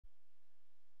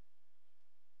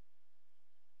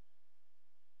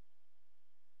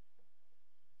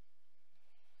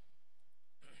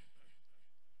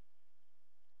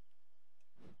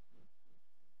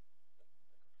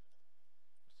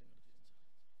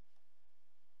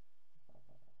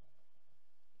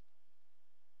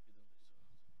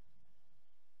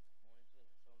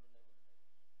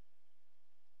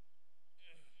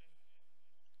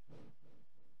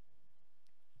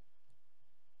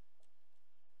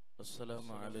السلام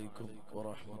عليكم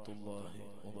ورحمة الله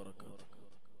وبركاته.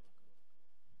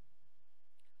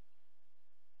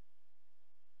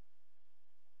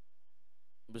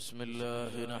 بسم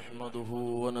الله نحمده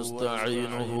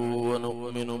ونستعينه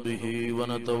ونؤمن به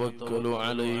ونتوكل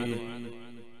عليه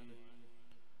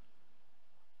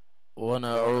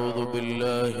ونعوذ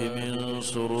بالله من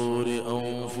شرور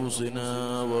أنفسنا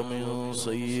ومن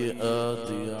سيئات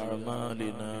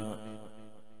أعمالنا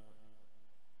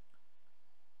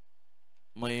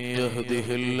من يهده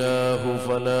الله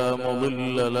فلا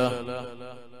مضل له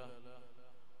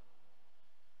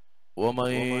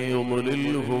ومن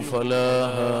يضلله فلا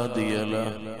هادي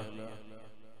له.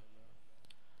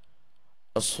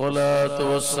 الصلاة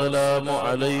والسلام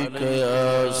عليك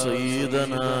يا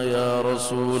سيدنا يا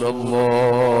رسول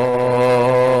الله.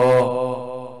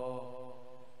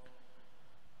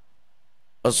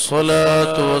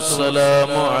 الصلاة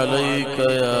والسلام عليك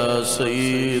يا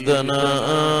سيدنا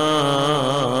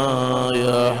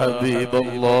يا حبيب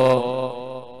الله.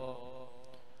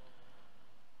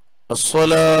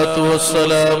 الصلاة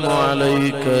والسلام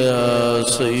عليك يا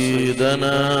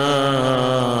سيدنا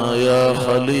يا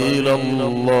خليل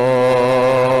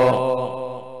الله.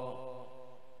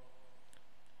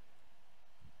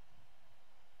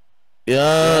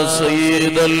 يا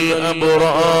سيد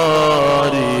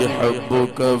الأبرار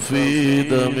حبك في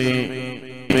دمي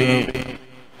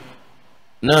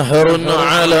نهر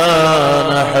على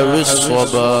نحو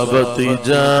الصبابة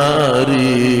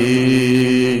جاري.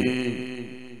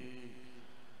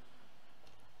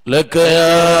 لك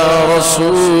يا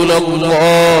رسول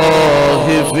الله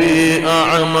في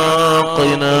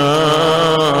أعماقنا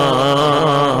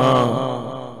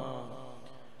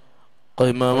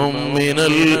قمم من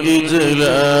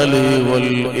الإجلال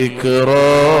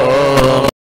والإكرام.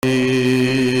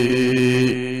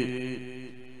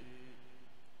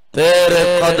 تیرے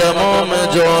قدموں میں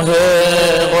جو ہے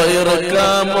غیر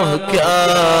کا مہ کیا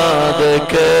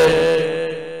دیکھے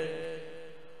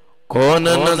کون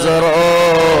نظروں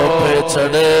پہ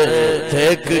چڑھے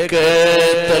دیکھ کے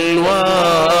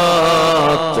تلوار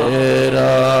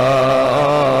تیرا.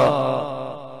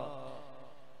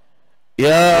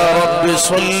 یا رب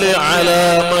صل على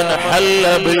من حل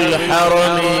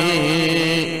بالحرم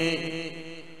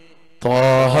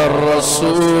طه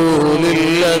الرسول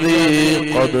الذي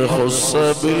قد خص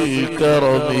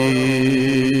بالكرم.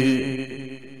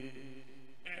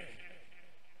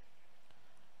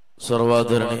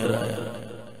 സർവാദരണീയരായ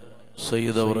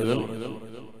സയ്യിദ് അവറുകൾ,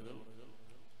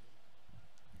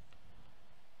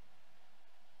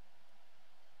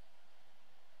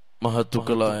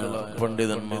 മഹത്തുക്കളായ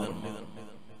പണ്ഡിതന്മാർ,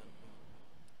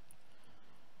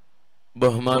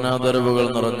 ബഹുമാനാദരവുകൾ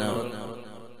നിറഞ്ഞ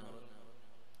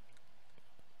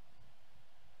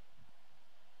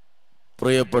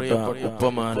പ്രിയപ്പെട്ട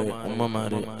ഉപ്പമാരെ,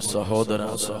 ഉമ്മമാരെ, സഹോദര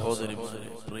സഹോദരിമാരെ,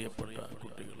 പ്രിയപ്പെട്ട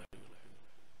കുട്ടികളെ,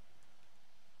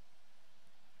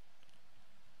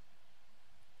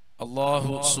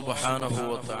 അല്ലാഹു സുബ്ഹാനഹു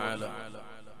വ തആല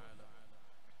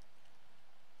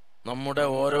നമ്മുടെ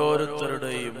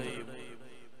ഓരോരുത്തരുടെയും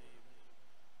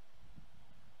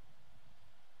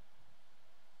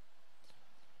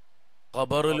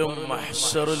ഖബറിലും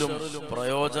മഹ്ശറിലും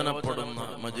പ്രയോജനപ്പെടുന്ന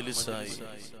മജ്ലിസായി,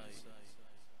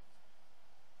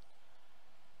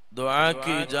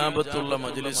 ദുആക്ക് ഇജാബത്തുള്ള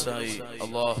മജ്ലിസായി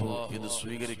അല്ലാഹു ഇത്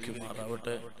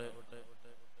സ്വീകരിക്കുമാറാവട്ടെ.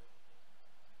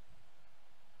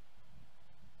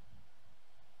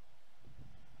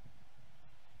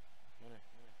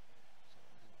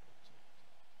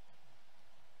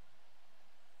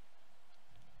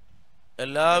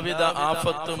 എല്ലാവിധ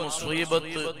ആഫത്ത്,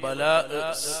 മുസീബത്ത്, ബലാ,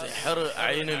 സിഹർ,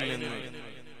 ഐനിൽ നിന്ന്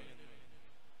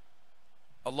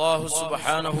അല്ലാഹു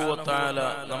സുബ്ഹാനഹു വ തആല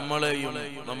നമ്മളെയും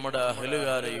നമ്മുടെ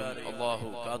അഹ്ലുകാരെയും അല്ലാഹു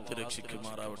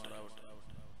കാത്തുരക്ഷിക്കുമാറാവട്ടെ.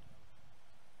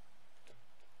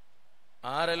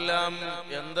 ആരെല്ലാം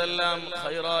എന്തെല്ലാം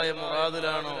ഖൈറായ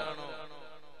മുറാദിലാണോ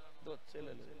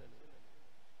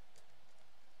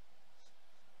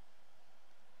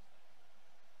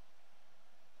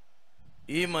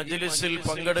ഈ മജ്ലിസിൽ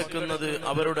പങ്കെടുക്കുന്നത്,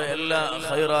 അവരുടെ എല്ലാ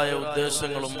ഖൈറായ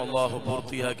ഉദ്ദേശങ്ങളും അല്ലാഹു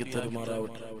പൂർത്തിയാക്കി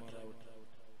തരുമാറാവട്ടെ.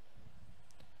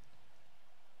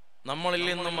 നമ്മളിൽ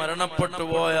നിന്ന് മരണപ്പെട്ടു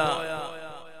പോയ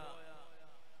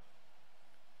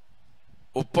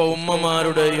ഉപ്പ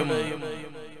ഉമ്മമാരുടെയും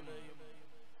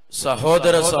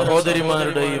സഹോദര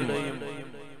സഹോദരിമാരുടെയും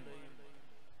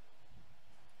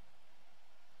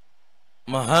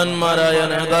മഹാന്മാരായ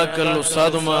നേതാക്കൾ,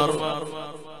 ഉസ്താദുമാർ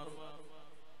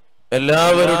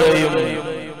എല്ലാവരുടെയും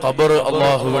ഖബർ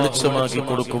അല്ലാഹു വെളിച്ചമാക്കി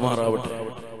കൊടുക്കുമാറാവട്ടെ.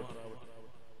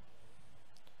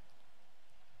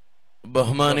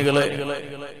 ബഹുമാനികളെ,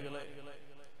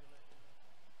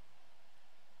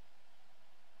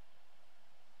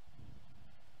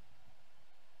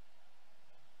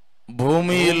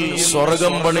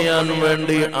 സ്വർഗം പണിയാൻ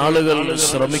വേണ്ടി ആളുകൾ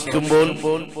ശ്രമിക്കുമ്പോൾ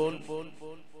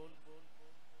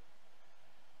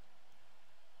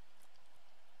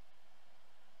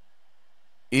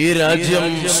ഈ രാജ്യം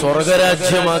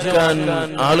സ്വർഗരാജ്യമാക്കാൻ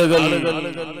ആളുകൾ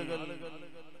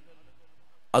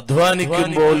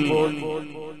അധ്വാനിക്കുമ്പോൾ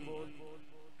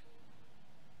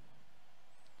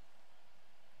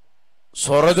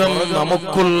സ്വർഗം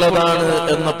നമുക്കുള്ളതാണ്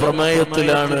എന്ന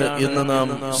പ്രമേയത്തിലാണ് ഇന്ന് നാം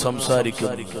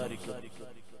സംസാരിക്കുന്നത്.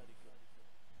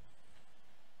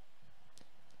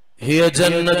 هي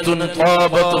جنة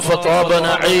طابت فطاب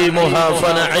نعيمها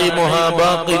فنعيمها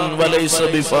باق وليس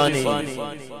بفاني.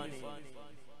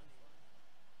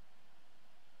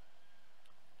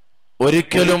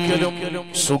 ഒരിക്കലും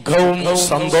സുഖവും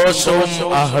സന്തോഷവും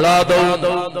ആഹ്ലാദവും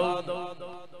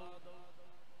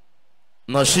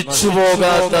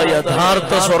നശിച്ചുപോകാത്ത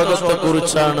യഥാർത്ഥ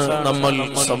സ്വർഗത്തെക്കുറിച്ചാണ് നമ്മൾ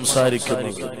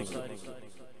സംസാരിക്കുന്നത്.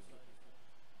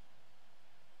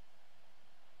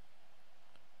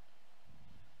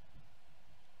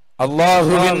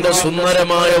 അല്ലാഹുവിന്റെ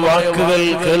സുന്ദരമായ വാക്കുകൾ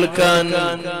കേൾക്കാൻ,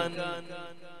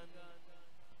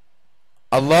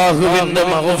 അല്ലാഹുവിന്റെ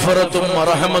മഗ്ഫിറത്തും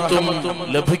റഹ്മത്തും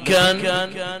ലഭിക്കാൻ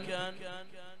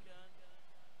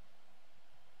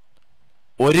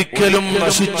ഒരിക്കലും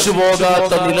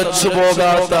നശിച്ചുപോകാത്ത,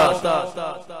 നിലച്ചുപോകാത്ത,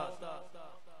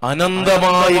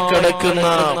 അനന്തമായി കിടക്കുന്ന,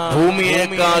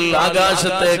 ഭൂമിയേക്കാൾ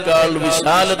ആകാശത്തേക്കാൾ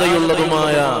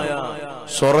വിശാലതയുള്ളതുമായ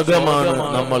സ്വർഗമാണ്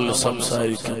നമ്മൾ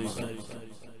സംസാരിക്കുന്നത്.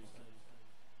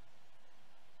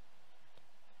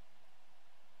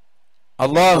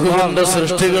 അല്ലാഹുവിന്റെ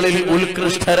സൃഷ്ടികളിൽ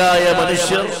ഉത്കൃഷ്ടരായ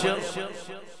മനുഷ്യർ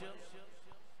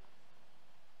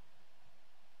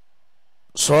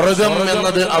സ്വർഗം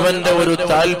എന്നത് അവന്റെ ഒരു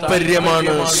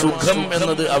താല്പര്യമാണ്, സുഖം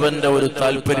എന്നത് അവന്റെ ഒരു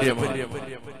താല്പര്യമാണ്.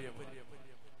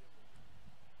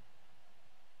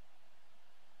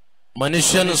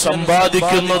 മനുഷ്യൻ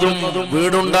സമ്പാദിക്കുന്നതും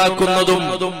വീടുണ്ടാക്കുന്നതും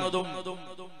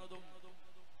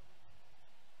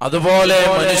അതുപോലെ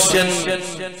മനുഷ്യൻ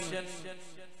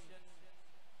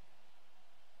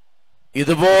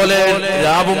ഇതുപോലെ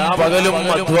രാവും പകലും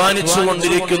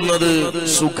അധ്വാനിച്ചുകൊണ്ടിരിക്കുന്നത്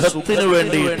സുഖത്തിനു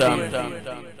വേണ്ടിയിട്ടാണ്.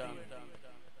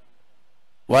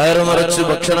 വയറു നിറച്ച്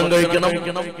ഭക്ഷണം കഴിക്കണം,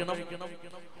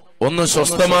 ഒന്ന്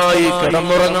സ്വസ്ഥമായി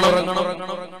കിടന്നുറങ്ങണം,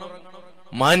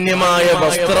 മാന്യമായ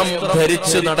വസ്ത്രം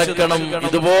ധരിച്ച് നടക്കണം.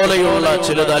 ഇതുപോലെയുള്ള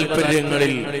ചില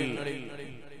താല്പര്യങ്ങളിൽ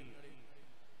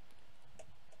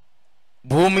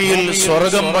ഭൂമിയിൽ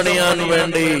സ്വർഗം പണിയാൻ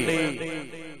വേണ്ടി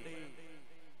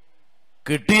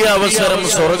കിട്ടിയ അവസരം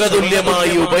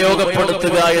സ്വർഗതുല്യമായി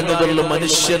ഉപയോഗപ്പെടുത്തുക എന്നതുള്ള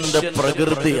മനുഷ്യന്റെ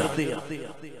പ്രകൃതിയാണ്.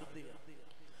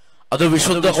 അത്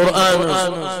വിശുദ്ധ ഖുർആൻ,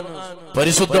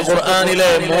 പരിശുദ്ധ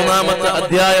ഖുർആനിലെ 3-ാമത്തെ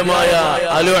അധ്യായമായ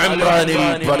അലു ഇംറാനിൽ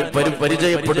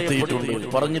പരിചയപ്പെടുത്തിയിട്ടുണ്ട്,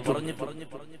 പറഞ്ഞിട്ടുണ്ട്.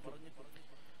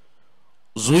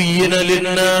 زين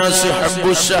للناس حب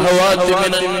الشهوات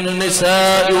من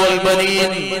النساء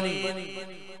والبنين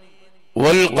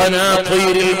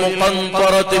والقناطير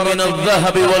المقنطرة من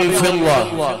الذهب والفضة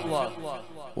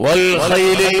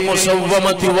والخيل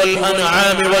المسومة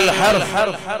والأنعام والحرث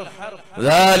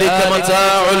ذلك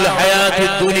متاع الحياة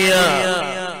الدنيا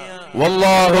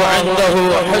والله عنده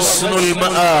حسن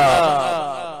المآب.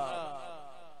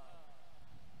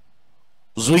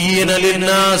 زين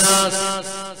للناس,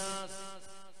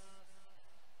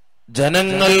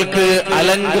 ജനങ്ങൾക്ക്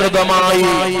അലങ്കൃതമായി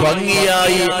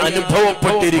ഭംഗിയായി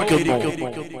അനുഭവപ്പെട്ടിരിക്കുന്നു.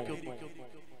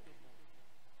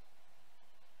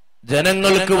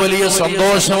 ജനങ്ങൾക്ക് വലിയ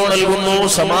സന്തോഷം നൽകുന്നു,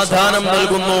 സമാധാനം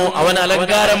നൽകുന്നു. അവൻ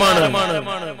അലങ്കാരമാണ്.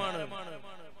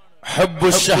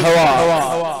 ഹബ്ബുശ് ശഹവാ,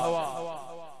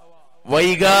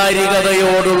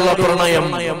 വൈകാരികതയോടുള്ള പ്രണയം,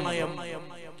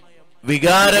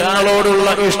 വികാരങ്ങളോടുള്ള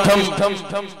ഇഷ്ടം,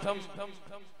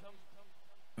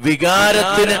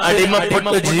 വികാരത്തിന്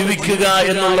അടിമപ്പെട്ട് ജീവിക്കുക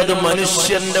എന്നുള്ളത്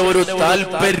മനുഷ്യന്റെ ഒരു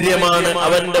താല്പര്യമാണ്,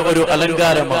 അവന്റെ ഒരു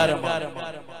അലങ്കാരമാണ്.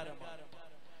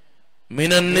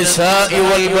 മിനൻ നിസാഇ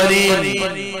വൽ ബനീൻ,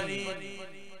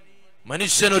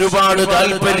 മനുഷ്യൻ ഒരുപാട്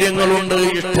താല്പര്യങ്ങളുണ്ട്,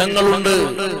 ഇഷ്ടങ്ങളുണ്ട്.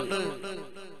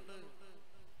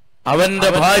 അവന്റെ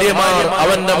ഭാര്യമാർ,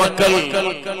 അവന്റെ മക്കൾ.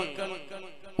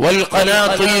 വൽ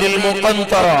ഖനാതീരിൽ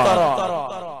മുഖന്തറ,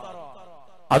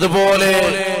 അതുപോലെ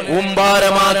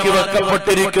കൂമ്പാരമാക്കി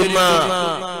വെക്കപ്പെട്ടിരിക്കുന്ന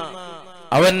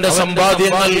അവന്റെ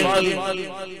സമ്പാദ്യങ്ങൾ.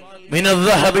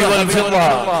 മിനദ്ദഹബി വൽ ഫിദ്ദ,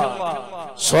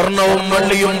 സ്വർണവും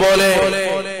വെള്ളിയും പോലെ.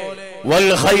 വൽ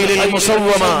ഖൈലിൽ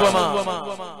മുസവ്വമ,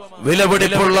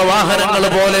 വിലപിടിപ്പുള്ള വാഹനങ്ങൾ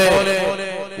പോലെ.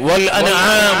 വൽ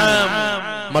അൻആം,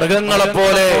 മൃഗങ്ങളെ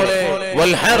പോലെ.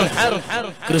 വൽ ഹർഫ്,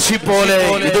 കൃഷി പോലെ.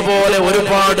 ഇതുപോലെ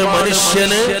ഒരുപാട്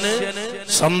മനുഷ്യന്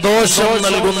സന്തോഷം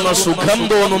നൽകുന്ന, സുഖം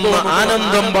തോന്നുന്ന,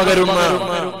 ആനന്ദം പകരുന്ന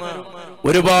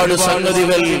ഒരുപാട്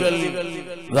സംഗതികൾ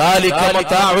ذلك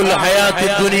متاع الحياة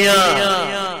الدنيا.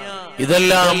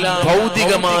 ഇതെല്ലാം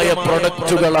ഭൗതികമായ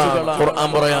പ്രൊഡക്റ്റുകളാണ്. ഖുർആൻ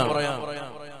പറയാം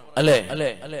അല്ലേ?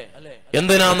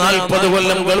 എന്തിനാ 40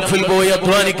 കൊല്ലം ഗൾഫിൽ പോയി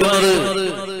അധ്വാനിക്കുന്നത്?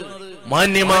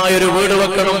 മാന്യമായൊരു വീട്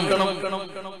വെക്കണം,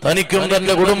 തനിക്കും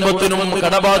തന്റെ കുടുംബത്തിനും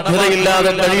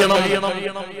കടബാധ്യതയില്ലാതെ കഴിയണം,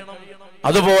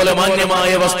 അതുപോലെ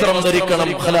മാന്യമായ വസ്ത്രം ധരിക്കണം.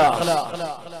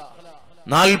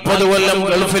 40 കൊല്ലം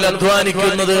ഗൾഫിൽ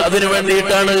അധ്വാനിക്കുന്നത് അതിനു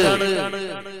വേണ്ടിയിട്ടാണ്.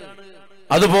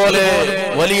 അതുപോലെ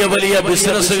വലിയ വലിയ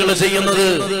ബിസിനസ്സുകൾ ചെയ്യുന്നത്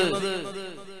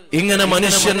ഇങ്ങനെ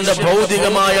മനുഷ്യന്റെ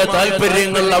ഭൗതികമായ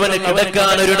താല്പര്യങ്ങൾ, അവന്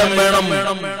കിടക്കാൻ ഒരിടം വേണം,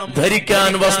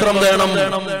 ധരിക്കാൻ വസ്ത്രം വേണം,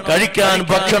 കഴിക്കാൻ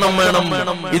ഭക്ഷണം വേണം,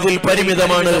 ഇതിൽ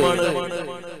പരിമിതമാണ്.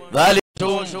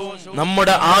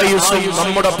 നമ്മുടെ ആയുസ്സും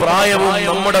നമ്മുടെ പ്രായവും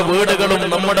നമ്മുടെ വീടുകളും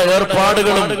നമ്മുടെ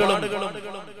ഏർപ്പാടുകളും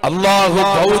അല്ലാഹു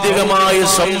ഭൗതികമായി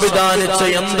സംവിധാനിച്ച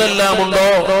എന്തെല്ലാമുണ്ടോ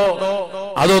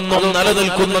അതൊന്നും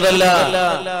നിലനിൽക്കുന്നതല്ല.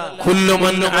 കുല്ലു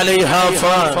മൻ അലൈഹാ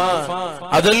ഫാൻ,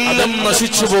 അതെല്ലാം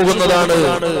നശിച്ചു പോകുന്നതാണ്.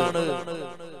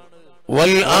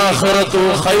 വൽ ആഖിറതു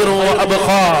ഖൈറു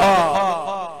വഅബ്ഖാ,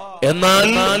 എന്നാൽ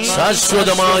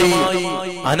ശാശ്വതമായി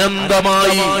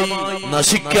അനന്തമായി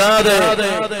നശിക്കാതെ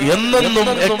എന്നെന്നും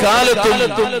എക്കാലത്തും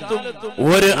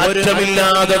ഒരു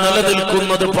അറ്റമില്ലാതെ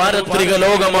നിലനിൽക്കുന്നത് പാരത്രിക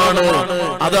ലോകമാണ്.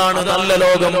 അതാണ് നല്ല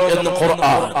ലോകം എന്ന്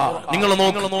ഖുർആൻ. നിങ്ങൾ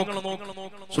നോക്ക്,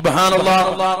 സുബ്ഹാനല്ലാഹ്,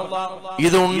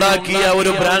 ഇത് ഉണ്ടാക്കിയ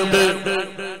ഒരു ബ്രാൻഡ്,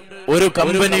 ഒരു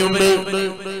കമ്പനിയുണ്ട്,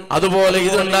 അതുപോലെ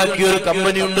ഇതുണ്ടാക്കിയ ഒരു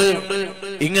കമ്പനിയുണ്ട്.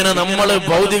 ഇങ്ങനെ നമ്മൾ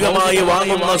ഭൗതികമായി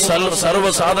വാങ്ങുന്ന സർവ്വ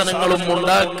സാധനങ്ങളും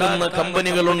ഉണ്ടാക്കുന്ന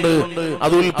കമ്പനികളുണ്ട്,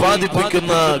 അത്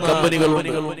ഉൽപ്പാദിപ്പിക്കുന്ന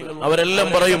കമ്പനികളുണ്ട്. അവരെല്ലാം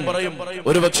പറയും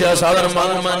ഒരുപക്ഷെ ആ സാധനം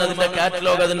വാങ്ങുമ്പോൾ അതിന്റെ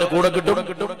കാറ്റലോഗ് അതിന്റെ കൂടെ കിട്ടും,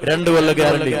 2 കൊല്ല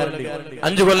ഗ്യാരണ്ടി,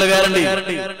 5 കൊല്ല ഗ്യാരണ്ടി.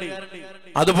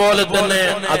 അതുപോലെ തന്നെ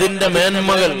അതിന്റെ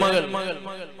മേന്മകൾ,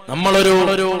 നമ്മളൊരു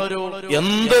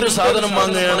എന്തൊരു സാധനം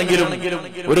വാങ്ങുകയാണെങ്കിലും,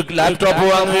 ഒരു ലാപ്ടോപ്പ്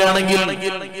വാങ്ങുകയാണെങ്കിൽ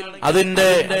അതിന്റെ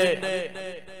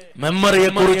മെമ്മറിയെ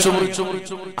കുറിച്ചും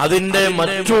അതിന്റെ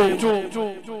മറ്റു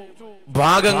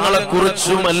ഭാഗങ്ങളെ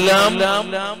കുറിച്ചുമെല്ലാം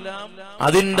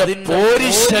അതിന്റെ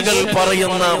പോരിശകൾ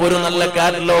പറയുന്ന ഒരു നല്ല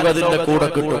കാറ്റലോഗ് അതിന്റെ കൂടെ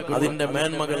കിട്ടും. അതിന്റെ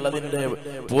മേന്മകൾ, അതിന്റെ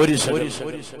പോരിശകൾ.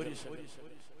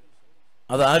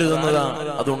 അതാര് തന്നതാ?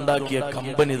 അതുണ്ടാക്കിയ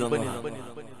കമ്പനി തന്നതാ.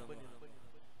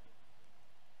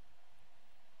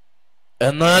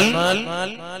 എന്നാൽ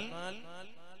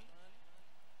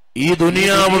ഈ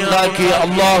ദുനിയാവുണ്ടാക്കിയ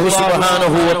അല്ലാഹു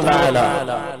സുബ്ഹാനഹു വ തആല,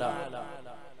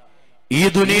 ഈ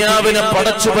ദുനിയാവിനെ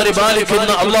പടച്ചു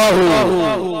പരിപാലിക്കുന്ന അല്ലാഹു,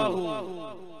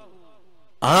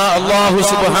 ആ അല്ലാഹു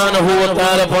സുബ്ഹാനഹു വ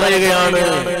തആല പറയുകയാണ്,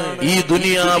 ഈ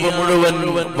ദുനിയാവ് മുഴുവൻ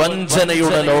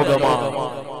വഞ്ചനയുടെ ലോകമാണ്,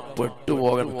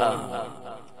 പെട്ടുപോകണ്ട.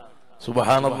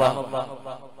 സുബ്ഹാനല്ലാഹ്,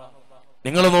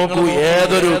 നിങ്ങൾ നോക്കൂ,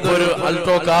 ഏതൊരു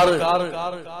അൾട്ടോ കാറ്,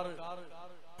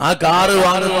 ആ കാറ്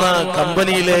വാങ്ങുന്ന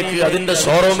കമ്പനിയിലേക്ക്, അതിന്റെ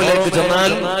ഷോറൂമിലേക്ക്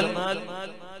ചെന്നാൽ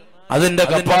അതിന്റെ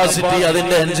കപ്പാസിറ്റി,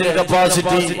 അതിന്റെ എൻജിൻ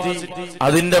കപ്പാസിറ്റി,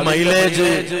 അതിന്റെ മൈലേജ്,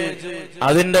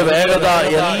 അതിന്റെ വേഗത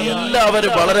എല്ലാം അവർ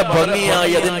വളരെ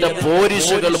ഭംഗിയായി അതിന്റെ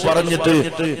പോരിശുകൾ പറഞ്ഞിട്ട്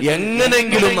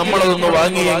എങ്ങനെങ്കിലും നമ്മളതൊന്ന്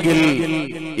വാങ്ങിയെങ്കിൽ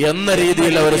എന്ന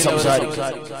രീതിയിൽ അവർ സംസാരിക്കും.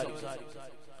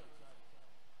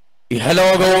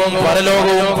 ഇഹലോകവും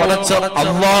പരലോകവും പടച്ച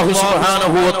അല്ലാഹു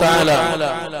സുബ്ഹാനഹു വ തആല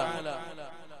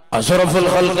അഷ്റഫുൽ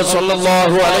ഖൽഖ്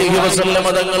സ്വല്ലല്ലാഹു അലൈഹി വസല്ലം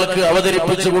തങ്ങൾക്ക്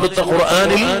അവതരിപ്പിച്ചു കൊടുത്ത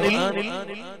ഖുർആനിൽ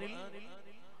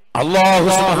അല്ലാഹു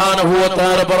സുബ്ഹാനഹു വ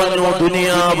തആല പറഞ്ഞു,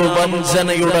 ദുനിയാവ്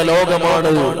വഞ്ചനയുടെ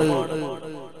ലോകമാണ്,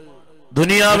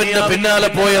 ദുനിയാവിന്റെ പിന്നാലെ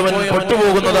പോയവൻ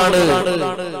പെട്ടുപോകുന്നതാണ്,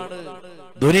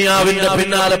 ദുനിയാവിന്റെ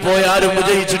പിന്നാലെ പോയ ആരും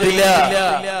വിജയിച്ചിട്ടില്ല.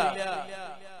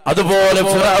 അതുപോലെ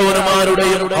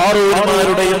ഫിറഔനുമാരുടെയും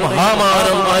ഖാറൂനുമാരുടെയും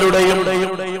ഹാമാനന്മാരുടെയും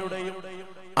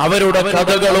അവരുടെ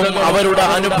കഥകളും അവരുടെ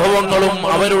അനുഭവങ്ങളും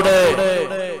അവരുടെ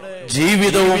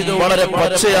ജീവിതവും വളരെ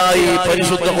പച്ചയായി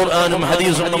പരിശുദ്ധ ഖുർആനും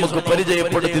ഹദീസും നമുക്ക്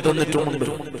പരിചയപ്പെടുത്തി തന്നിട്ടുമുണ്ട്.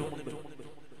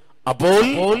 അപ്പോൾ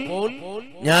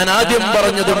ഞാൻ ആദ്യം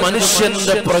പറഞ്ഞത്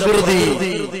മനുഷ്യന്റെ പ്രകൃതി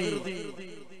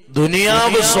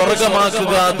ദുനിയാവ്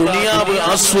സ്വർഗമാക്കുക, ദുനിയാവ്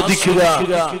ആസ്വദിക്കുക,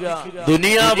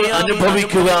 ദുനിയാവ്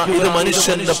അനുഭവിക്കുക, ഇത്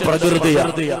മനുഷ്യന്റെ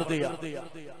പ്രകൃതിയാണ്.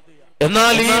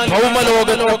 എന്നാൽ ഈ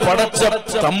ഭൗമലോകത്തെ പടച്ച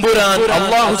തമ്പുരാൻ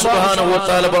അല്ലാഹു സുബ്ഹാനഹു വ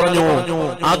തആല പറഞ്ഞു,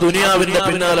 ആ ദുനിയാവിന്റെ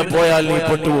പിന്നാലെ പോയാൽ നീ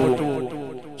പെട്ടുപോകും.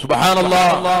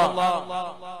 സുബ്ഹാനല്ലാഹ്,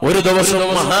 ഒരു ദിവസം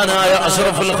മഹാനായ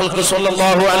അഷ്റഫുൽ ഖൽഖ്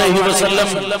സ്വല്ലല്ലാഹു അലൈഹി വസല്ലം,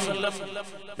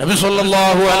 നബി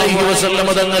സ്വല്ലല്ലാഹു അലൈഹി വസല്ലം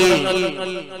തങ്ങൾ,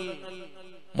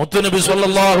 മുത്തുനബി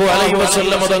സ്വല്ലല്ലാഹു അലൈഹി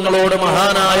വസല്ലം തങ്ങളോട്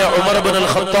മഹാനായ ഉമർ ഇബ്നുൽ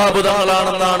ഖത്താബ്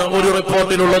തങ്ങളാണെന്നാണ് ഒരു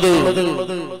റിപ്പോർട്ടിലുള്ളത്.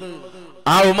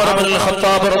 ആ ഉമർ ഇബ്നുൽ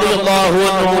ഖത്താബ് റളിയല്ലാഹു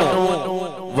അൻഹു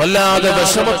വല്ലാതെ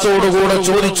വിഷമത്തോടുകൂടെ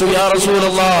ചോദിച്ചു, യാ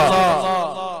റസൂലല്ലാഹ്,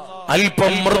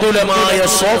 അല്പം മൃദുലമായ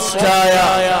സോഫ്റ്റായ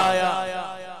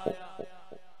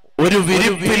ഒരു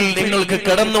വിരിപ്പിൽ നിങ്ങൾക്ക്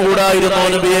കിടന്നുകൂടായിരുന്നോ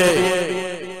നബിയെ?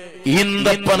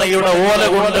 ഈന്തപ്പനയുടെ ഓല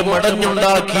കൊണ്ട്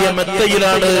മടഞ്ഞുണ്ടാക്കിയ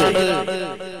മെത്തയിലാണ്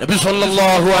നബി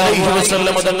സല്ലല്ലാഹു അലൈഹി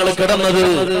വസല്ലം തങ്ങൾ കിടന്നത്.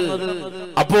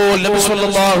 അപ്പോൾ നബി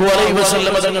സല്ലല്ലാഹു അലൈഹി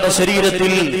വസല്ലം തങ്ങളുടെ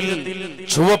ശരീരത്തിൽ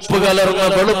ചുവപ്പ് കലർന്ന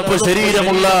വെളുപ്പ്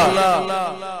ശരീരമുള്ള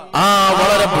ആ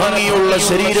വളരെ ഭംഗിയുള്ള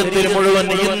ശരീരത്തിൽ മുഴുവൻ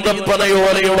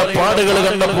ഈന്തപ്പനയോലയുടെ പാടുകൾ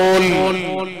കണ്ടപ്പോൾ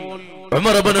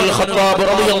ഉമർ ഇബ്നുൽ ഖത്താബ്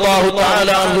റളിയല്ലാഹു തആല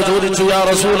അൻഹു ചോദിച്ചു, യാ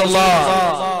റസൂലല്ലാഹ്,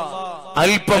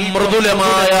 അല്പം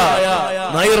മൃദുലമായ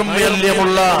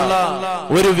നൈർമല്യമുള്ള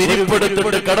ഒരു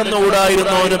വിരിപ്പെടുത്തിട്ട്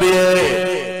കടന്നുകൂടായിരുന്നോ നബിയെ?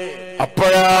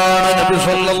 അപ്പോഴാണ് നബി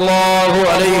സല്ലല്ലാഹു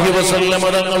അലൈഹി വസല്ലം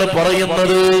തങ്ങൾ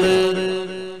പറയുന്നത്,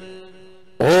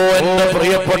 ഓ എന്റെ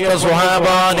പ്രിയപ്പെട്ട സ്വഹാബ,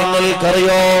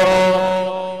 നിങ്ങൾക്കറിയോ,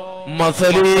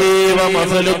 മസലീ വ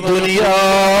മസലു ദുനിയാ,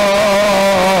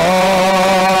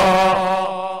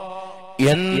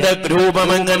 എന്റെ രൂപം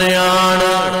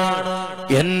എങ്ങനെയാണ്,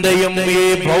 എന്റെയും ഈ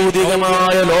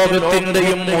ഭൗതികമായ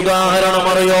ലോകത്തിന്റെയും ഉദാഹരണം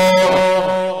അറിയോ?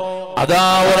 അതാ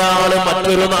ഒരാള്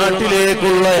മറ്റൊരു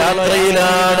നാട്ടിലേക്കുള്ള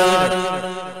യാത്രയിലാണ്.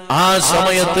 ആ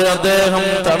സമയത്ത് അദ്ദേഹം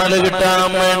തണല് കിട്ടാൻ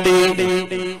വേണ്ടി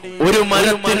ഒരു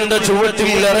മരത്തിന്റെ ചുവട്ടിൽ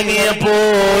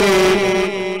ഇറങ്ങിയപ്പോൾ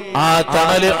ആ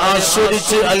തണല്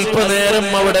ആസ്വദിച്ച് അല്പനേരം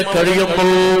അവിടെ കഴിയുന്നു.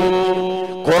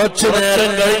 കുറച്ചു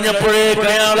നേരം കഴിഞ്ഞപ്പോഴേക്ക്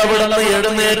അയാൾ അവിടെ നിന്ന്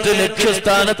എഴുന്നേറ്റ്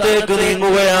ലക്ഷ്യസ്ഥാനത്തേക്ക്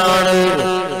നീങ്ങുകയാണ്.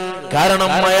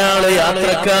 കാരണം അയാള്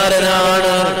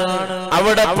യാത്രക്കാരനാണ്.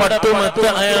 അവിടെ പട്ടുമത്ത്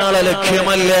അയാളെ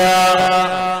ലക്ഷ്യമല്ല.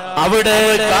 അവിടെ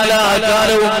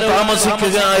കാലാകാലവും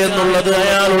താമസിക്കുക എന്നുള്ളത്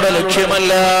അയാളുടെ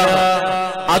ലക്ഷ്യമല്ല.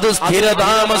 അത്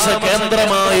സ്ഥിരതാമസ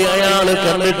കേന്ദ്രമായി അയാൾ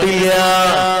കണ്ടിട്ടില്ല.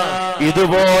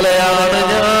 ഇതുപോലെയാണ്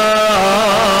ഞാൻ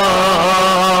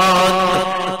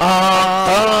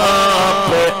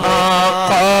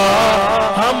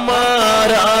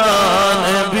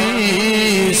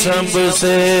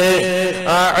सबसे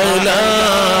अअला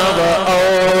व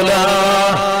औला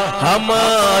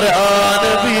हमारा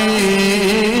नबी.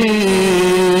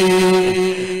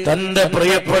 തന്റെ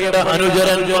പ്രിയപ്പെട്ട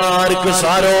അനുചരന്മാർക്ക്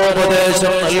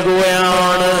സാരോപദേശം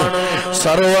നൽകുകയാണ്.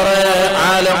 സർവ്വറെ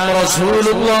ആലം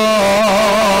റസൂലുള്ളാഹ്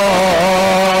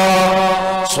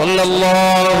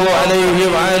സ്വല്ലല്ലാഹു അലൈഹി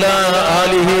വഅലാ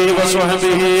ആലിഹി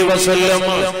വസഹ്ബിഹി വസല്ലം,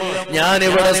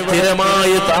 ഞാനിവിടെ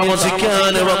സ്ഥിരമായി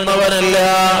താമസിക്കാൻ വന്നവനല്ല.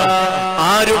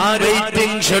 ആരും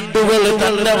വെയിറ്റിംഗ് ഷെഡുകൾ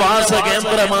തന്റെ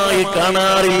വാസകേന്ദ്രമായി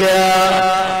കാണാറില്ല.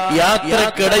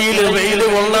 യാത്രക്കിടയിൽ വെയിൽ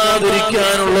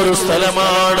കൊള്ളാതിരിക്കാനുള്ളൊരു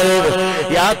സ്ഥലമാണ്.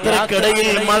 യാത്രക്കിടയിൽ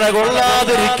മഴ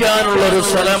കൊള്ളാതിരിക്കാനുള്ളൊരു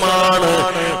സ്ഥലമാണ്.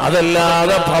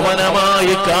 അതല്ലാതെ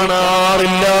ഭവനമായി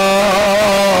കാണാറില്ല.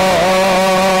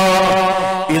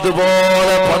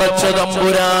 ഇതുപോലെ പടച്ച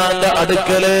തമ്പുരാന്റെ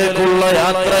അടുക്കലേക്കുള്ള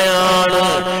യാത്രയാണ്.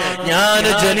 ഞാൻ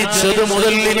ജനിച്ചത്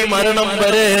മുതൽ ഇനി മരണം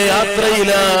വരെ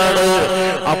യാത്രയിലാണ്.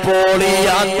 അപ്പോൾ ഈ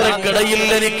യാത്രക്കിടയിൽ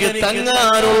എനിക്ക്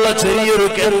തങ്ങാനുള്ള ചെറിയൊരു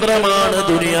കേന്ദ്രമാണ്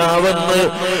ദുനിയാവെന്ന്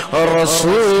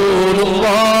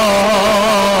റസൂലുള്ളാഹ്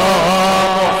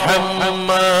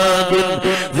മുഹമ്മദുൻ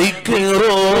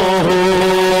ദിക്റുഹു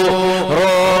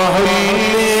റൂഹുൽ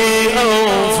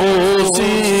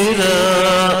അൻഫുസിനാ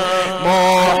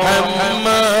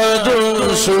മുഹമ്മദുൻ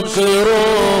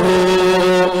ശുക്റുഹു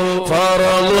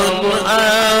ഫറളുൻ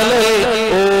അലൽ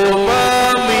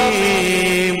ഉമമി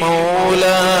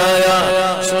മൗലായ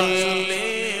സല്ലി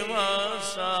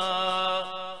വസല്ലം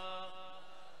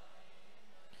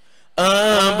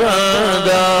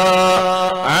അബദാ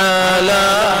അലാ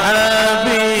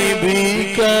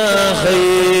ഹബീബിക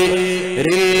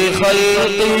ഖൈറിൽ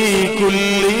ഖൽഖി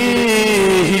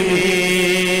കുല്ലിഹിം.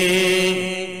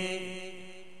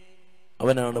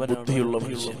 അവനാണ് ബുദ്ധിയുള്ള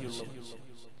മനുഷ്യൻ.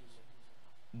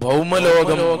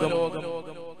 ഭൗമലോകം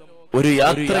ഒരു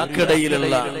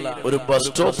യാത്രക്കിടയിലുള്ള ഒരു ബസ്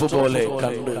സ്റ്റോപ്പ് പോലെ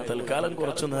കണ്ട് തൽക്കാലം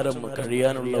കുറച്ചു നേരം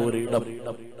കഴിയാനുള്ള ഒരു ഇടം.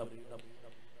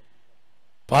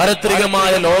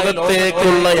 പാരത്രികമായ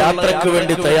ലോകത്തേക്കുള്ള യാത്രക്ക്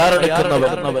വേണ്ടി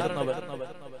തയ്യാറെടുക്കുന്നവർ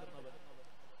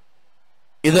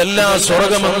ഇതെല്ലാം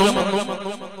സ്വർഗമെന്നും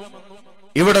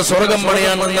ഇവിടെ സ്വർഗം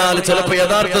പണിയാൻ വന്നാൽ ചിലപ്പോൾ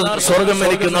യഥാർത്ഥ സ്വർഗം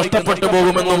എനിക്ക് നഷ്ടപ്പെട്ടു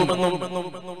പോകുമെന്നും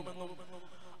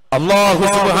അല്ലാഹു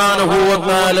സുബ്ഹാനഹു വ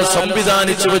തആല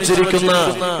സംവിധാനിച്ചു വെച്ചിരിക്കുന്ന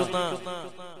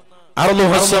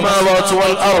അർളുഹസ് സമാവാതു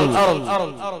വൽ അർള്,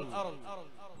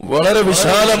 വളരെ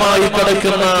വിശാലമായി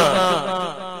കിടക്കുന്ന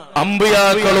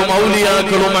അംബിയാക്കളും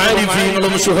ഔലിയാക്കളും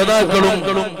ആരിഫീങ്ങളും ശുഹദാക്കളും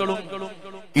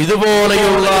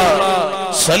ഇതുപോലെയുള്ള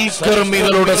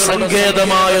സൽക്കർമ്മികളുടെ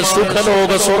സങ്കേതമായ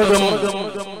സുഖലോക സ്വർഗം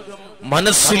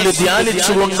മനസ്സിൽ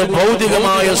ധ്യാനിച്ചുകൊണ്ട്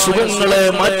ഭൗതികമായ സുഖങ്ങളെ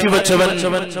മാറ്റിവെച്ചവൻ,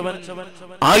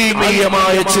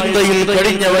 ആത്മീയമായ ചിന്തയിൽ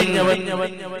കഴിഞ്ഞവൻ,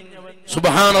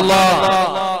 സുബ്ഹാനല്ലാഹ്,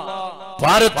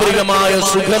 പാരത്രികമായ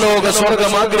സുഖലോക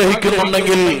സ്വർഗം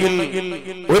ആഗ്രഹിക്കുന്നുണ്ടെങ്കിൽ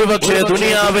ഒരുപക്ഷെ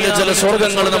ദുനിയാവിലെ ചില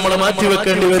സ്വർഗങ്ങൾ നമ്മൾ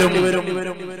മാറ്റിവെക്കേണ്ടി വരും.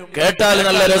 കേട്ടാൽ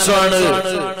നല്ല രസമാണ്.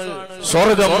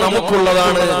 സ്വർഗം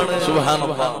നമുക്കുള്ളതാണ്.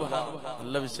 സുബ്ഹാനല്ലാഹ്,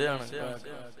 നല്ല വിഷയമാണ്.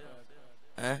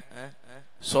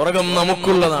 സ്വർഗം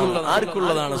നമുക്കുള്ളതാണ്.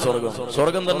 ആർക്കുള്ളതാണ് സ്വർഗം?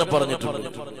 സ്വർഗം തന്നെ പറഞ്ഞിട്ടുണ്ട്.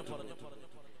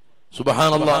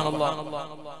 സുബ്ഹാനല്ലാഹ്,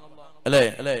 അല്ലേ?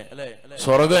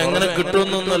 സ്വർഗം എങ്ങനെ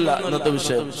കിട്ടുമെന്നൊന്നല്ല ഇന്നത്തെ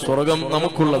വിഷയം. സ്വർഗം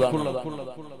നമുക്കുള്ളതാണ്.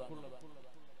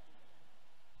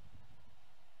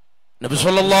 നബി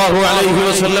സല്ലല്ലാഹു അലൈഹി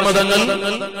വസല്ലം തങ്ങൾ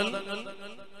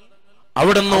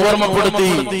അവിടുന്ന് ഓർമ്മപ്പെടുത്തി,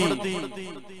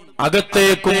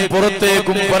 അകത്തേക്കും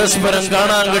പുറത്തേക്കും പരസ്പരം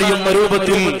കാണാൻ കഴിയുന്ന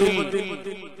രൂപത്തിൽ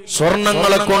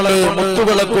സ്വർണങ്ങളെ കൊണ്ട്,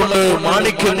 മുത്തുകളെ കൊണ്ട്,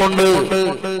 മാണിക്യം കൊണ്ട്,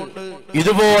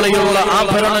 ഇതുപോലെയുള്ള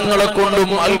ആഭരണങ്ങളെ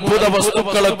കൊണ്ടും അത്ഭുത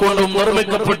വസ്തുക്കളെ കൊണ്ടും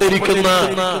നിർമ്മിക്കപ്പെട്ടിരിക്കുന്ന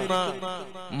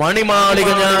മണിമാളിക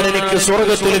ഞാൻ എനിക്ക്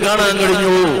സ്വർഗത്തിൽ കാണാൻ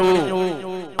കഴിഞ്ഞു.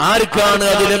 ആർക്കാണ്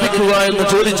അത് ലഭിക്കുക എന്ന്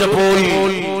ചോദിച്ചപ്പോൾ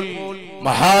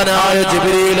മഹാനായ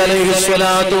ജിബ്രീൽ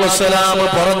അലൈഹിസ്സലാത്തു വസ്സലാം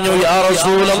പറഞ്ഞു, യാ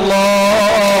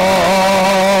റസൂലല്ലാഹ്,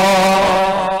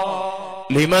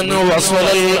 لمن وصل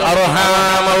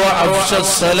الأرحام وأفشى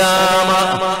السلام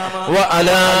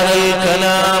وألان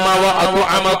الكلام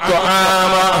وأطعم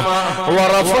الطعام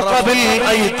ورفق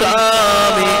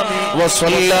بالأيتام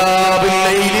وصلى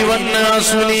بالليل والناس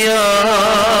نيام.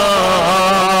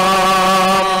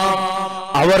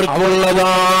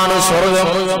 അവർക്കുള്ളതാണ് സ്വർഗം,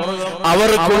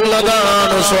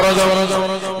 അവർക്കുള്ളതാണ് സ്വർഗം.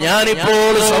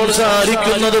 ഞാനിപ്പോൾ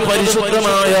സംസാരിക്കുന്നത്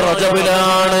പരിശുദ്ധമായ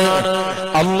റജബിലാണ്.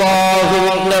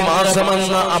 അല്ലാഹുവിന്റെ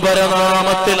മാസമെന്ന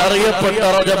അപരനാമത്തിൽ അറിയപ്പെട്ട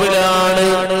റജബിലാണ്.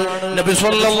 നബി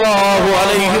സല്ലല്ലാഹു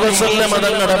അലൈഹി വസല്ലം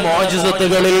തങ്ങളുടെ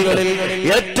മുഅ്ജിസത്തുകളിൽ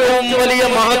ഏറ്റവും വലിയ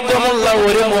മഹത്വമുള്ള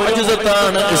ഒരു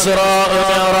മുഅ്ജിസത്താണ് ഇസ്റാ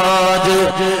മിഅ്റാജ്.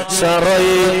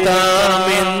 സറൈത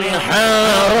മിൻ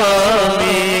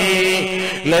ഹറമി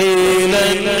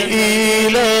ലൈലൻ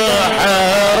ഇലാ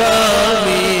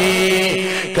ഹറമി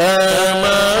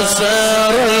കമാ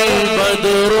സറൽ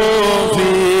ബദ്റു ഫീ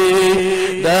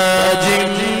ദാജിൻ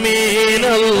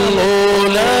മിനൽ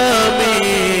ഉലമി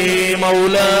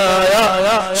മൗലായ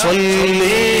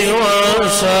സ്വല്ലി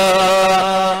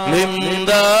വസല്ലിം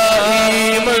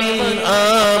ദായിമൻ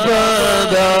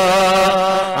അബദാ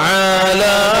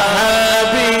അലാ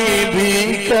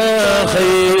ഹബീബിക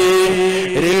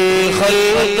ഖൈറിൽ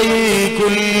ഖൽഖി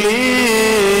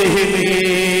കുല്ലിഹിം.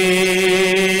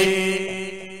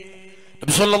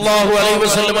 നബി സല്ലല്ലാഹു അലൈഹി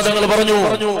വസല്ലം തങ്ങൾ പറഞ്ഞു,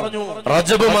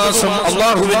 റജബ് മാസം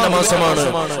അല്ലാഹുവിന്റെ മാസമാണ്,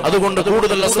 അതുകൊണ്ട്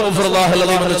കൂടുതൽ അസ്തഗ്ഫിറുല്ലാഹൽ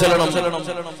അലീം എന്ന് ചൊല്ലണം.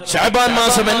 ശഅബാൻ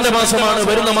മാസം എന്റെ മാസമാണ്,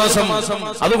 വരുന്ന മാസം,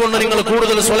 അതുകൊണ്ട് നിങ്ങൾ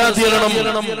കൂടുതൽ സ്വലാത്ത് ചൊല്ലണം.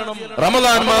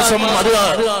 റമദാൻ മാസം അത്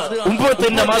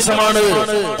ഉമ്മത്തിന്റെ മാസമാണ്,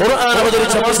 ഖുർആൻ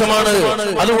അവതരിച്ച മാസമാണ്,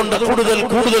 അതുകൊണ്ട് കൂടുതൽ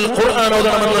കൂടുതൽ ഖുർആൻ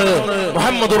ഓതണമെന്ന്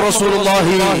മുഹമ്മദുർ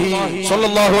റസൂലുള്ളാഹി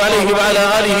സ്വല്ലല്ലാഹു അലൈഹി വഅലാ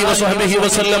ആലിഹി വസഹ്ബിഹി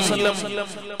വസല്ലം.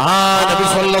 ആ നബി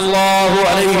സ്വല്ലല്ലാഹു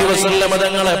അലൈഹി വസല്ലം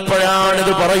തങ്ങൾ എപ്പോഴാണ്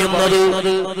ഇത് പറയുന്നത്?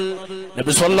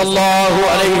 നബി സ്വല്ലല്ലാഹു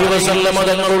അലൈഹി വസല്ലം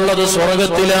തങ്ങളുള്ളത്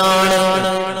സ്വർഗത്തിലാണ്.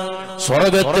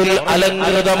 സ്വർഗത്തിൽ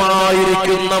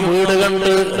അലങ്കൃതമായിരിക്കുന്ന വീട്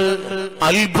കണ്ട്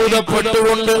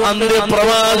അത്ഭുതപ്പെട്ടുകൊണ്ട്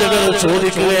അന്ത്യപ്രവാചകർ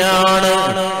ചോദിക്കുകയാണ്,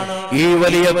 ഈ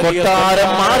വലിയ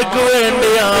കൊട്ടാരം ആർക്ക്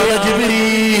വേണ്ടിയാണ്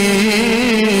ജിബ്രീൽ?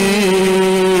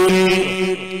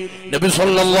 നബി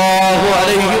സല്ലല്ലാഹു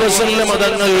അലൈഹി വസല്ലം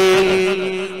തങ്ങൾ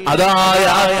അതാ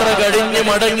യാത്ര കഴിഞ്ഞ്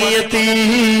മടങ്ങിയെത്തി.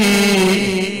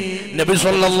 നബി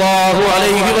സല്ലല്ലാഹു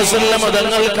അലൈഹി വസല്ലം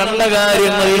തങ്ങൾ കണ്ട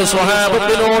കാര്യങ്ങൾ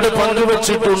സ്വഹാബത്തിനോട്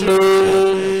പങ്കുവച്ചിട്ടുണ്ട്,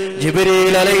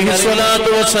 ജിബ്രീൽ അലൈഹിസ്സലാത്തു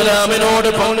വസ്സലാമിനോട്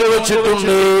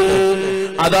പങ്കുവച്ചിട്ടുണ്ട്.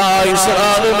 അതാ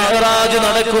ഇസ്റാ മിഅ്റാജ്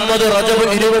നടക്കുന്നത് റജബ്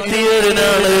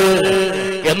 27-നാണ്.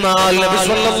 എന്നാൽ നബി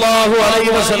സല്ലല്ലാഹു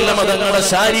അലൈഹി വസല്ലം തങ്ങളുടെ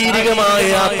ശാരീരികമായ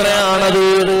യാത്രയാണത്.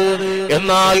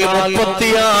 എന്നാൽ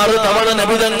 36 തവണ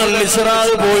നബി തങ്ങൾ ഇസ്റാ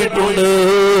പോയിട്ടുണ്ട്,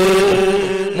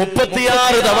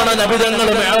 36 തവണ നബി തങ്ങൾ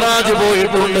മിഅ്റാജ്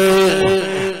പോയിട്ടുണ്ട്.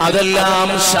 അതെല്ലാം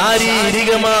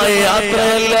ശാരീരികമായ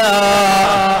യാത്രയല്ല,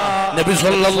 നബി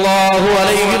സല്ലല്ലാഹു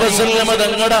അലൈഹി വസല്ലം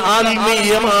തങ്ങളുടെ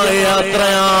ആത്മീയമായ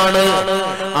യാത്രയാണ്.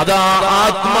 അതാ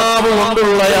ആത്മാവ്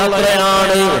കൊണ്ടുള്ള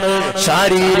യാത്രയാണ്.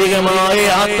 ശാരീരികമായ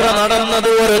യാത്ര നടന്നത്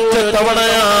ഒരൊറ്റ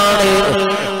തവണയാണ്.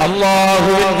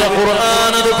 അല്ലാഹുവിന്റെ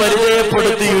ഖുർആൻ അത്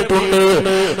പരിചയപ്പെടുത്തിയിട്ടുണ്ട്.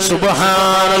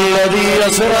 സുബ്ഹാനല്ലദീ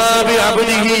അസ്റാ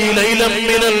ബിഅബ്ദിഹി ലൈലൻ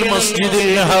മിനൽ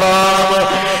മസ്ജിദിൽ ഹറാം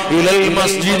ഇലൽ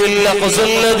മസ്ജിദിൽ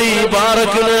അഖ്സല്ലദീ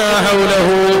ബാറക്നാ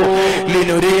ഹൗലഹു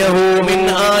ലിനുരിയഹു മിൻ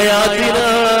ആയാതിനാ.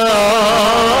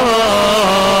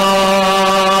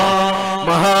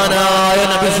 മഹാനായ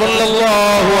നബി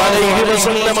സല്ലല്ലാഹു അലൈഹി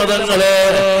വസല്ലം തങ്ങളെ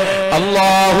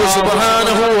അല്ലാഹു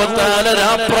സുബ്ഹാനഹു വ തആല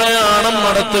രാപ്രയാണം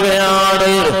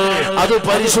നടത്തുകയാണ്. അത്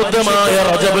പരിശുദ്ധമായ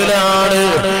റജബിലാണ്.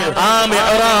 ആ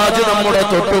മിഅ്റാജ് നമ്മുടെ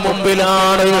തൊട്ടു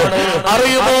മുമ്പിലാണ്.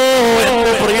 അറിയുമോ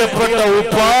എന്റെ പ്രിയപ്പെട്ട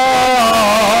ഉപ്പാ,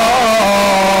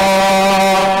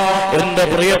 എന്റെ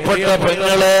പ്രിയപ്പെട്ട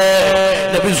പെങ്ങളെ,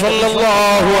 നബി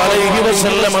സല്ലല്ലാഹു അലൈഹി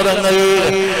വസല്ലം തങ്ങൾ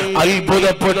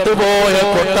അത്ഭുതപ്പെട്ടു പോയ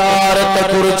കൊട്ടാരത്തെ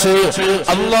കുറിച്ച്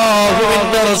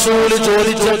അല്ലാഹുവിന്റെ റസൂൽ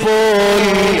ചോദിച്ചപ്പോൾ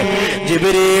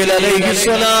ജിബ്രീൽ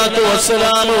അലൈഹിസ്സലാത്തു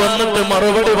വസ്സലാം വന്നിട്ട്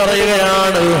മറുപടി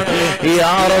പറയുകയാണ്,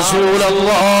 യാ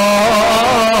റസൂലല്ലാഹ്,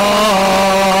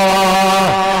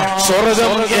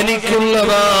 സ്വർഗം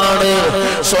എനിക്കുള്ളതാണ്,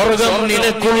 സ്വർഗം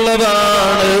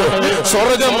നിനക്കുള്ളതാണ്,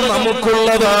 സ്വർഗം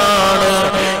നമുക്കുള്ളതാണ്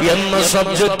എന്ന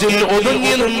സബ്ജക്റ്റിൽ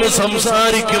ഒതുങ്ങി നിന്ന്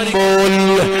സംസാരിക്കുമ്പോൾ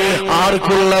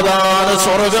ആർക്കുള്ളതാണ്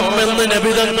സ്വർഗം എന്ന്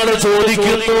നബി തങ്ങൾ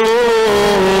ചോദിക്കുന്നു.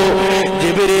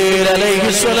 ജിബ്രീൽ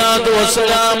അലൈഹിസ്സലാത്തു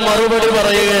വസ്സലാം മറുപടി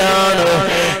പറയുകയാണ്,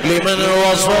 ലിമൻ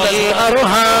വസ്വലൽ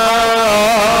അർഹാം,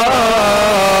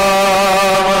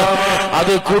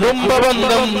 അത്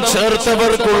കുടുംബബന്ധം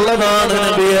ചേർത്തവർക്കുള്ളതാണ്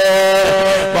നബിയെ.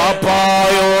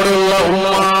 പാപ്പായോടുള്ള,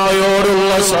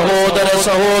 ഉമ്മായോടുള്ള, സഹോദര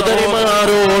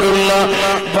സഹോദരിമാരോടുള്ള,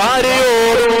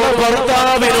 ഭാര്യയോടുള്ള,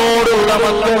 ഭർത്താവിനോടുള്ള,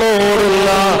 മക്കളോടുള്ള,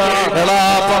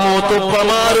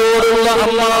 എളാപ്പമൂത്തുപ്പമാരോടുള്ള,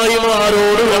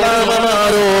 അമ്മായിമാരോട്,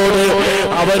 എളാമമാരോട്,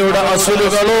 അവരുടെ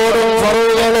അസുലുകളോടും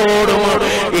ഫറുകളോടും,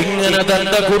 ഇങ്ങനെ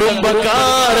തന്റെ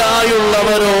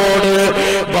കുടുംബക്കാരായുള്ളവരോട്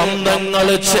ബന്ധങ്ങൾ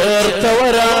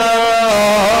ചേർത്തവരാണ്.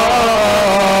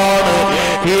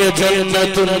 ഈ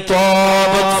ജന്നത്തുൻ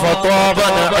طابت فطاب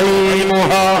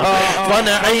نعيمها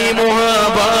فنعيمها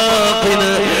باق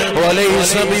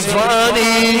وليس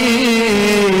بفاني.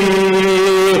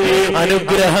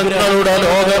 അനുഗ്രഹങ്ങളുടെ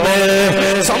ലോകമേ,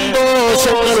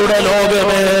 സന്തോഷങ്ങളുടെ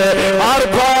ലോകമേ,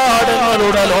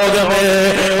 ആർഭാടങ്ങളുടെ ലോകമേ,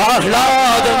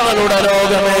 ആഹ്ലാദങ്ങളുടെ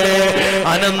ലോകമേ,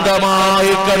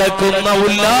 അനന്തമായി കിടക്കുന്ന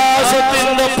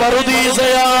ഉല്ലാസത്തിന്റെ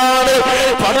പറുദീസയാണ്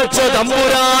പടച്ച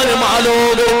തമ്പുരാനും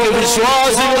ആലോകർക്ക്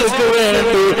വിശ്വാസികൾക്ക്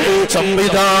വേണ്ടി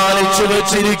സംവിധാനിച്ചു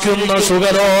വെച്ചിരിക്കുന്ന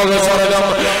സുഖലോക സ്വർഗം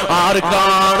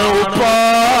ആർക്കാണ് ഉപ്പാ?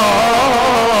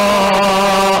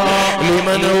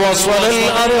 ലിമൻ വസ്വലൽ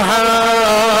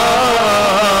അർഹാം,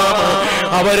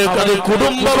 അവർക്കത്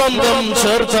കുടുംബബന്ധം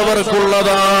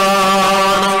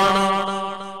ചേർത്തവർക്കുള്ളതാണ്.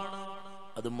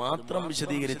 അത് മാത്രം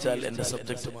വിശദീകരിച്ചാൽ എന്റെ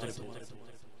സബ്ജക്ട്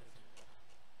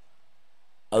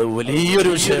അത് വലിയൊരു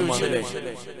വിഷയമാണ്.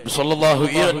 സല്ലല്ലാഹു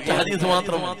ഈ ഒറ്റ ഹദീസ്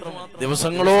മാത്രം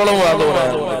ദിവസങ്ങളോളം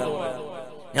വാദോടാറുണ്ട്.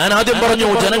 ഞാൻ ആദ്യം പറഞ്ഞു,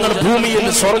 ജനങ്ങൾ ഭൂമിയിൽ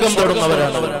സ്വർഗം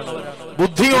തേടുന്നവരാണ്.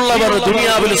 ബുദ്ധിയുള്ളവർ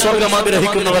ദുനിയാവിൽ സ്വർഗം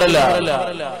ആഗ്രഹിക്കുന്നവരല്ല.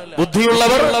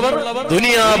 ബുദ്ധിയുള്ളവർ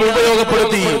ദുനിയാവ്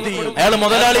ഉപയോഗപ്പെടുത്തി, അയാൾ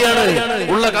മുതലാളിയാണ്,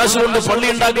 ഉള്ള കാശ് കൊണ്ട് പള്ളി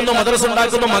ഉണ്ടാക്കുന്നു, മദ്രസ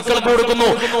ഉണ്ടാക്കുന്നു, മക്കൾക്ക് കൊടുക്കുന്നു,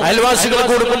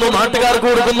 അയൽവാസികൾക്ക് കൊടുക്കുന്നു, നാട്ടുകാർക്ക്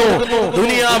കൊടുക്കുന്നു,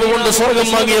 ദുനിയാവ് കൊണ്ട് സ്വർഗം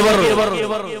വാങ്ങിയവർ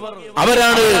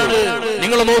അവരാണ്.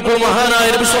 നിങ്ങൾ നോക്കൂ, മഹാനായ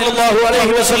നബി സല്ലല്ലാഹു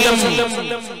അലൈഹി വസല്ലം,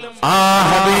 ആ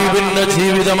ഹബീബിന്റെ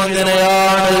ജീവിതം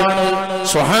അങ്ങനെയാണ്,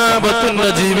 സ്വഹാബത്തിന്റെ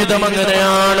ജീവിതം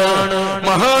അങ്ങനെയാണ്,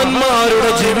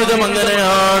 മഹാന്മാരുടെ ജീവിതം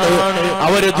അങ്ങനെയാണ്.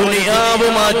 അവര് ദുനിയാവ്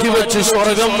മാറ്റിവെച്ച്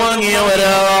സ്വർഗം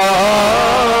വാങ്ങിയവരാണ്.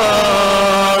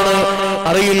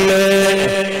 അറിയില്ലേ,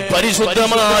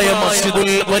 പരിശുദ്ധമായ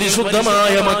മസ്ജിദുൽ,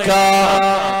 പരിശുദ്ധമായ മക്ക,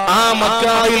 ആ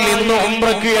മക്കയിൽ നിന്ന്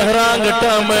ഉംറയ്ക്ക് ഇഹ്റാം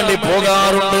കെട്ടാൻ വേണ്ടി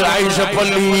പോകാറുണ്ട് ആയിഷ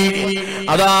പള്ളി.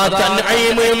 അതാ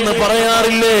തൻഈം എന്ന്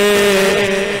പറയാറില്ലേ,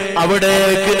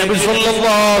 അവിടേക്ക് നബി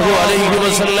സല്ലല്ലാഹു അലൈഹി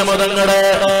വസല്ലം തങ്ങളുടെ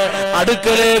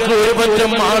അടുക്കലേക്ക് ഒരു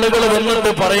പറ്റം ആളുകൾ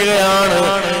വന്നിട്ട് പറയുകയാണ്,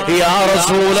 യാ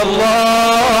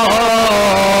റസൂലല്ലാഹ്,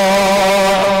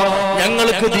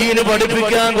 ഞങ്ങൾക്ക് ദീന്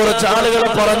പഠിപ്പിക്കാൻ കുറച്ച് ആളുകളെ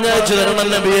പറഞ്ഞയച്ചു തരണം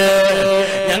നബിയെ,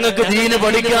 ഞങ്ങൾക്ക് ദീന്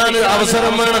പഠിക്കാൻ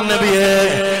അവസരം വേണം നബിയെ.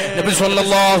 നബി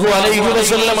സല്ലല്ലാഹു അലൈഹി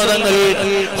വസല്ലം തങ്ങൾ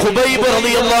ഖുബൈബ്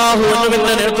റളിയല്ലാഹു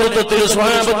അൻഹുവിന്റെ നേതൃത്വത്തിൽ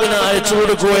സ്വഹാബത്തിനെ അയച്ചു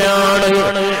കൊടുക്കുകയാണ്.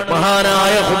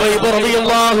 മഹാനായ ഖുബൈബ്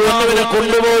റളിയല്ലാഹു അൻഹുവിനെ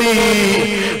കൊണ്ടുപോയി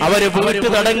അവര് വീട്ടു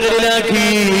തടങ്കലിലാക്കി.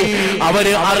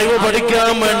 അവര് അറിവ്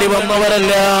പഠിക്കാൻ വേണ്ടി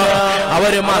വന്നവരല്ല,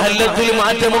 അവര് മഹല്ലത്തിൽ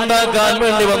മാറ്റമുണ്ടാക്കാൻ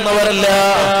വേണ്ടി വന്നവരല്ല,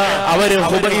 അവര്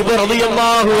ഖുബൈബ്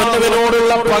റളിയല്ലാഹു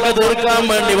അൻഹുവിനോടുള്ള പക തീർക്കാൻ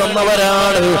വേണ്ടി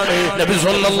വന്നവരാണ്. നബി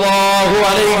സല്ലല്ലാഹു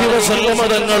അലൈഹി വസല്ലം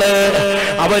തങ്ങളെ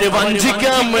അവര്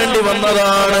വഞ്ചിക്കാൻ വേണ്ടി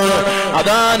വന്നതാണ്.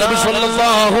 അതാ നബി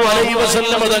സല്ലല്ലാഹു അലൈഹി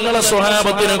വസല്ലം തങ്ങളെ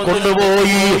സ്വഹാബത്തിനെ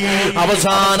കൊണ്ടുപോയി.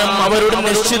 അവസാനം അവരുടെ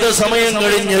നിശ്ചിത സമയം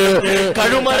കഴിഞ്ഞ്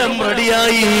കഴുമരം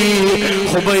റെഡിയായി.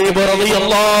 ഖുബൈബ്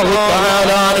റളിയല്ലാഹു തആല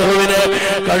അൻഹുവിനെ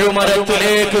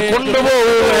കഴുമരത്തിലേക്ക്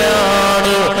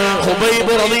കൊണ്ടുപോവുകയാണ്.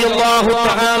 ഖുബൈബ് റളിയല്ലാഹു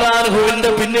തആല അൻഹുവിന്റെ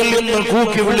പിന്നിൽ നിന്ന്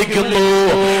കൂക്കി വിളിക്കുന്നു,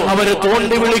 അവര്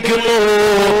തോണ്ടി വിളിക്കുന്നു.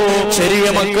 ചെറിയ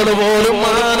മക്കൾ പോലും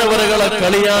മഹാനവറുകളെ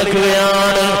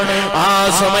കളിയാക്കുകയാണ്. ആ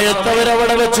സമയത്ത്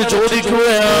അവരവിടെ വെച്ച്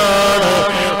ചോദിക്കുകയാണ്,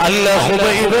 അല്ല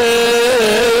ഹുബൈബേ,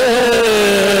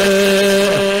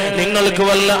 നിങ്ങൾക്ക്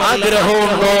വല്ല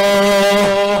ആഗ്രഹമുണ്ടോ?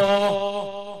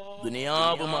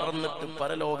 ദുനിയാവ് മറന്നിട്ട്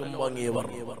പരലോകം വാങ്ങിയവർ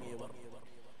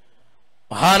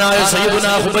മഹാനായ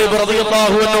സയ്യിദുനാ ഹുബൈബ്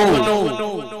റളിയല്ലാഹു അൻഹു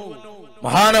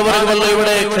മഹാനവറുകൾ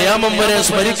ഇവിടെ ഖിയാമം വരെ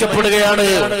സ്മരിക്കപ്പെടുകയാണ്.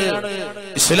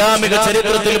 ഇസ്ലാമിക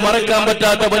ചരിത്രത്തിൽ മറക്കാൻ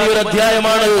പറ്റാത്ത വലിയൊരു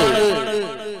അധ്യായമാണ്.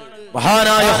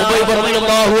 മഹാനായ ഹുബൈബ്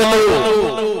റളിയല്ലാഹു അൻഹു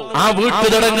ആ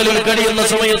വീട്ടുതടങ്ങളിൽ കഴിയുന്ന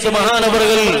സമയത്ത്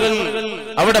മഹാനവറുകൾ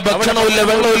അവിടെ ഭക്ഷണമില്ല,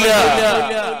 വെള്ളമില്ല.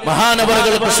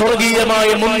 മഹാനവറുകൾക്ക് സ്വർഗീയമായ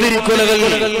മുന്തിരിക്കുലകൾ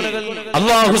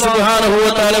അല്ലാഹു സുബ്ഹാനഹു വ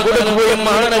തആല കൊടുക്കുകയും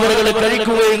മഹാനവറുകൾ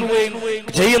കഴിക്കുകയും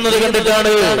ചെയ്യുന്നത്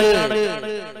കണ്ടിട്ടാണ്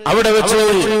അവിടെ വെച്ച്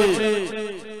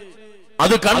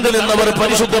അത് കണ്ടു നിന്നവർ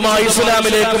പരിശുദ്ധമായ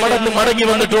ഇസ്ലാമിലേക്ക് മടങ്ങി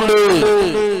വന്നിട്ടുണ്ട്.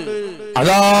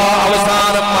 അതാ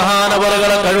അവസാനം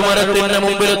മഹാനവറുകളെ കഴുമരത്തിന്റെ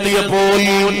മുമ്പിലെത്തിയപ്പോൾ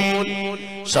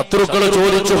ശത്രുക്കൾ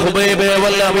ചോദിച്ചു, ഹുബൈബേ,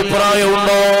 വല്ല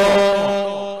അഭിപ്രായമുണ്ടോ?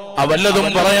 വല്ലതും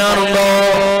പറയാനുണ്ടോ?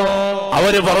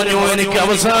 അവര് പറഞ്ഞു, എനിക്ക്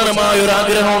അവസാനമായ ഒരു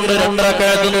ആഗ്രഹമുണ്ട്, 2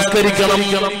 റക്അത്ത് നിസ്കരിക്കണം.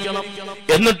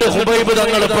 എന്നിട്ട് ഹുബൈബ്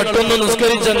തങ്ങൾ പെട്ടെന്ന്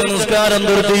നിസ്കരിച്ചെന്ന് നിസ്കാരം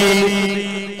നിർത്തി.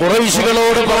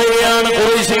 ഖുറൈശികളോട് പറയുകയാണ്,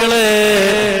 ഖുറൈശികളെ,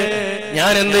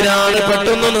 ഞാൻ എന്തിനാണ്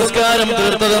പെട്ടെന്ന് നിസ്കാരം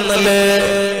തീർത്തതെന്നല്ലേ?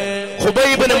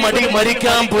 ഹുബൈബിന്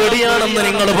മരിക്കാൻ പേടിയാണെന്ന്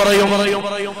നിങ്ങൾ പറയും.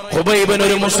 ഹുബൈബിന്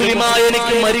ഒരു മുസ്ലിമായ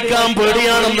എനിക്ക് മരിക്കാൻ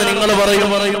പേടിയാണെന്ന് നിങ്ങൾ പറയും.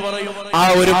 ആ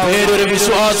ഒരു പേരൊരു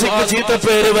വിശ്വാസിക്ക്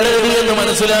ചീത്തപ്പേര് വരരുത് എന്ന്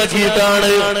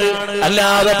മനസ്സിലാക്കിയിട്ടാണ്,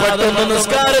 അല്ലാതെ പെട്ടെന്ന്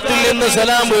നിസ്കാരത്തിൽ നിന്ന്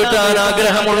സലാം വീട്ടാൻ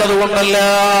ആഗ്രഹമുള്ളത് കൊണ്ടല്ല.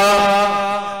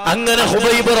 അങ്ങനെ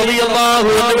ഹുബൈബ് റളിയല്ലാഹു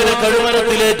അൻഹുവിനെ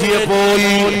കഴുമരത്തിലേറ്റിയപ്പോൾ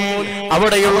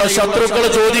അവിടെയുള്ള ശത്രുക്കൾ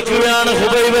ചോദിക്കുകയാണ്,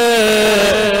 ഹുബൈബ്,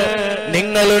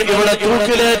 നിങ്ങൾ ഇവിടെ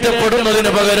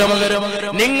തൂക്കിലേറ്റപ്പെടുന്നതിന് പകരം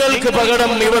നിങ്ങൾക്ക്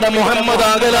പകരം ഇവിടെ മുഹമ്മദ്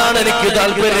ആകലാണ് എനിക്ക്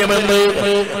താല്പര്യമെന്ന്,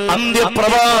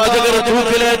 അന്ത്യപ്രവാചകർ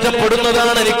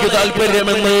തൂക്കിലേറ്റപ്പെടുന്നതാണ് എനിക്ക്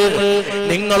താല്പര്യമെന്ന്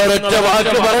നിങ്ങളൊരൊറ്റ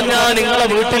വാക്ക് പറഞ്ഞാൽ നിങ്ങളെ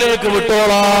വീട്ടിലേക്ക്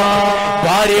വിട്ടോളാം,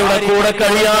 ഭാര്യയുടെ കൂടെ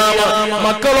കഴിയാം,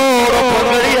 മക്കളോടൊപ്പം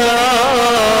കഴിയാം.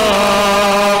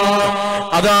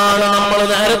 അതാണ് നമ്മൾ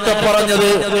നേരത്തെ പറഞ്ഞത്,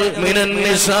 മിനൻ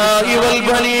നിസാഇ വൽ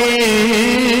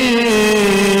ബനീൻ.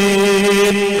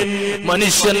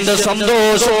 മനുഷ്യന്റെ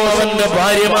സന്തോഷം അവന്റെ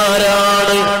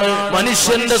ഭാര്യമാരാണ്,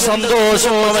 മനുഷ്യന്റെ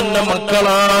സന്തോഷം അവന്റെ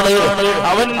മക്കളാണ്,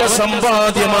 അവന്റെ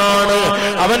സമ്പാദ്യമാണ്,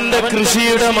 അവന്റെ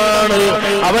കൃഷിയിടമാണ്,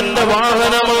 അവന്റെ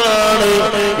വാഹനമാണ്.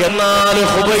 എന്നാൽ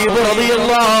ഹുബൈബ്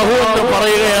റളിയല്ലാഹു അൻഹു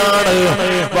പറയുകയാണ്,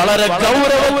 വളരെ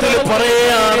ഗൗരവത്തിൽ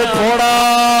പറയുകയാണ്, പോടാ,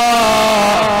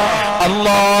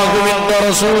 അല്ലാഹുവിന്റെ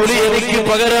റസൂൽ എനിക്ക്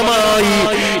പകരമായി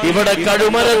ഇവിടെ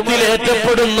കഴുമരത്തിൽ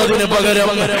ഏറ്റപ്പെടുന്നതിന് പകരം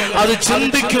അത്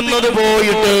ചിന്തിക്കുന്നത്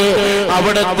പോയിട്ട്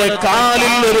അവിടത്തെ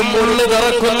കാലിൽ ഒരു മുള്ള്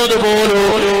തറക്കുന്നത് പോലും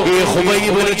ഈ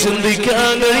ഹുബൈബിന്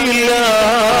ചിന്തിക്കാൻ കഴിയില്ല.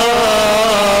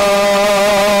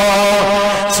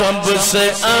 സബ്സെ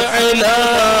അഅ്ലാ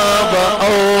വ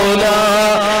ഔലാ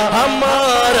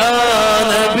ഹമാരാ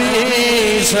നബി,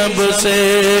 സബ്സെ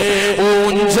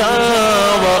ഊഞ്ചാ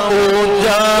വ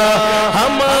ഊഞ്ചാ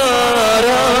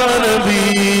ഹമാരാ നബി.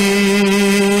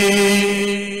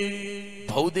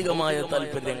 ഭൗതികമായ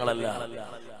താല്പര്യങ്ങളല്ല,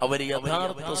 അവർ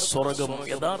യഥാർത്ഥ സ്വർഗം,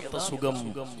 യഥാർത്ഥ സുഖം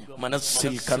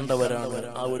മനസ്സിൽ കണ്ടവരാണ്,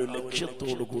 ആ ഒരു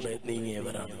ലക്ഷ്യത്തോടു കൂടെ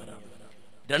നീങ്ങിയവരാണ്.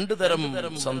 2 തരം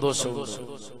സന്തോഷമുണ്ട്,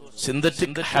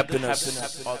 സിന്തറ്റിക് ഹാപ്പിനെസ്,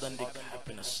 ഓതന്റിക്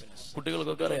ഹാപ്പിനെസ്.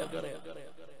 കുട്ടികൾക്കൊക്കെ അറിയാം.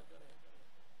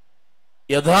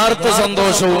 യഥാർത്ഥ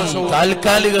സന്തോഷവും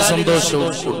താൽക്കാലിക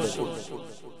സന്തോഷവും.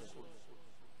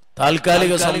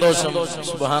 താൽക്കാലിക സന്തോഷം,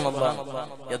 സുബ്ഹാനല്ലാഹ്,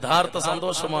 യഥാർത്ഥ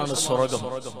സന്തോഷമാണ് സ്വർഗം.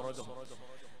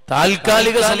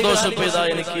 താൽക്കാലിക സന്തോഷം, ഇപ്പൊ ഇതാ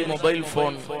എനിക്ക് മൊബൈൽ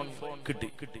ഫോൺ കിട്ടി,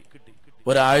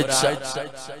 ഒരാഴ്ച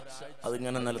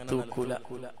അതിങ്ങനെ നിലത്ത് വെക്കൂല,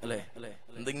 അല്ലെ?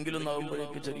 എന്തെങ്കിലും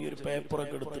ആകുമ്പോഴേക്ക് ചെറിയൊരു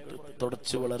പേപ്പറൊക്കെ എടുത്തിട്ട്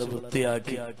തുടച്ച് വളരെ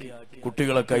വൃത്തിയാക്കി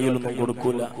കുട്ടികളെ കയ്യിലൊന്നും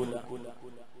കൊടുക്കൂല.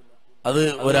 അത്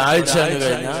ഒരാഴ്ച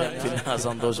കഴിഞ്ഞാൽ പിന്നെ ആ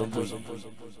സന്തോഷം പോയി.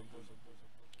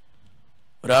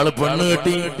 ഒരാള് പെണ്ണ്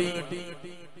കെട്ടി,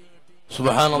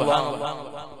 സുബ്ഹാനല്ലാഹ്,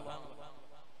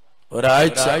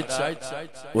 ഒരാഴ്ച,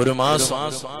 ഒരു മാസം,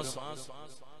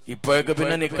 ഇപ്പോഴൊക്കെ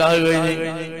പിന്നെ നിക്കാഹ് കഴിഞ്ഞ്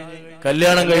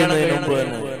കല്യാണം കഴിയുന്നതിന് മുമ്പ്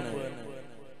തന്നെ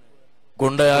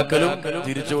കൊണ്ടയാക്കലും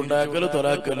തിരിച്ചു കൊണ്ടയാക്കലും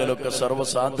തൊലാക്കലൊക്കെ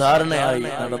സർവ്വസാധാരണയായി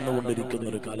നടന്നുകൊണ്ടിരിക്കുന്ന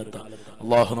ഒരു കാലത്താണ്.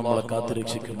 അള്ളാഹു നമ്മളെ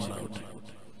കാത്തുരക്ഷിക്കുമാറാവട്ടെ.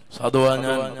 സാധുവാ,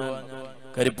 ഞാൻ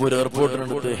കരിപ്പൂർ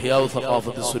എയർപോർട്ടിനടുത്ത് ഹിയാവ്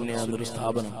സഖാഫത്ത് സുന്നിയ എന്നൊരു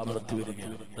സ്ഥാപനം നടത്തി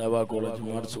വരികയാണ്. ദേവാ കോളേജും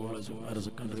ആർട്സ് കോളേജും ഹയർ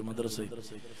സെക്കൻഡറി മദ്രസയും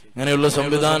ഇങ്ങനെയുള്ള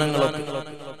സംവിധാനങ്ങളൊക്കെ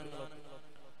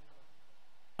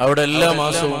അവിടെ എല്ലാ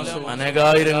മാസവും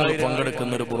അനേകായിരങ്ങൾ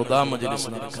പങ്കെടുക്കുന്ന ഒരു ബുർദ മജ്ലിസ്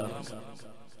നടക്കാറുണ്ട്.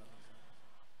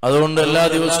 അതുകൊണ്ട് എല്ലാ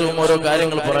ദിവസവും ഓരോ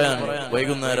കാര്യങ്ങൾ പറയാൻ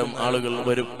വൈകുന്നേരം ആളുകൾ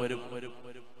വരും.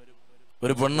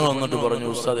 ഒരു പെണ്ണ് വന്നിട്ട് പറഞ്ഞു,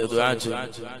 ഉസ്താദേ ദുആ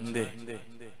ചെയ്യ്.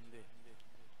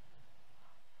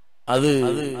 അത്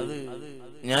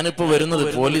ഞാനിപ്പോ വരുന്നത്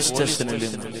പോലീസ് സ്റ്റേഷനിൽ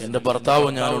നിന്ന്, എന്റെ ഭർത്താവ്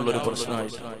ഞാനുള്ളൊരു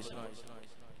പ്രശ്നമായിട്ട്.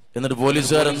 എന്നിട്ട്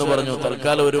പോലീസുകാരെന്ന് പറഞ്ഞു,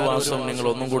 തൽക്കാലം ഒരു മാസം നിങ്ങൾ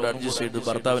ഒന്നും കൂടെ അഡ്ജസ്റ്റ് ചെയ്ത്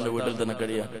ഭർത്താവിന്റെ വീട്ടിൽ തന്നെ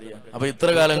കഴിയാം. അപ്പൊ ഇത്ര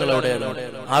കാലങ്ങൾ എവിടെയായിരുന്നു?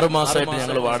 6 മാസമായിട്ട്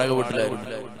ഞങ്ങൾ വാടക വീട്ടിലായിരുന്നു.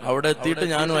 അവിടെ എത്തിയിട്ട്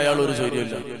ഞാനും അയാളും ഒരു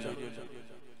ശരിയില്ല.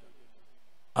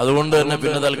 അതുകൊണ്ട് തന്നെ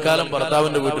പിന്നെ തൽക്കാലം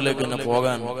ഭർത്താവിന്റെ വീട്ടിലേക്ക് തന്നെ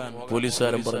പോകാൻ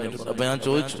പോലീസുകാരൻ പറഞ്ഞിട്ടുണ്ട്. അപ്പൊ ഞാൻ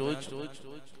ചോദിച്ചു,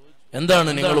 എന്താണ്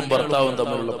നിങ്ങളും ഭർത്താവും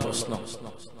തമ്മിലുള്ള പ്രശ്നം?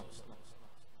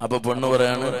 അപ്പൊ പെണ്ണ്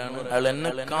പറയാണ്, അയാൾ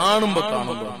എന്നെ കാണുമ്പോ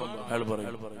അയാൾ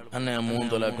പറയും, എന്നെ ഞാൻ 3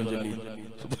 തൊലാക്കും ചൊല്ലി.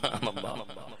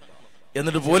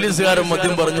 എന്നിട്ട് പോലീസുകാരൻ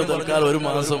മദ്യം പറഞ്ഞു, തൽക്കാലം ഒരു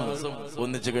മാസം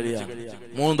ഒന്നിച്ച് കഴിയാം,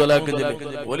 3 തൊലാക്കും ചൊല്ലി.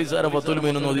 പോലീസുകാരെ 10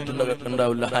 മീനൊന്നും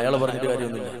ഓതിയിട്ടുണ്ടാവില്ല, അയാളെ പറഞ്ഞിട്ട്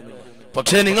കാര്യമൊന്നുമില്ല.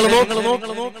 പക്ഷേ നിങ്ങൾ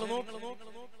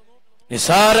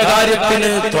നിസാര കാര്യത്തിന്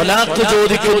തൊലാക്ക്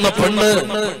ചോദിക്കുന്ന പെണ്ണ്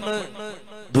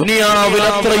ദുനിയാവിൽ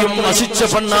അത്രയും നശിച്ച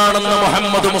പെണ്ണാണെന്ന്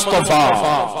മുഹമ്മദ് മുസ്തഫ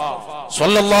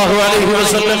സ്വല്ലല്ലാഹു അലൈഹി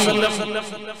വസല്ലം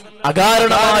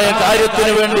അകാരണമായ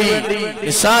കാര്യത്തിന് വേണ്ടി,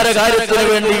 നിസ്സാര കാര്യത്തിന്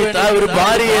വേണ്ടി ഒരു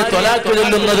ഭാര്യയെ ത്വലാഖ്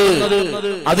ചൊല്ലുന്നത്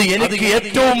അത് എനിക്ക്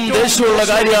ഏറ്റവും ദേഷ്യമുള്ള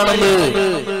കാര്യമാണെന്ന്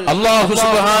അല്ലാഹു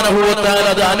സുബ്ഹാനഹു വ തആല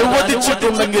അത്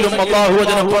അനുവദിച്ചിട്ടുണ്ടെങ്കിലും അല്ലാഹു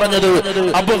അതിനെ പറഞ്ഞത്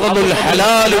അബ്ഗദുൽ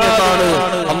ഹലാൽ എന്നാണ്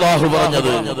അല്ലാഹു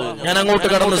പറഞ്ഞത്. ഞാൻ അങ്ങോട്ട്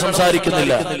കടന്ന്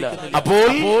സംസാരിക്കുന്നില്ല. അപ്പോൾ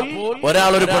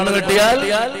ഒരാൾ ഒരു പെണ്ണ് കിട്ടിയാൽ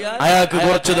അയാൾക്ക്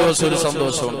കുറച്ച് ദിവസം ഒരു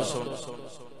സന്തോഷമുണ്ട്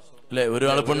അല്ലെ?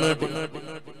 ഒരാൾ പെണ്ണ്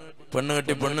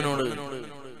കെട്ടി പെണ്ണിനോട്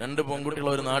 2 പെൺകുട്ടികൾ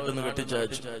ഒരു നാട്ടിൽ നിന്ന്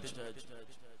കെട്ടിച്ചയച്ചു.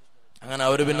 അങ്ങനെ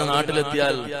അവര് പിന്നെ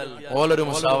നാട്ടിലെത്തിയാൽ ഓലൊരു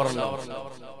മുസാവറുണ്ടാവും.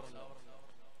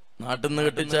 നാട്ടിൽ നിന്ന്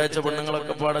കെട്ടിച്ചയച്ച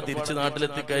പെണ്ണുങ്ങളൊക്കെ പാടെ തിരിച്ച്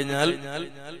നാട്ടിലെത്തിക്കഴിഞ്ഞാൽ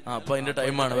അപ്പൊ അതിന്റെ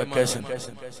ടൈമാണ് വെക്കേഷൻ.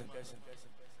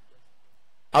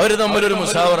 അവര് തമ്മിലൊരു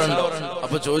മുസാവറുണ്ട്.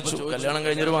 അപ്പൊ ചോദിച്ചു, കല്യാണം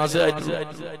കഴിഞ്ഞൊരു മാസമായിട്ട്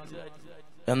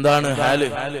എന്താണ് ഹാല്?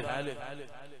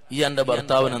 ഈ എന്റെ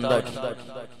ഭർത്താവിന് എന്താക്കി?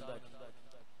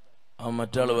 ആ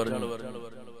മറ്റാള് പറഞ്ഞു,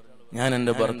 ഞാൻ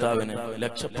എന്റെ ഭർത്താവിനെ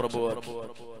ലക്ഷപ്രഭുവാക്കി.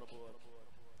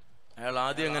 അയാൾ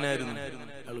ആദ്യം എങ്ങനെയായിരുന്നു?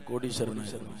 അയാൾ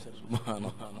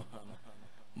കോടീശ്വരനായിരുന്നു.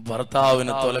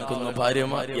 ഭർത്താവിനെ തൊലക്കുന്ന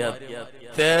ഭാര്യമാർ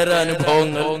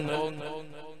അനുഭവങ്ങൾ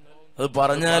അത്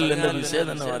പറഞ്ഞാൽ എന്റെ വിഷയം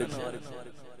തന്നെ മാറി.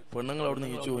 പെണ്ണുങ്ങൾ അവിടെ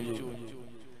നിന്ന് ഈച്ചു പോയി.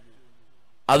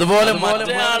 അതുപോലെ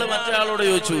മറ്റേയാളോട്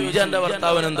ചോദിച്ചു, ഇജ എന്റെ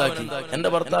ഭർത്താവിന് എന്താക്കി? എന്റെ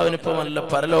ഭർത്താവിന് ഇപ്പൊ നല്ല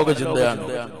പരലോക ചിന്തയാണ്.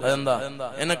 അതെന്താ?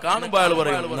 എന്നെ കാണുമ്പോ അയാൾ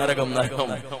പറയും നരകം നരകം,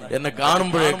 എന്നെ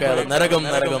കാണുമ്പോഴേക്ക് അയാൾ നരകം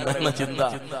നരകം എന്ന ചിന്ത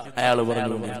അയാൾ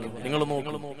പറഞ്ഞു. നിങ്ങൾ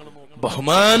നോക്കണം,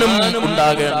 ബഹുമാനം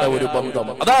ഉണ്ടാകേണ്ട ഒരു ബന്ധം.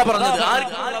 അതാ പറഞ്ഞത്,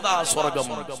 ആർക്കുള്ളതാ സ്വർഗം?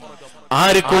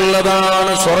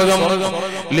 ആർക്കുള്ളതാണ് സ്വർഗം?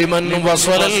 ലിമൻ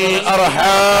വസലൽ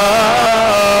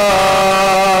അർഹാം,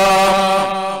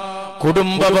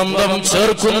 കുടുംബബന്ധം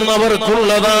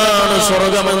ചേർക്കുന്നവർക്കുള്ളതാണ്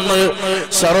സ്വർഗമെന്ന്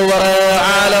സർവ്വറെ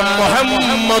ആലം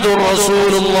മുഹമ്മദുർ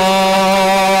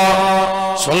റസൂലുള്ളാഹ്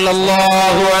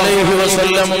സ്വല്ലല്ലാഹു അലൈഹി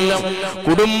വസല്ലം.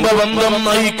 കുടുംബബന്ധം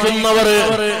നയിക്കുന്നവർ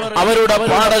അവരുടെ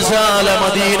പാഠശാല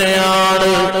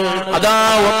മദീനയാണ്. അതാ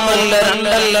 1 അല്ല 2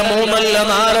 അല്ല 3 അല്ല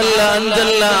 4 അല്ല 5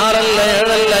 അല്ല 6 അല്ല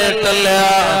 7 അല്ല 8 അല്ല.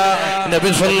 നബി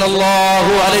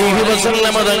സല്ലല്ലാഹു അലൈഹി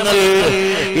വസല്ലം തങ്ങൾ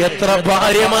എത്ര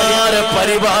ഭാര്യമാരെ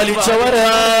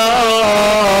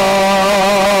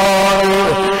പരിപാലിച്ചവരാണ്.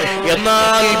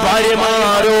 എന്നാൽ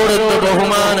ഭാര്യമാരോടെന്ത്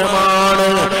ബഹുമാനമാണ്,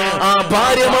 ആ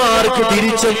ഭാര്യമാർക്ക്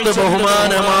തിരിച്ചെന്ത്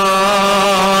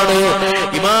ബഹുമാനമാണ്.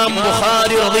 ഇമാം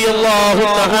ബുഖാരി റളിയല്ലാഹു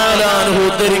തആല അൻഹു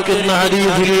ഉദ്ധരിക്കുന്ന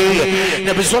ഹദീസിൽ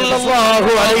നബി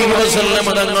സല്ലല്ലാഹു അലൈഹി വസല്ലം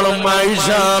തങ്ങളും ആയിഷ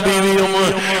ബീവിയും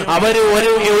അവര്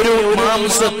ഒരു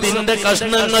മാംസത്തിന്റെ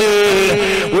കഷ്ണങ്ങൾ,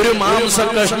 ഒരു മാംസ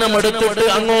കഷ്ണം എടുത്തിട്ട്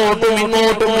അങ്ങോട്ടും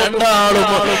ഇങ്ങോട്ടും രണ്ടാളും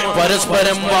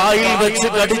പരസ്പരം വായിൽ വെച്ച്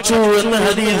കടിച്ചു എന്ന്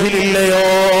ഹദീസിലില്ലയോ?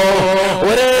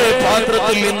 ഒരേ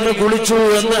പാത്രത്തിൽ നിന്ന് കുളിച്ചു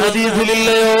എന്ന്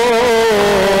ഹദീസിലില്ലയോ?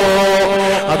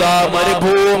 അതാ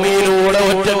മരുഭൂമിയിലൂടെ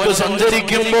ഒറ്റക്ക്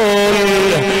സഞ്ചരിക്കുമ്പോൾ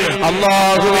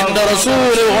അല്ലാഹുവിന്റെ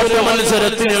റസൂല് ഓട്ട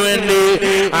മത്സരത്തിന് വേണ്ടി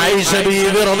ആയിഷ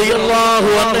ബീവി റളിയല്ലാഹു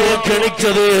അൻഹയെ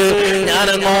ക്ഷണിച്ചത് ഞാൻ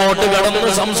അങ്ങോട്ട്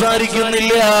കടന്ന്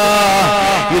സംസാരിക്കുന്നില്ല.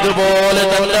 ഇതുപോലെ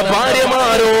തന്റെ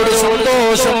ഭാര്യമാരോട്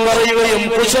സന്തോഷം പറയുകയും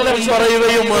കുശലം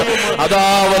പറയുകയും അതാ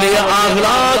വലിയ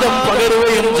ആഹ്ലാദം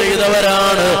പകരുകയും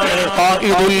ചെയ്തവരാണ്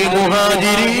ഖായിദുൽ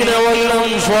മുഹാജിരീന വൽ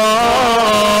അൻസാർ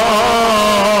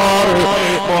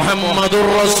മുഹമ്മദുർ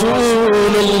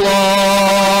റസൂലുള്ളാഹ്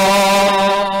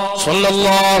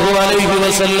സ്വല്ലല്ലാഹു അലൈഹി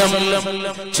വസല്ലം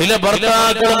ചില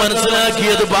ഭർത്താക്കൾ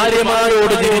മനസ്സിലാക്കിയത്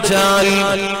ഭാര്യമാരോട് തിരിച്ചാൽ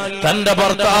തന്റെ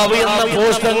ഭർത്താവ് എന്ന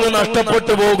പോസ്റ്റങ്ങ്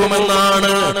നഷ്ടപ്പെട്ടു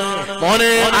പോകുമെന്നാണ്.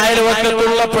 മോനെ,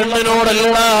 അയൽവക്കത്തുള്ള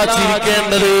പെണ്ണിനോടല്ല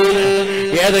ചിരിക്കേണ്ടത്,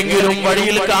 ഏതെങ്കിലും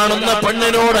വഴിയിൽ കാണുന്ന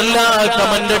പെണ്ണിനോടല്ല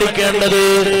കമന്റ് അടിക്കേണ്ടത്.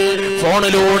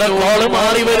 ഫോണിലൂടെ കോള്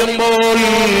മാറി വരുമ്പോൾ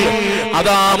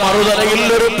അതാ മറുതലയിൽ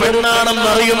ഒരു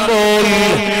പെണ്ണാണെന്നറിയുമ്പോൾ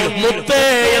മുത്തേ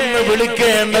എന്ന്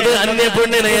വിളിക്കേണ്ടത് അന്യ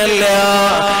പെണ്ണിനെയല്ല,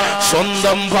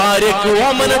 സ്വന്തം ഭാര്യയ്ക്ക്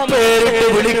ഓമന പേരിട്ട്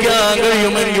വിളിക്കാൻ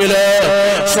കഴിയുമെങ്കിൽ,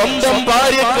 സ്വന്തം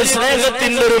ഭാര്യയ്ക്ക്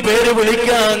സ്നേഹത്തിന്റെ ഒരു പേര്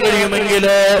വിളിക്കാൻ കഴിയുമെങ്കിൽ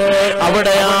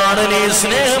അവിടെയാണ് നീ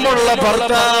സ്നേഹമുള്ള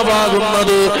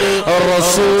ഭർത്താവാകുന്നത്.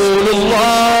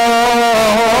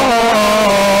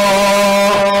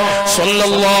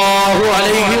 സ്വല്ലല്ലാഹു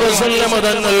അലൈഹി വസല്ലം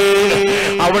തങ്ങൾ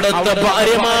അവിടുത്തെ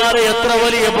ഭാര്യമാരെ എത്ര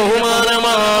വലിയ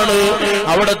ബഹുമാനമാണ്,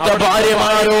 അവിടുത്തെ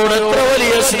ഭാര്യമാരോട് എത്ര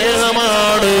വലിയ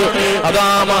സ്നേഹമാണ്. അതാ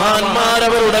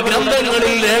മഹാന്മാരവരുടെ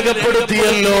ഗ്രന്ഥങ്ങളിൽ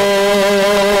രേഖപ്പെടുത്തിയല്ലോ.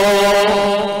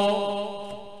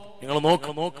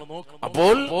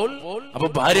 അപ്പൊ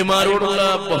ഭാര്യമാരോടുള്ള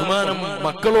ബഹുമാനം,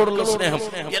 മക്കളോടുള്ള സ്നേഹം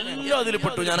എല്ലാം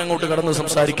അതിൽപ്പെട്ടു. ഞാൻ അങ്ങോട്ട് കടന്ന്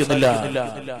സംസാരിക്കുന്നില്ല.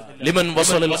 ലിമൻ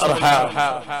വസലൽ അർഹാം,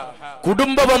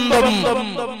 കുടുംബബന്ധം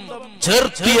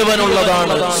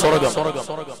ചേർത്തിയവനുള്ളതാണ് സ്വർഗം.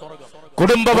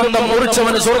 കുടുംബബന്ധം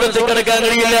മുറിച്ചവന് സ്വർഗത്തിൽ കിടക്കാൻ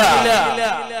കഴിയില്ല.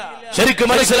 ശരിക്കും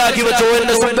മനസ്സിലാക്കി വെച്ചോ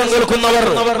എന്റെ ശബ്ദം കേൾക്കുന്നവർ.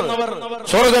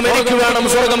 സ്വർഗം എനിക്ക് വേണം,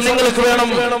 സ്വർഗം നിങ്ങൾക്ക് വേണം.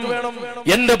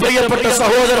 എന്റെ പ്രിയപ്പെട്ട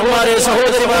സഹോദരന്മാരെ,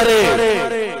 സഹോദരിമാരെ,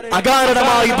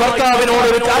 അകാരണമായി ഭർത്താവിനോട്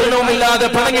ഒരു കാരണവുമില്ലാതെ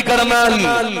പിണങ്ങിക്കിടന്നാൽ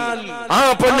ആ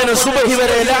പെണ്ണിന് സുബഹി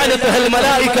വരെ ലഅനത്തുൽ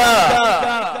മലായിക,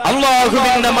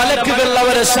 അല്ലാഹുവിന്റെ മലക്കുകൾ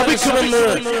അവരെ ശപിക്കുമെന്ന്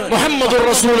മുഹമ്മദുർ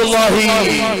റസൂലുള്ളാഹി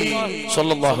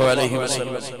സ്വല്ലല്ലാഹു അലൈഹി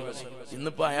വസല്ലം.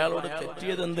 ഇന്നിപ്പോ അയാളോട്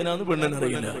തെറ്റിയത് എന്തിനാന്ന്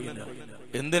പെണ്ണിനറിയില്ല,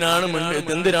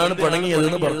 എന്തിനാണ്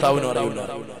പിണങ്ങിയതെന്ന് ഭർത്താവിനും അറിയില്ല,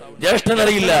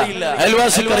 ജ്യേഷ്ഠനറിയില്ല,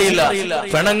 അയൽവാസിക്കറിയില്ല.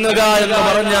 പിണങ്ങുക എന്ന്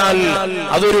പറഞ്ഞാൽ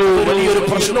അതൊരു വലിയൊരു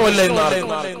പ്രശ്നമല്ല എന്നാണ്.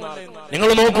 നിങ്ങൾ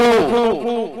നോക്കൂ,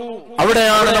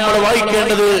 അവിടെയാണ് നമ്മൾ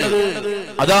വായിക്കേണ്ടത്.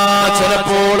 അതാ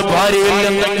ചിലപ്പോൾ ഭാര്യയിൽ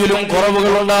എന്തെങ്കിലും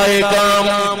കുറവുകൾ ഉണ്ടായേക്കാം,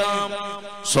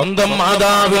 സ്വന്തം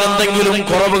മാതാവിൽ എന്തെങ്കിലും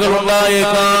കുറവുകൾ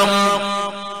ഉണ്ടായേക്കാം.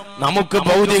 നമുക്ക്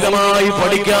ഭൗതികമായി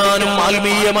പഠിക്കാനും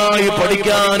ആത്മീയമായി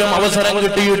പഠിക്കാനും അവസരം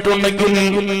കിട്ടിയിട്ടുണ്ടെങ്കിൽ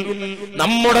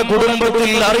നമ്മുടെ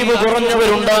കുടുംബത്തിൽ അറിവ്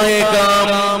കുറഞ്ഞവരുണ്ടായേക്കാം,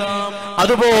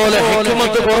 അതുപോലെ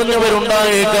ഹിക്മത്ത്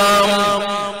കുറഞ്ഞവരുണ്ടായേക്കാം,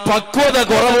 പക്വത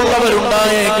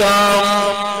കുറവുള്ളവരുണ്ടായേക്കാം.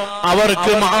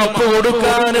 അവർക്ക് മാപ്പ്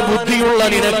കൊടുക്കാൻ ബുദ്ധിയുള്ള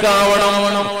നിനക്കാവണം.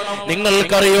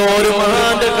 നിങ്ങൾക്കറിയോ, ഒരു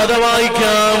മഹാന്റെ കഥ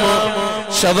വായിക്കാം.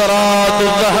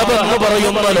 ശദറാത്തുൽ-ദഹബ് എന്ന്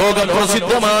പറയുന്ന ലോക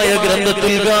പ്രസിദ്ധമായ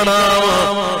ഗ്രന്ഥത്തിൽ കാണാം,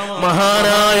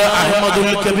 മഹാനായ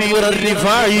അഹ്മദുൽ കബീർ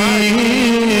അർ-റിഫായി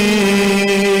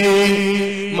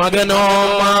മകനോ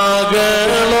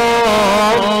മകളോ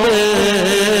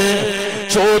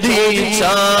ചോദിച്ച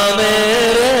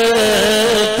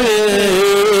നേരത്ത്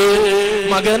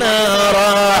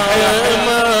മകനാറാഹമദ്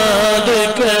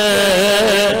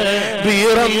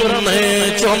കബീറെന്ന്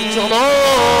ചൊന്നോ,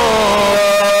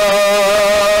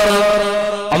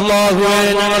 അല്ലാഹുവേ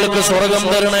ഞങ്ങൾക്ക് സ്വർഗം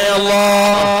തരണേ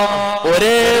അല്ലാഹ്.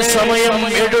 ഒരേ സമയം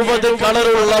 70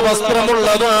 കളറുള്ള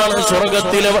വസ്ത്രമുള്ളതാണ്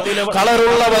സ്വർഗത്തിലെ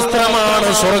കളറുള്ള വസ്ത്രമാണ്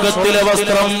സ്വർഗത്തിലെ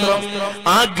വസ്ത്രം.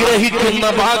 ആഗ്രഹിക്കുന്ന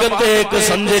ഭാഗത്തേക്ക്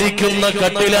സഞ്ചരിക്കുന്ന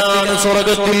കട്ടിലാണ്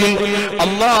സ്വർഗത്തിൽ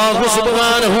അല്ലാഹു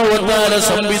സുബ്ഹാനഹു വ തആല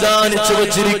സംവിധാനിച്ചു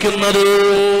വച്ചിരിക്കുന്നത്.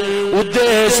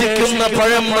 ഉദ്ദേശിക്കുന്ന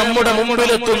പഴം നമ്മുടെ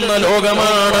മുമ്പിലെത്തുന്ന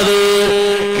ലോകമാണത്.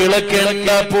 കിളക്കേണ്ട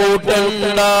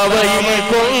പൂട്ടണ്ട വയിൽ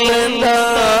കൊള്ളേണ്ട,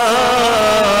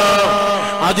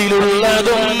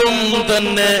 അതിലുള്ളതൊന്നും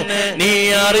തന്നെ നീ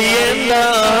അറിയേണ്ട.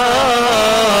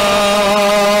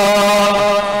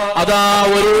 അതാ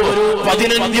ഒരു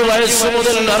 15 വയസ്സ്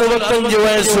മുതൽ 65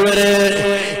 വയസ്സ് വരെ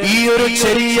ഈ ഒരു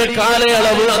ചെറിയ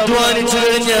കാലയളവ് അധ്വാനിച്ചു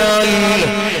കഴിഞ്ഞാൽ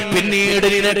പിന്നീട്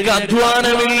നിനക്ക്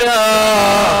അധ്വാനമില്ല,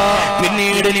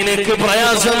 പിന്നീട് നിനക്ക്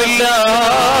പ്രയാസമില്ല.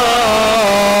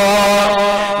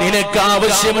 നിനക്ക്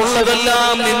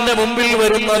ആവശ്യമുള്ളതെല്ലാം നിന്റെ മുമ്പിൽ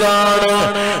വരുന്നതാണ്.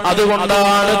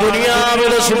 അതുകൊണ്ടാണ്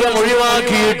ദുനിയാവിലെ സുഖം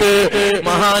ഒഴിവാക്കിയിട്ട്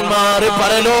മഹാന്മാർ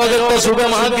പരലോകത്തെ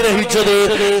സുഖം ആഗ്രഹിച്ചത്.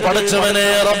 പടച്ചവനെ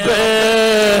റബ്ബേ,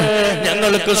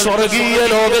 ഞങ്ങൾക്ക് സ്വർഗീയ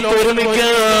ലോകത്ത്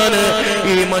ഒരുമിക്കാൻ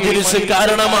ഈ മജ്ലിസ്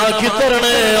കാരണമാക്കി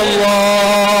തരണേ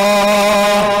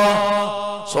അല്ലാഹ്.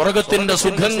 സ്വർഗത്തിന്റെ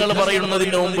സുഖങ്ങൾ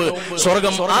പറയുന്നതിന് മുമ്പ്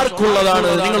സ്വർഗം ആർക്കുള്ളതാണ്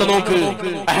നിങ്ങൾ നോക്ക്.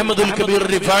 അഹ്മദുൽ കബീർ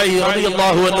റിഫായി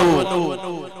റളിയല്ലാഹു അൻഹു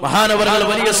മഹാനവറുകൾ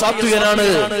വലിയ സാത്വികനാണ്.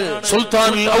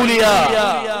 സുൽത്താനുൽ ഔലിയ,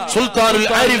 സുൽത്താനുൽ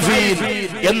ആരിഫീൻ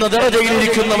എന്ന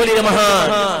ദറജയിലിരിക്കുന്ന വലിയ മഹാൻ.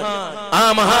 ആ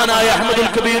മഹാനായ അഹ്മദുൽ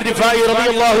കബീർ റിഫായി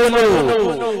റളിയല്ലാഹു അൻഹു,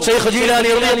 ശൈഖ് ജീലാനി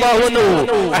റളിയല്ലാഹു അൻഹു,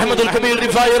 അഹ്മദുൽ കബീർ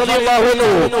റിഫായി റളിയല്ലാഹു അൻഹു,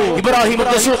 ഇബ്രാഹിം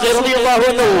അദ്ദസൂഖി റളിയല്ലാഹു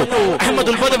അൻഹു,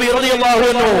 അഹ്മദുൽ ബദവി റളിയല്ലാഹു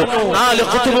അൻഹു, 4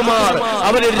 ഖുതുബുമാർ.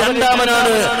 അവരിൽ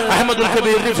രണ്ടാമനാണ് അഹ്മദുൽ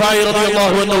കബീർ റിഫായി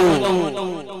റളിയല്ലാഹു അൻഹു.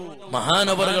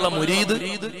 മഹാനവറുകളെ മുരീദ്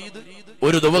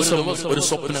ഒരു ദിവസം ഒരു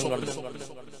സ്വപ്നം കണ്ടു.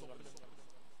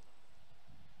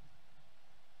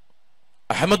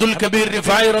 അഹ്മദുൽ കബീർ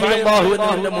റിഫായി റളിയല്ലാഹു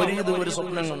അൻഹുവിന്റെ മുരീദ് ഒരു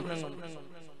സ്വപ്നം കണ്ടു.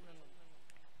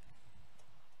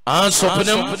 ആ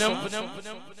സ്വപ്നം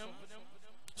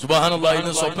സുബ്ഹാനല്ലാഹ്,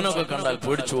 ഇന്ന് സ്വപ്നമൊക്കെ കണ്ടാൽ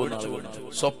പേടിച്ചു പോകുന്ന ആളുകളുണ്ട്.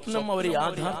 സ്വപ്നം അവർ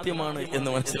യാഥാർത്ഥ്യമാണ് എന്ന്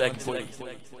മനസ്സിലാക്കി പോയി.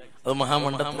 അത്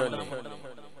മഹാമണ്ഡലമല്ലേ.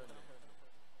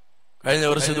 കഴിഞ്ഞ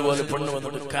വർഷം ഇതുപോലെ പെണ്ണ്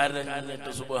വന്നിട്ട് കരഞ്ഞിട്ട്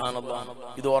സുബ്ഹാനല്ലാഹ്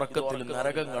ഇത് ഉറക്കത്തിൽ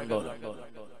നരകം കണ്ടോ.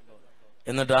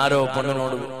 എന്നിട്ട് ആരോ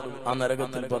പെണ്ണിനോട് ആ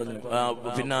നരകത്തിൽ പറഞ്ഞു.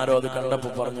 പിന്നെ ആരോ അത് കണ്ടപ്പോ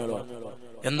പറഞ്ഞല്ലോ,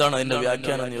 എന്താണ് അതിന്റെ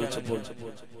വ്യാഖ്യാനം എന്ന് ചോദിച്ചപ്പോൾ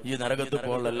ഈ നരകത്തിൽ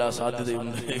പോലുള്ള എല്ലാ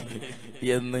സാധ്യതയുണ്ട്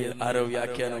എന്ന് ആരോ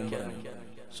വ്യാഖ്യാനം പറഞ്ഞു.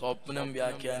 സ്വപ്നം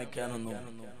വ്യാഖ്യാനിക്കാനൊന്നും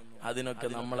അതിനൊക്കെ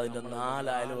നമ്മൾ അതിന്റെ 4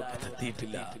 അയലുമൊക്കെ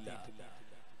എത്തിയിട്ടില്ല.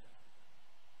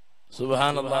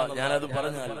 സുബ്ഹാനല്ലാഹ്, ഞാനത്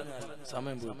പറഞ്ഞാൽ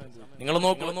സമയം പോയി. നിങ്ങൾ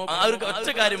നോക്കൂ, ആ ഒരു ഒറ്റ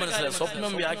കാര്യം മനസ്സിലായി,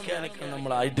 സ്വപ്നം വ്യാഖ്യാനിക്കാൻ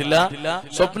നമ്മളായിട്ടില്ല.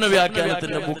 സ്വപ്ന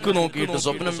വ്യാഖ്യാനത്തിന്റെ ബുക്ക് നോക്കിയിട്ട്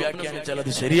സ്വപ്നം വ്യാഖ്യാനിച്ചാൽ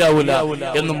അത് ശരിയാവില്ല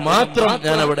എന്ന് മാത്രം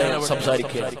ഞാൻ അവിടെ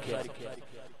സംസാരിക്കുക.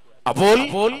 അപ്പോൾ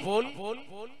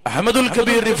അഹ്മദുൽ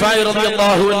കബീർ റിഫായി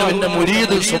റളിയല്ലാഹു അൻഹുവിന്റെ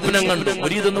മുരീദ് സ്വപ്നം കണ്ടു.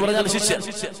 മുരീദ് എന്ന് പറഞ്ഞാൽ ശിഷ്യൻ.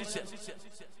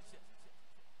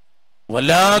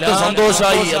 വല്ലാത്ത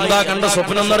സന്തോഷായി. എന്താ കണ്ട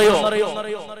സ്വപ്നം എന്നറിയോ?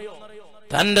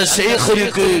 തന്റെ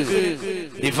ശൈഖിലേക്ക്,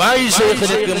 റിഫായി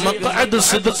ശൈഖിലേക്ക് മഖ്അദ്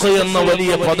സിദ്ഖ് എന്ന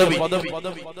വലിയ പദവി,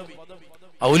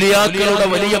 ഔലിയാക്കളുടെ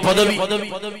വലിയ പദവി,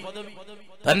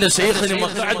 തന്റെ ശൈഖിന്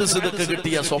മഖ്അദ് സിദ്ഖ്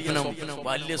കിട്ടിയ സ്വപ്നം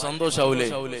വലിയ സന്തോഷാവൂലേ?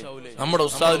 നമ്മുടെ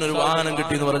ഉസ്താദിന് ഒരു വാഹനം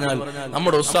കിട്ടിയെന്ന് പറഞ്ഞാൽ,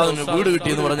 നമ്മുടെ ഉസ്താദിന് വീട്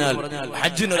കിട്ടിയെന്ന് പറഞ്ഞാൽ,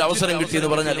 ഹജ്ജിന് ഒരു അവസരം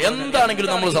കിട്ടിയെന്ന് പറഞ്ഞാൽ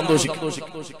എന്താണെങ്കിലും നമ്മൾ സന്തോഷിക്കും.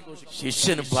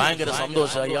 ശിഷ്യന് ഭയങ്കര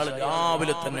സന്തോഷമായി. അയാൾ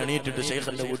രാവിലെ തന്നെ എണീറ്റിട്ട്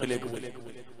ശൈഖിന്റെ വീട്ടിലേക്ക് പോയി.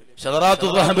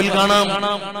 ശദറാത്തുൽ റഹബിൽ കാണാം.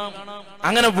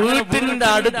 അങ്ങനെ വീട്ടിന്റെ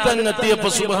അടുത്തങ്ങെത്തിയപ്പോ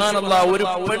സുബ്ഹാനല്ലാഹ് ഒരു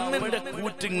പെണ്ണിന്റെ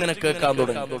കൂറ്റിങ്ങനെ കേൾക്കാൻ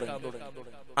തുടങ്ങി.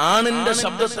 ആണിന്റെ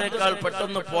ശബ്ദത്തെക്കാൾ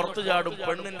പെട്ടെന്ന് പുറത്തു ചാടും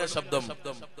പെണ്ണിന്റെ ശബ്ദം.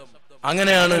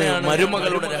 അങ്ങനെയാണ്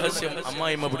മരുമകളുടെ രഹസ്യം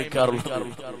അമ്മായിമ്മ പിടിക്കാറുള്ളത്.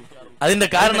 അതിന്റെ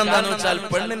കാരണം എന്താണെന്ന് വെച്ചാൽ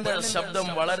പെണ്ണിന്റെ ശബ്ദം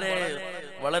വളരെ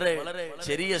വളരെ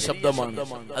ചെറിയ ശബ്ദമാണ്.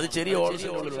 അത് ചെറിയ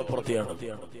ഓൾസിലുള്ള പുറത്തെയാണ്.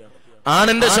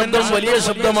 ആണിന്റെ ശബ്ദം വലിയ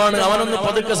ശബ്ദമാണ്. അവനൊന്ന്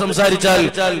പതുക്കെ സംസാരിച്ചാൽ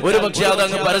ഒരുപക്ഷെ അത്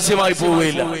അങ്ങ് പരസ്യമായി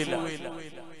പോവുകയില്ല.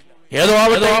 ഏതോ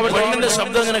ആവട്ടെ, പെണ്ണിന്റെ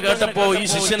ശബ്ദം ഇങ്ങനെ കേട്ടപ്പോ ഈ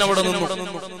ശിഷ്യൻ അവിടെ നിന്നു.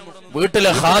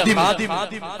 വീട്ടിലെ ഖാദിം,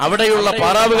 അവിടെയുള്ള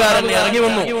പാറാവുകാരൻ ഇറങ്ങി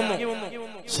വന്നു.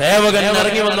 സേവകൻ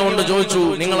ഇറങ്ങി വന്നുകൊണ്ട് ചോദിച്ചു,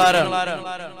 നിങ്ങൾ ആരാണ്?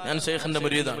 ഞാൻ ശൈഖിന്റെ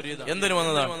മുരീദാണ്. എന്തിനു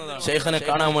വന്നതാണ്? ശൈഖിനെ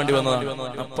കാണാൻ വേണ്ടി വന്നതാണ്.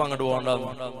 അപ്പൊ അങ്ങോട്ട് പോകണ്ട,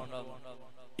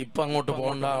 ഇപ്പൊ അങ്ങോട്ട്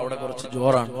പോകണ്ട, അവിടെ കുറച്ച്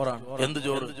ജോറാണ്. എന്ത്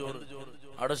ജോറ്?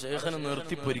 അവിടെ ശൈഖിനെ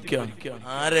നിർത്തി പൊരിക്കുകയാണ്.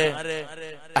 ആരെ?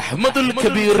 അഹ്മദുൽ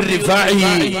കബീർ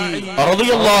റിഫായി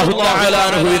റളിയല്ലാഹു തആല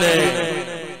അൻഹുവിനെ.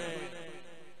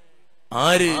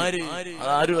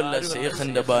 ആരുമല്ല,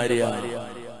 ശൈഖിന്റെ ഭാര്യ.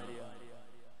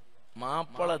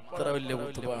 മാപ്പിള എത്ര വലിയ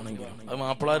കുത്തുബാണെങ്കിലും, അത്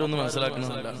മാപ്പിളാരൊന്നും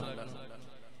മനസ്സിലാക്കുന്നില്ല.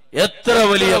 എത്ര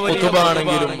വലിയ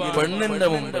കുത്തുബാണെങ്കിലും പെണ്ണിന്റെ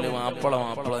മുമ്പിൽ മാപ്പിള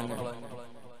തന്നെ.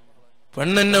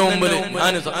 പെണ്ണിന്റെ മുമ്പിൽ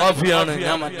ഞാൻ സഖാഫിയാണ്,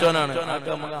 ഞാൻ മറ്റവനാണ്,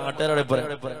 നാട്ടുകാരോടെ പറയാം.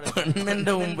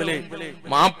 പെണ്ണിന്റെ മുമ്പില്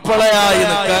മാപ്പിളയായി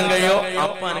നിൽക്കാൻ കഴിയോ?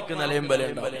 അപ്പൊ എനിക്ക് നിലയും വില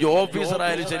ഉണ്ടാവും. ഈ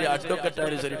ഓഫീസറായാലും ശരി, അഡ്വക്കറ്റ്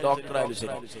ആയാലും ശരി, ഡോക്ടർ ആയാലും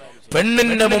ശരി,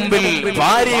 പെണ്ണിന്റെ മുമ്പിൽ,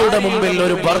 ഭാര്യയുടെ മുമ്പിൽ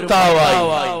ഒരു ഭർത്താവായി,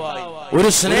 ഒരു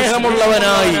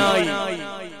സ്നേഹമുള്ളവനായി,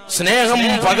 സ്നേഹം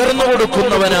പകർന്നു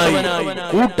കൊടുക്കുന്നവനായി,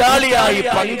 കൂട്ടാളിയായി,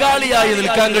 പങ്കാളിയായി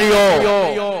നിൽക്കാൻ കഴിയോ?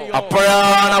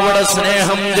 അപ്പോഴാണ് അവിടെ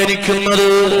സ്നേഹം ജനിക്കുന്നത്.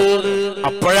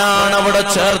 അപ്പോഴാണ് അവിടെ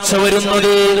ചേർച്ച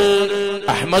വരുന്നത്.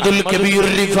 അഹ്മദുൽ കബീർ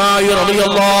റിഫായി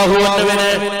റളിയല്ലാഹു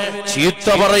അൻഹുവിനെ ചീത്ത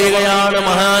പറയുകയാണ്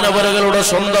മഹാനവറുകളുടെ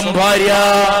സ്വന്തം ഭാര്യ.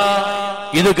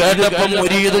 ഇത് കേട്ടപ്പം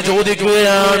മുരീദ്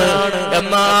ചോദിക്കുകയാണ്,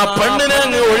 എന്നാ പെണ്ണിനെ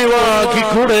അങ്ങ്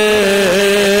ഒഴിവാക്കിക്കൂടെ?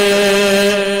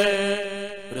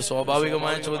 ഒരു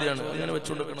സ്വാഭാവികമായ ചോദ്യമാണ്. അങ്ങനെ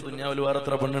വെച്ചുകൊണ്ടിരിക്കണം, ദുനിയാവിൽ വേറെ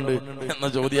എത്ര പെണ്ണുണ്ട് എന്ന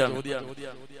ചോദ്യമാണ്.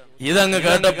 ഇതങ്ങ്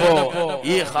കേട്ടപ്പോ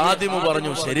ഈ ഖാദിമു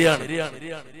പറഞ്ഞു, ശരിയാണ്,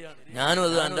 ഞാനും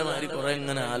അത് എന്റെ മാതിരി കുറെ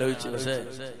ഇങ്ങനെ ആലോചിച്ചു. പക്ഷെ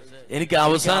എനിക്ക്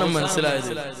അവസാനം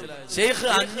മനസ്സിലായത്, ശൈഖ്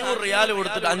 500 റിയാൽ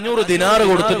കൊടുത്തിട്ട്, 500 ദിനാർ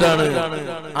കൊടുത്തിട്ടാണ്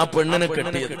ആ പെണ്ണിനെ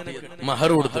കെട്ടിയത്,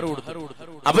 മഹർ കൊടുത്തിട്ട്.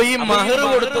 അപ്പൊ ഈ മഹർ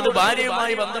കൊടുത്തത്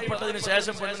ഭാര്യയുമായി ബന്ധപ്പെട്ടതിന്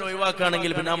ശേഷം പെണ്ണിനെ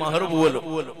ഒഴിവാക്കുകയാണെങ്കിൽ പിന്നെ ആ മഹർ പോവല്ലോ.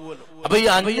 അപ്പൊ ഈ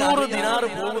 500 ദിനാർ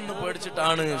പോകുമെന്ന്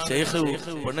പേടിച്ചിട്ടാണ് ശൈഖ്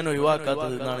പെണ്ണിനെ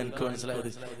ഒഴിവാക്കാത്തത് എന്നാണ് എനിക്ക് മനസ്സിലായത്.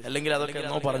 അല്ലെങ്കിൽ അതൊക്കെ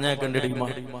എന്നോ പറഞ്ഞേക്കണ്ടിരിക്കും.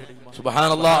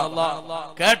 സുബ്ഹാനല്ലാഹ്.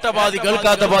 കേട്ട പാതി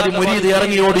കേൾക്കാത്ത പാതി മുരീദ്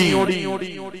ഇറങ്ങി ഓടി.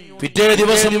 പിറ്റേ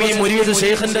ദിവസം ഈ മുരീദ്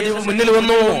ശൈഖിന്റെ മുന്നിൽ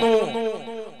വന്നു.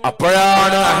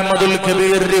 അപ്പോഴാണ് അഹ്മദുൽ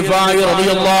കബീർ റിഫായി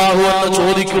റളിയല്ലാഹു അൻഹു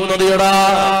ചോദിക്കുന്നത്, എടാ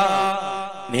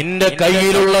നിന്റെ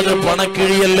കയ്യിലുള്ളത്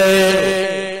പണക്കിഴിയല്ലേ?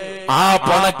 ആ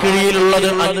പണക്കിഴിയിലുള്ളത്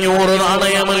 500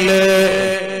 നാണയമല്ലേ?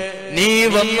 നീ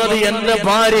വന്നത് എന്റെ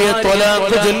ഭാര്യയെ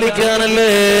ത്വലാഖ്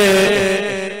ചൊല്ലിക്കാനല്ലേ?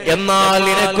 എന്നാൽ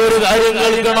നിനക്കൊരു കാര്യം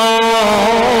കേൾക്കണോ?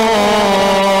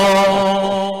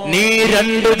 നീ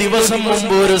 2 ദിവസം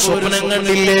മുമ്പ് ഒരു സ്വപ്നം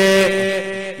കണ്ടില്ലേ?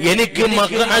 എനിക്ക്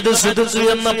മഖഅദ് സിദ്ഖ്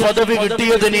എന്ന പദവി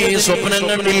കിട്ടിയത് നീ സ്വപ്നം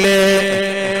കണ്ടില്ലേ?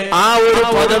 ആ ഒരു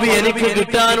പദവി എനിക്ക്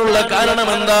കിട്ടാനുള്ള കാരണം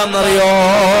എന്താണെന്നറിയോ?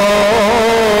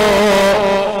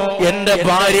 എന്റെ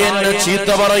ഭാര്യ എന്നെ ചീത്ത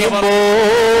പറയുമ്പോൾ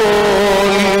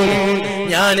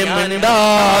ഞാൻ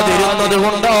മിണ്ടാതിരുന്നത്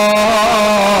കൊണ്ടാ.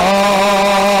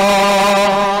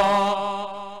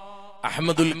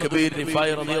 അഹ്മദുൽ കബീർ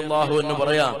റിഫായി റളിയല്ലാഹു അൻഹു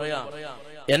പറയാ,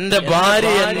 എന്റെ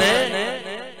ഭാര്യ എന്നെ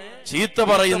ചീത്ത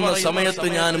പറയുന്ന സമയത്ത്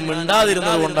ഞാൻ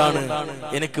മിണ്ടാതിരുന്നത് കൊണ്ടാണ്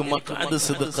എനിക്ക് മഖഅദ്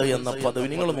സിദ്ഖ് എന്ന പദവി.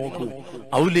 നിങ്ങൾ നോക്കൂ,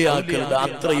 ഔലിയാക്കളുടെ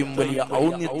അത്രയും വലിയ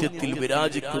ഔന്നിത്യത്തിൽ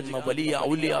വിരാജിക്കുന്ന വലിയ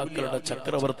ഔലിയാക്കളുടെ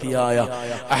ചക്രവർത്തിയായ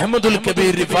അഹ്മദുൽ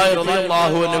കബീർ റിഫായി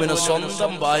റളിയല്ലാഹു അൻഹുവിന്റെ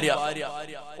സ്വന്തം ഭാര്യ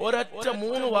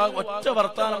ഒറ്റ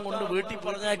വർത്താനം കൊണ്ട് വീട്ടിൽ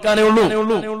പറഞ്ഞേക്കാനേ ഉള്ളൂ.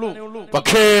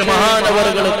 പക്ഷേ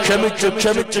മഹാനവറുകൾ ക്ഷമിച്ച്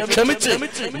ക്ഷമിച്ച് ക്ഷമിച്ച്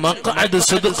മഖഅദ്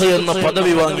സിദ്ഖ് എന്ന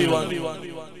പദവി വാങ്ങി.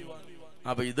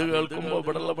 അപ്പൊ ഇത് കേൾക്കുമ്പോ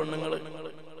ഇവിടെയുള്ള പെണ്ണുങ്ങള്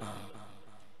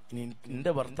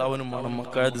എന്റെ ഭർത്താവിനും വേണം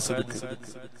മഖഅദ് സിദ്ഖ്.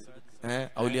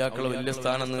 ഔലിയാക്കളെ വലിയ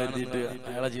സ്ഥാനം എന്ന് കരുതിയിട്ട്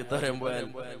അയാളെ ചീത്ത പറയുമ്പോയാൽ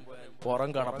പുറം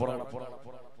കടപ്പുറം.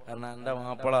 കാരണം എന്റെ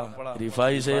മാപ്പിള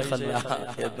റിഫായി ശൈഖ് അല്ല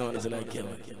എന്ന് മനസ്സിലാക്കിയാൽ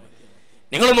മതി.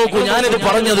 നിങ്ങൾ നോക്കൂ, ഞാനിത്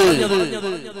പറഞ്ഞത്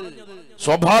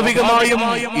സ്വാഭാവികമായും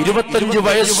 25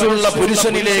 വയസ്സുള്ള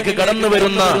പുരുഷനിലേക്ക് കടന്നു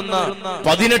വരുന്ന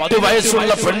 18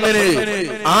 വയസ്സുള്ള പെണ്ണിന്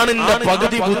ആണിന്റെ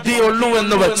പകുതി ബുദ്ധിയുള്ളൂ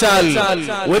എന്ന് വെച്ചാൽ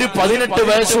ഒരു 18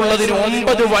 വയസ്സുള്ളതിന്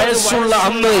 9 വയസ്സുള്ള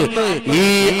അന്ന് ഈ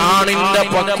ആണിന്റെ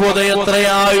പക്വത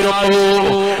എത്രയായിരുന്നു,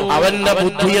 അവന്റെ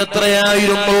ബുദ്ധി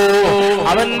എത്രയായിരുന്നു,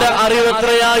 അവന്റെ അറിവ്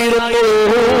എത്രയായിരുന്നു.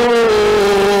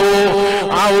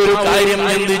 ആ ഒരു കാര്യം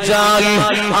ചിന്തിച്ചാൽ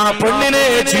ആ പെണ്ണിനെ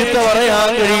ചീത്ത പറയാൻ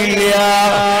കഴിയില്ല,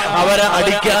 അവരെ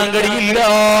അടിക്കാൻ കഴിയില്ല.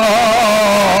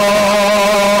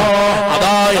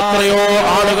 അതാ എത്രയോ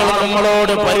ആളുകൾ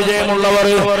നമ്മളോട് പരിചയമുള്ളവർ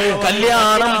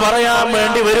കല്യാണം പറയാൻ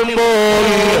വേണ്ടി വരുമ്പോൾ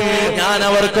ഞാൻ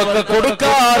അവർക്കൊക്കെ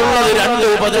കൊടുക്കാറുള്ളത് 2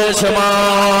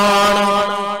 ഉപദേശമാണ്.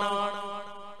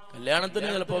 കല്യാണത്തിന്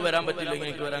ചിലപ്പോ വരാൻ പറ്റില്ലെങ്കിൽ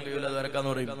എനിക്ക് വരാൻ കഴിയില്ല, അത് വരക്കാന്ന്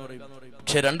പറയും.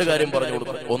 പക്ഷെ 2 കാര്യം പറഞ്ഞു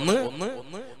കൊടുക്കും. ഒന്ന്,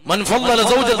 മൻ ഫളല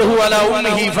സൗജതഹു അലാ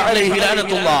ഉമ്മിഹി ഫഅലൈഹി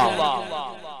ലഅനത്തുല്ലാഹ്.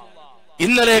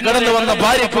 ഇന്നലെ കടന്നു വന്ന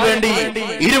ഭാര്യയ്ക്ക് വേണ്ടി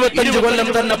 25 കൊല്ലം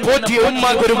തന്നെ പോറ്റിയ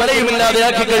ഉമ്മാക്ക് ഒരു വിലയുമില്ലാതെ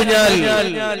ആക്കി കഴിഞ്ഞാൽ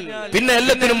പിന്നെ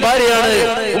എല്ലാത്തിനും ഭാര്യയാണ്,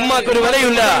 ഉമ്മാക്ക് ഒരു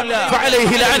വിലയില്ല.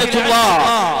 ഫഅലൈഹി ലഅനത്തുല്ലാഹ്,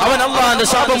 അവൻ അല്ലാഹുവിന്റെ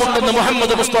ശാപമുണ്ടെന്ന്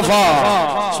മുഹമ്മദ് മുസ്തഫ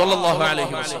സ്വല്ലല്ലാഹു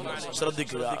അലൈഹി വസല്ലം.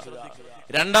 ശ്രദ്ധിക്കുക.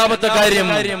 2ാമത്തെ കാര്യം,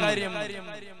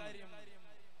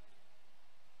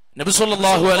 നബി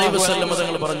സല്ലല്ലാഹു അലൈഹി വസല്ലം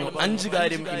തങ്ങൾ പറഞ്ഞു 5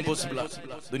 കാര്യം ഇമ്പോസിബിൾ ആണ്,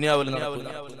 ദുനിയാവിൽ നടക്കൂല.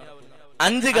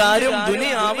 5 കാര്യം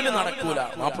ദുനിയാവിൽ നടക്കൂല.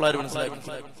 മാപ്പിളാര് മനസ്സിലാക്കി,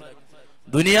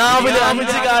 ദുനിയാവിൽ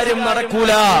 5 കാര്യം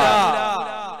നടക്കൂല.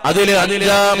 അതില്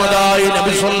 5ാമതായി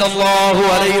നബി സല്ലല്ലാഹു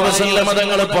അലൈഹി വസല്ലം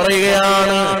തങ്ങൾ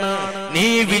പറയുകയാണ്, നീ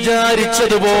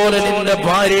വിചാരിച്ചതുപോലെ നിന്റെ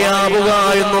ഭാര്യയാവുക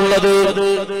എന്നുള്ളത്,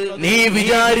 നീ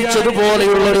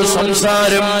വിചാരിച്ചതുപോലെയുള്ളൊരു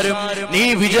സംസാരം, നീ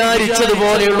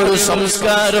വിചാരിച്ചതുപോലെയുള്ളൊരു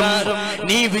സംസ്കാരം, നീ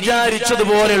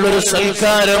വിചാരിച്ചതുപോലെയുള്ളൊരു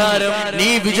സൽക്കാരം, നീ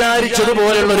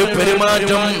വിചാരിച്ചതുപോലെയുള്ളൊരു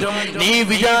പെരുമാറ്റം, നീ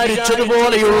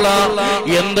വിചാരിച്ചതുപോലെയുള്ള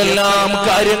എന്തെല്ലാം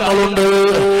കാര്യങ്ങളുണ്ട്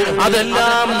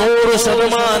അതെല്ലാം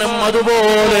 100%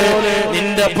 അതുപോലെ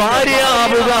നിന്റെ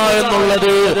ഭാര്യയാവുക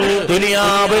എന്നുള്ളത്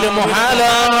ദുനിയാവിൽ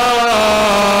മുഹാലാണ്,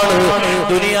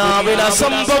 ദുനിയാവിൽ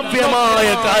അസംഭവ്യമായ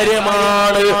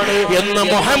കാര്യമാണ് എന്ന്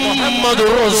മുഹമ്മദ്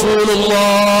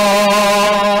റസൂലുള്ളാഹ്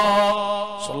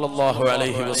സ്വല്ലല്ലാഹു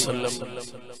അലൈഹി വസല്ലം.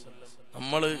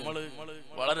 നമ്മള്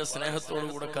വളരെ സ്നേഹത്തോടു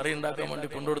കൂടെ കറി ഉണ്ടാക്കാൻ വേണ്ടി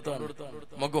കൊണ്ടുകൊടുത്താണ്.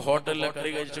 നമുക്ക് ഹോട്ടലിലെ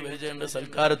കറി കഴിച്ച് പരിചയമുണ്ട്,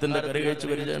 സൽക്കാരത്തിന്റെ കറി കഴിച്ച്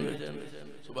പരിചയമുണ്ട്.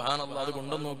 സുബ്ഹാനല്ലാഹ്, അത്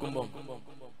കൊണ്ടുവന്ന് നോക്കുമ്പോ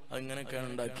അങ്ങനെയൊക്കെയാണ്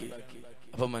ഉണ്ടാക്കി.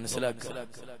 അപ്പൊ മനസ്സിലാക്കുക,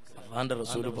 അല്ലാഹുവിന്റെ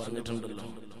റസൂല് പറഞ്ഞിട്ടുണ്ടല്ലോ,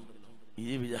 ഈ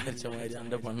വിചാരിച്ച മാതിരി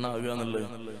എന്റെ പെണ്ണാകുക എന്നുള്ളത്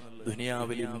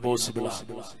ദുനിയാവിൽ ഇമ്പോസിബിൾ ആണ്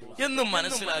എന്ന്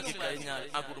മനസ്സിലാക്കി കഴിഞ്ഞാൽ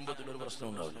ആ കുടുംബത്തിൽ ഒരു പ്രശ്നം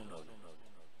ഉണ്ടാവില്ല.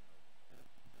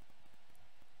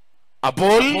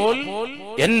 അപ്പോൾ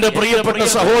എന്റെ പ്രിയപ്പെട്ട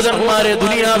സഹോദരന്മാരെ,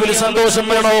 ദുനിയാവിൽ സന്തോഷം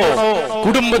വേണോ,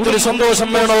 കുടുംബത്തിൽ സന്തോഷം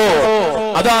വേണോ,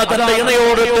 അതാ തന്റെ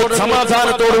ഇണയോട്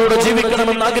സമാധാനത്തോടുകൂടെ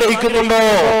ജീവിക്കണമെന്ന് ആഗ്രഹിക്കുന്നുണ്ടോ,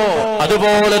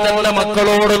 അതുപോലെ തന്റെ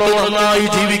മക്കളോട് നന്നായി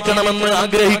ജീവിക്കണമെന്ന്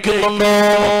ആഗ്രഹിക്കുന്നുണ്ടോ?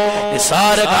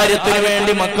 നിസ്സാര കാര്യത്തിന്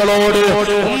വേണ്ടി മക്കളോട്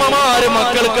ഉമ്മമാര്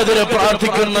മക്കൾക്കെതിരെ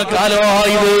പ്രാർത്ഥിക്കുന്ന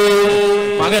കാലമായത്.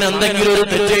 മകൻ എന്തെങ്കിലും ഒരു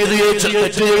തെറ്റ്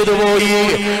ചെയ്തു പോയി,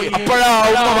 അപ്പോഴാ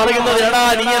ഉമ്മ പറയുന്നത്, എടാ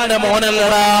നീ എന്റെ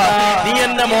മോനല്ലടാ, നീ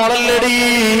എന്റെ മോളല്ലടി,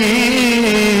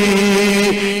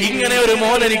 ഇങ്ങനെ ഒരു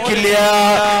മോൻ എനിക്കില്ല,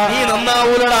 നീ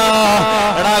നന്നാവൂലടാ,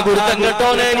 എടാ ഗുരുത്തം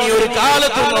കെട്ടോനെ നീ ഒരു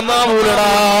കാലത്തും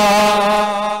നന്നാവൂലടാ.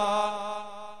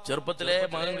 ചെറുപ്പത്തിലെ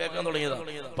മകൻ കേൾക്കാൻ തുടങ്ങിയതാ.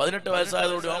 18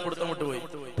 വയസ്സായതോടെ അവൻ കൊടുത്തം വിട്ടുപോയി.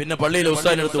 പിന്നെ പള്ളിയിലെ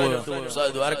ഉസ്താദിന്റെ അടുത്ത് പോയി,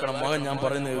 ഉസ്താദ് ദ്വാരക്കണം, മകൻ ഞാൻ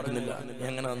പറയുന്നത് കേൾക്കുന്നില്ല,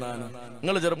 എങ്ങനെ നന്നാണ്?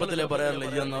 നിങ്ങൾ ചെറുപ്പത്തിലെ പറയാറില്ല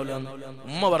ഈ നന്നാവില്ല,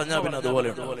 ഉമ്മ പറഞ്ഞാ പിന്നെ അതുപോലെ.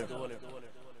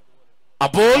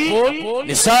 അപ്പോൾ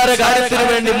നിസ്സാര കാര്യത്തിന്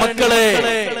വേണ്ടി മക്കളെ,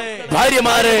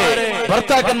 ഭാര്യമാരെ,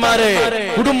 ഭർത്താക്കന്മാരെ,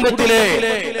 കുടുംബത്തിലെ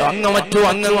മറ്റു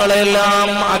അംഗങ്ങളെല്ലാം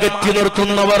അകറ്റി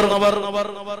നിർത്തുന്നവർ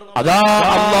അതാ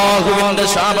അല്ലാഹുവിന്റെ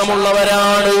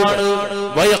ശാപമുള്ളവരാണ്.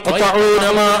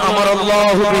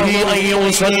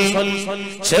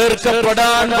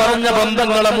 ചേർക്കപ്പെടാൻ പറഞ്ഞ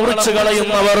ബന്ധങ്ങളെ മുറിച്ചു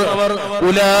കളയുന്നവർ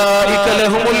ഉലൈക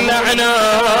ലഹുമുൽ ലഅന,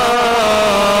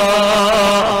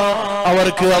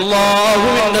 അവർക്ക്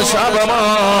അല്ലാഹുവിന്റെ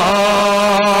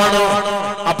ശാപമാണ്.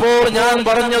 അപ്പോൾ ഞാൻ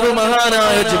പറഞ്ഞത്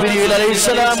മഹാനായ ജിബ്രീൽ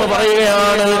അലൈഹിസ്സലാം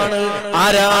പറയുകയാണ്,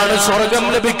 ആരാണ് സ്വർഗം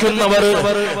ലഭിക്കുന്നവർ?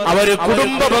 അവര്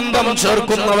കുടുംബ ബന്ധം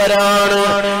ചേർക്കുന്നവരാണ്.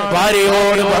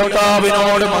 ഭാര്യയോട്,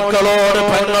 ഭർത്താവിനോട്, മക്കളോട്,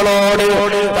 പെങ്ങളോട്,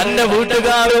 തന്റെ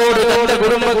വീട്ടുകാരോട്, തന്റെ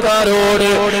കുടുംബക്കാരോട്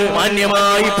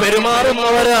മാന്യമായി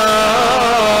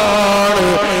പെരുമാറുന്നവരാണ്.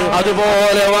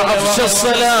 അതുപോലെ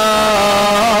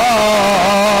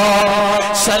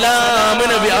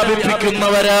സലാമിനെ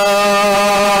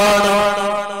വ്യാപിപ്പിക്കുന്നവരാണ്,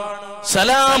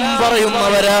 സലാം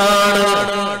പറയുന്നവരാണ്.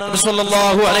 നബി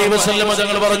സല്ലല്ലാഹു അലൈഹി വസല്ലം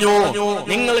തങ്ങൾ പറഞ്ഞു,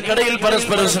 നിങ്ങൾക്കിടയിൽ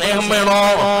പരസ്പരം സ്നേഹം വേണോ?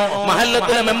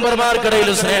 മഹല്ലത്തിലെ മെമ്പർമാർക്കിടയിൽ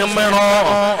സ്നേഹം വേണോ?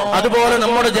 അതുപോലെ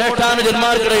നമ്മുടെ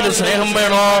ജ്യേഷ്ഠാനുജന്മാർക്കിടയിൽ സ്നേഹം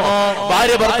വേണോ?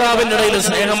 ഭാര്യ ഭർത്താവിന്റെ ഇടയിൽ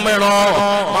സ്നേഹം വേണോ?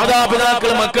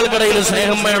 മാതാപിതാക്കൾ മക്കൾക്കിടയിൽ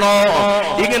സ്നേഹം വേണോ?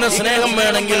 ഇങ്ങനെ സ്നേഹം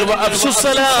വേണമെങ്കിൽ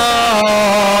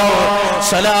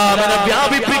സലാമിനെ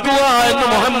വ്യാപിപ്പിക്കുക എന്ന്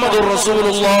മുഹമ്മദുർ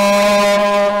റസൂലുള്ളാഹി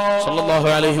സ്വല്ലല്ലാഹു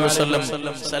അലൈഹി വസല്ലം.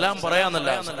 സലാം പറയാന്നല്ല,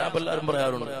 സലാം എല്ലാവരും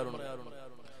പറയാറുണ്ട്.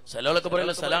 സലാമൊക്കെ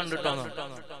പറയല്ല, സലാം കിട്ടാന്ന്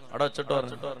അവിടെ വെച്ചിട്ട്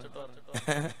പറഞ്ഞു,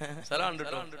 സലാം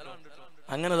കിട്ടോ,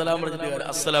 അങ്ങനെ സലാം പറഞ്ഞിട്ട്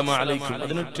അസ്സലാമു അലൈക്കും,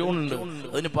 അതിന് ട്യൂൺ ഉണ്ട്,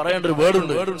 അതിന് പറയേണ്ട ഒരു വേർഡ്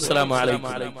ഉണ്ട്. അസ്സലാമു അലൈക്കും,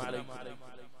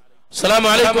 അസ്സലാമു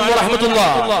അലൈക്കും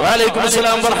വറഹ്മത്തുള്ളാഹി, വഅലൈക്കും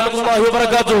അസ്സലാം വറഹ്മത്തുള്ളാഹി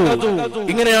വബറകാതുഹു.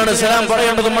 ഇങ്ങനെയാണ് സലാം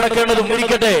പറയേണ്ടതും മടക്കേണ്ടതും.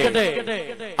 ഇരിക്കട്ടെ.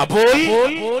 അപ്പോൾ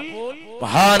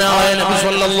മഹാനായ നബി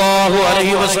സല്ലല്ലാഹു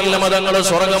അലൈഹി വസല്ലം തങ്ങൾ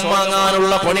സ്വർഗ്ഗം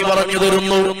വാങ്ങാനുള്ള പണി പറഞ്ഞു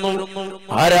തരുന്നു.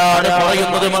 ആരാണ്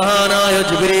പറയുന്നത്? മഹാനായ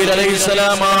ജിബ്രീൽ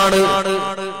അലൈഹിസ്സലാമാണ്.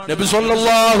 നബി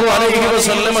സല്ലല്ലാഹു അലൈഹി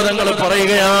വസല്ലം തങ്ങൾ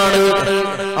പറയുകയാണ്,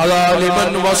 അദാ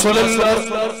ലിമൻ വസലൽ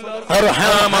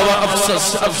അർഹാമ വ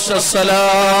അഫ്സസ്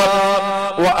സലാം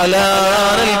വ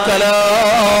അലാനൽ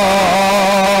കലാം.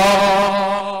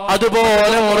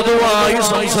 അതുപോലെ മൃദുവായി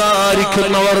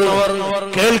സംസാരിക്കുന്നവർ,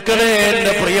 കേൾക്കണേ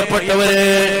എന്റെ പ്രിയപ്പെട്ടവരെ,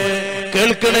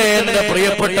 കേൾക്കണേ എന്റെ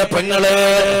പ്രിയപ്പെട്ട പെങ്ങളെ,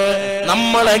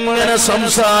 നമ്മൾ എങ്ങനെ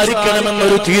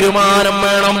സംസാരിക്കണമെന്നൊരു തീരുമാനം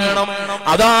വേണം.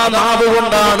 അതാ നാവ്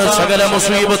കൊണ്ടാണ് സകല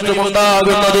മുസീബത്തും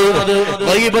ഉണ്ടാകുന്നത്.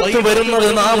 ഗൈബത്ത് വരുന്നത്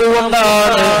നാവ്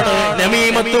കൊണ്ടാണ്,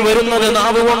 നമീമത്ത് വരുന്നത്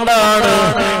നാവ് കൊണ്ടാണ്,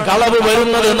 കളവ്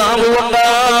വരുന്നത് നാവ്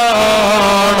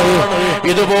കൊണ്ടാണ്.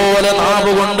 ഇതുപോലെ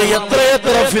നാവ് കൊണ്ട്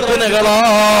എത്രയെത്ര ഫിത്നകളാ.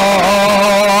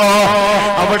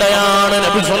 അവിടെയാണ്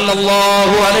നബി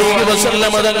സല്ലല്ലാഹു അലൈഹി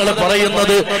വസല്ലം തങ്ങൾ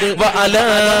പറയുന്നത്,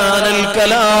 വഅലാനൽ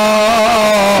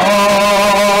കലാം,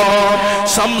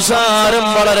 സംസാരം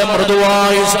വളരെ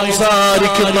മൃദുവായി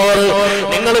സംസാരിക്കുന്നവർ.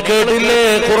 നിങ്ങൾ കേട്ടില്ലേ,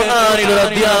 ഖുർആനിൽ ഒരു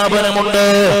അധ്യാപനമുണ്ട്.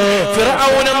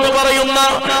 ഫിർഔൻ എന്ന് പറയുന്ന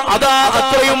അതാ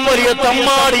അത്രയും വലിയ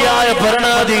തമ്മാടിയായ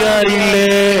ഭരണാധികാരിയില്ലേ,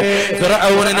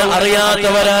 ഫിർഔനിനെ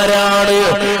അറിയാത്തവരാരാണ്?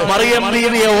 മറിയം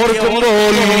ബീവിയെ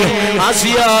ഓർക്കുമ്പോൾ,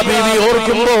 ആസിയ ബീവി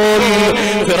ഓർക്കുമ്പോൾ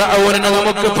ഫിർഔനിനെ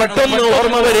നമുക്ക് പെട്ടെന്ന്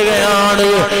ഓർമ്മ വരികയാണ്.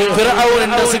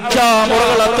 ഫിർഔനിന്റെ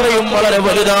ശിക്ഷാമുറകൾ അത്രയും വളരെ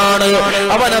വലുതാണ്.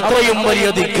 അവൻ അത്രയും വലിയ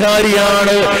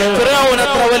ധിക്കാരിയാണ്. ഫിർഔൻ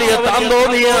അത്ര വലിയ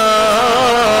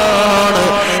താന്തോന്നിയാണ്.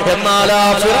 എന്നാൽ ആ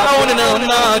ഫിർഔനിനെ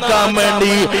നന്നാക്കാൻ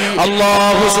വേണ്ടി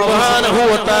അല്ലാഹു സുബ്ഹാനഹു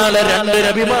വ തആല 2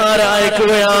 നബിമാരെ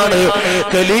അയക്കുകയാണ്.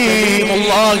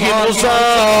 കലീമുല്ലാഹി മൂസാ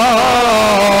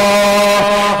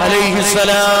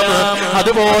അലൈഹിസ്സലാം,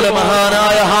 അതുപോലെ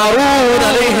മഹാനായ ഹാറൂൻ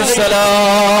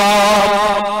അലൈഹിസ്സലാം.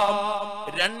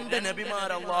 2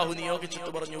 നബിമാരെ അല്ലാഹു നിയോഗിച്ചിട്ട്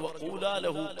പറഞ്ഞു, വഖൂലാ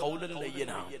ലഹു ഖൗലൻ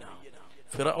ലയ്യനാ,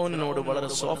 ഫിർഔനിനോട് വളരെ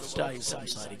സോഫ്റ്റായി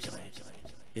സംസാരിക്കണം.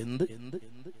 എന്ത്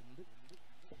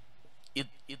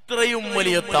ഇത്രയും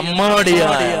വലിയ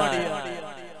തമ്മാടിയായ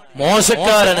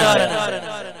മോശക്കാരനായ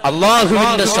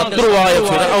അള്ളാഹുവിന്റെ ശത്രുവായ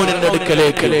ഫിർഔനിന്റെ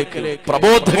അടുക്കലേക്ക്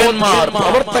പ്രബോധകന്മാർ,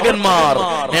 പ്രവർത്തകന്മാർ,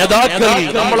 നേതാക്കൾ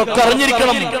നമ്മളൊക്കെ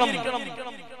അറിഞ്ഞിരിക്കണം.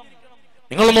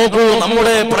 നിങ്ങൾ നോക്കൂ,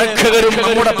 നമ്മുടെ പ്രേക്ഷകരും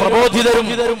നമ്മുടെ പ്രബോധിതരും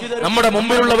നമ്മുടെ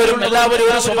മുമ്പിലുള്ളവരും എല്ലാവരും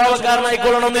ഒരു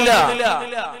സ്വഭാവക്കാരനായിക്കൊള്ളണമെന്നില്ല.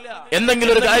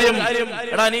 എന്തെങ്കിലും ഒരു കാര്യം,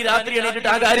 എടാ നീ രാത്രി എണീറ്റിട്ട്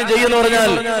ആ കാര്യം ചെയ്യുന്ന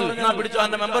പറഞ്ഞാൽ എന്നാ പിടിച്ചോ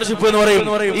എന്റെ മെമ്പർഷിപ്പ് എന്ന് പറയും.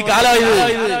 ഈ കാലായത്.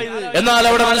 എന്നാൽ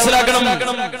അവിടെ മനസ്സിലാക്കണം,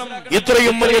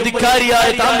 ഇത്രയും വലിയ ധിക്കാരിയായ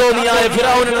താന്തോന്നിയായ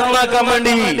ഫിർഔനെ നന്നാക്കാൻ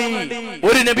വേണ്ടി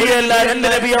ഒരു നബിയല്ല, രണ്ട്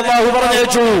നബി അല്ലാഹു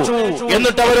പറഞ്ഞയച്ചു.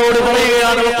 എന്നിട്ട് അവരോട്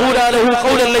പറയുകയാണ്,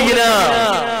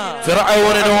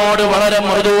 ഫിർഔനോട് വളരെ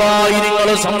മൃദുവായി നിങ്ങൾ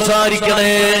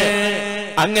സംസാരിക്കണേ.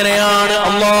 അങ്ങനെയാണ്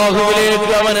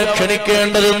അല്ലാഹുവിലേക്ക് അവനെ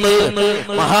ക്ഷണിക്കേണ്ടതെന്ന്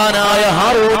മഹാനായ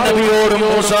ഹാറൂൻ നബിയോടും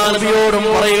മൂസാ നബിയോടും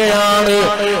പറയുകയാണ്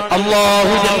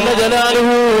അല്ലാഹു ജല്ല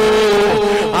ജലാലുഹു.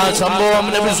 ആ സംഭവം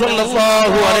നബി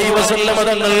സല്ലല്ലാഹു അലൈഹി വസല്ലം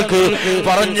തങ്ങൾക്ക്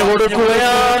പറഞ്ഞു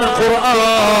കൊടുക്കുകയാണ് ഖുർആൻ.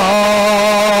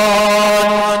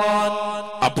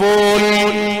 അപ്പോൾ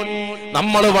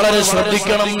നമ്മൾ വളരെ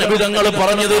ശ്രദ്ധിക്കണം. നബി തങ്ങൾ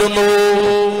പറഞ്ഞു തരുന്നു,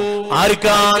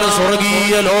 ആർക്കാണ്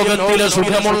സ്വർഗീയ ലോകത്തിലെ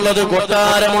സുഖമുള്ളത്,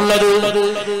 കൊട്ടാരമുള്ളത്?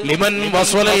 ലിമൻ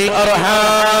വസ്വലൽ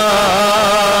അർഹാം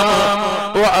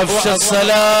വഅഫ്ശസ്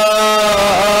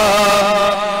സലാം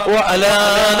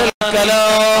വഅലാനൽ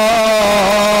കലാം.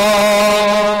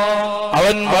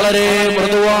 അവൻ വളരെ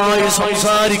മൃദുവായി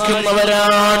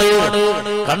സംസാരിക്കുന്നവരാണ്.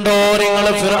 കണ്ടോ നിങ്ങൾ,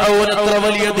 ഫിർഔൻ എത്ര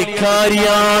വലിയ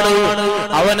ധിക്കാരിയാണ്,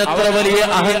 അവൻ എത്ര വലിയ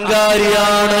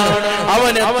അഹങ്കാരിയാണ്,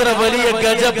 അവൻ എത്ര വലിയ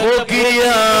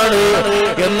ഗജപോക്കിരിയാണ്.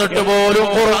 എന്നിട്ട് പോലും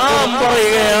ഖുർആൻ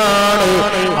പറയുകയാണ്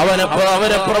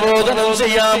അവരെ പ്രബോധനം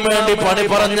ചെയ്യാൻ വേണ്ടി പണി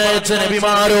പറഞ്ഞയച്ച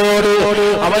നബിമാരോട്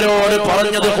അവരോട്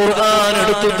പറഞ്ഞത് ഖുർആൻ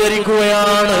എടുത്തു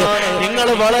ധരിക്കുകയാണ്, നിങ്ങൾ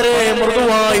വളരെ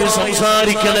മൃദുവായി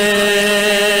സംസാരിക്കണേ.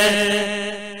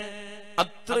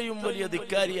 അത്രയും വലിയ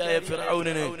ധിക്കാരിയായ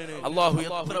ഫിർഔനിന് അല്ലാഹു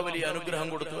എത്ര വലിയ അനുഗ്രഹം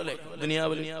കൊടുത്തു അല്ലെ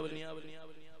ദുനിയാവിൽ.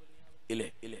 ഇല്ലേ,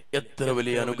 എത്ര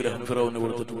വലിയ അനുഗ്രഹം ഫിർഔന്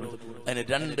കൊടുത്തിട്ടുണ്ട്. അതിന്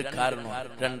രണ്ട് കാരണം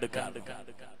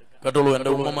കേട്ടോളൂ.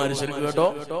 എന്റെ ഉമ്മമാര് ശരിക്ക് കേട്ടോ,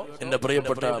 എന്റെ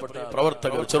പ്രിയപ്പെട്ട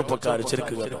പ്രവർത്തകർ, ചെറുപ്പക്കാർ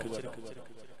ശരിക്ക് കേട്ടോ.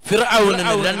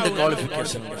 ഫിർഔനിന് രണ്ട്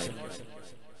ക്വാളിഫിക്കേഷൻ.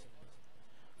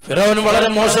 ഫിർഔൻ വളരെ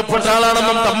മോശപ്പെട്ട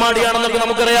ആളാണെന്നും തമ്മാടിയാണെന്നൊക്കെ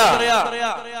നമുക്കറിയാം.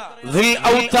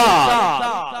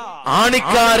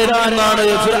 ആണിക്കാരൻ എന്നാണ്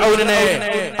ഫിർഔനിനെ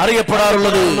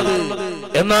അറിയപ്പെടാറുള്ളത്.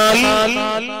 എന്നാൽ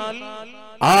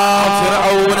ആ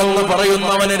ഫിർഔൻ എന്ന്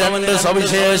പറയുന്നവന് രണ്ട്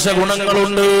സവിശേഷ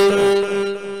ഗുണങ്ങളുണ്ട്.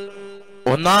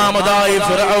 ഒന്നാമതായി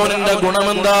ഫിർഔനിന്റെ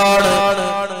ഗുണമെന്താണ്?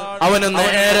 അവന്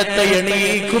നേരത്തെ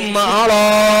എണീക്കുന്ന ആളാണ്.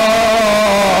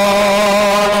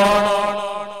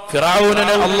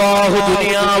 ഫിർഔനിന് അല്ലാഹു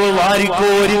ദുനിയാവ്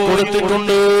വാരിക്കോരി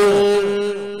കൊടുത്തിട്ടുണ്ട്.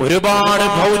 ഒരുപാട്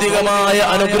ഭൗതികമായ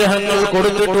അനുഗ്രഹങ്ങൾ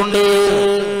കൊടുത്തിട്ടുണ്ട്.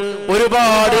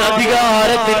 ഒരുപാട്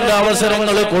അധികാരത്തിന്റെ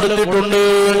അവസരങ്ങൾ കൊടുത്തിട്ടുണ്ട്.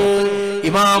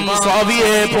 ഇമാം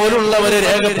സ്വാവിയെ പോലുള്ളവരെ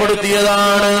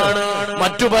രേഖപ്പെടുത്തിയതാണ്.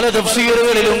 മറ്റു പല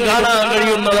തഫ്സീറുകളിലും കാണാൻ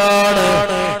കഴിയുന്നതാണ്.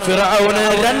 ഫിർഔന്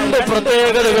രണ്ട്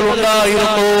പ്രത്യേകതകൾ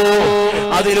ഉണ്ടായിരുന്നു.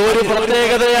 അതിലൊരു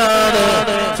പ്രത്യേകതയാണ്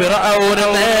ഫിർഔന്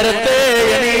നേരത്തെ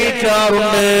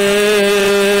എണീക്കാറുണ്ട്.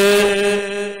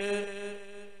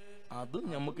 അത്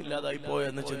നമുക്കില്ലാതായി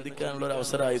പോയെന്ന് ചിന്തിക്കാനുള്ള ഒരു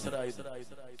അവസരമായത്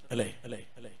അല്ലേ?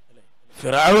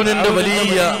 ഫിർഔനിന്റെ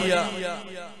വലിയ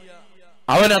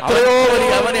അവൻ എത്രയോ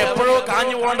വലിയ, അവൻ എപ്പോഴോ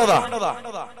കാഞ്ഞു പോകേണ്ടതാ.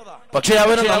 പക്ഷെ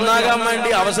അവന് നന്നാകാൻ വേണ്ടി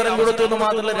അവസരം കൊടുത്തു എന്ന്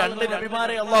മാത്രമല്ല, രണ്ട്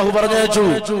നബിമാരെ അല്ലാഹു പറഞ്ഞയച്ചു.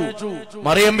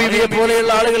 മറിയം ബീവിയെ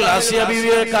പോലെയുള്ള ആളുകൾ, ആസിയ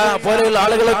ബീവിയെ പോലെയുള്ള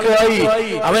ആളുകളൊക്കെ ആയി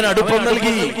അവൻ അടുപ്പം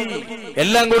നൽകി.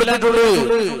 എല്ലാം കൊടുത്തിട്ടുണ്ട്.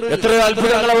 എത്രയോ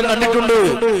അത്ഭുതങ്ങൾ അവൻ കണ്ടിട്ടുണ്ട്.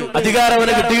 അധികാരം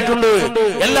അവന് കിട്ടിയിട്ടുണ്ട്.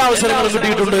 എല്ലാ അവസരങ്ങളും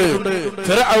കിട്ടിയിട്ടുണ്ട്.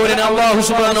 ഫിർഔനിന് അല്ലാഹു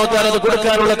സുബ്ഹാനഹു വ തആല അത്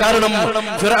കൊടുക്കാനുള്ള കാരണം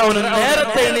ഫിർഔന്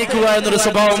നേരത്തെ എണീക്കുക എന്നൊരു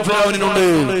സ്വഭാവം ഫിർഔനിനുണ്ട്.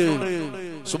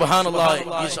 സുബ്ഹാനല്ലാഹ്.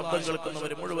 ഈ ശബ്ദം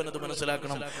കേൾക്കുന്നവർ മുഴുവൻ അത്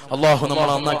മനസ്സിലാക്കണം. അല്ലാഹു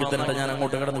നമ്മളെ നന്നാക്കി തരട്ടെ. ഞാൻ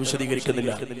അങ്ങോട്ട് കടന്ന്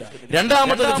വിശദീകരിക്കുന്നില്ല.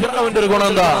 രണ്ടാമത്തേത് ഫിർഔന്റെ ഒരു ഗുണം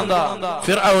എന്താ?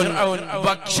 ഫിർഔൻ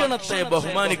ഭക്ഷണത്തെ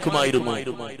ബഹുമാനിക്കുമായിരുന്നു.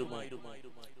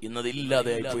 ഇന്നത്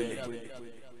ഇല്ലാതെയായി പോയില്ലേ?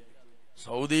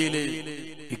 സൗദിയില്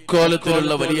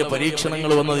ഇക്കാലത്തിലുള്ള വലിയ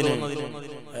പരീക്ഷണങ്ങൾ വന്നതിന്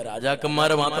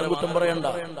രാജാക്കന്മാരെ മാത്രം കുറ്റം പറയണ്ട.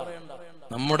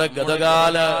 നമ്മുടെ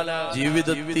ഗതകാല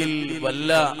ജീവിതത്തിൽ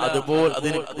വല്ല അതുപോലെ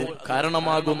അതിന്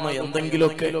കാരണമാകുന്ന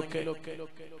എന്തെങ്കിലുമൊക്കെ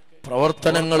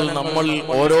പ്രവർത്തനങ്ങൾ നമ്മൾ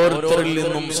ഓരോരുത്തരിൽ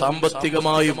നിന്നും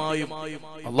സാമ്പത്തികമായും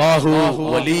അല്ലാഹു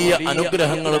വലിയ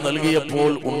അനുഗ്രഹങ്ങൾ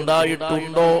നൽകിയപ്പോൾ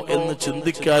ഉണ്ടായിട്ടുണ്ടോ എന്ന്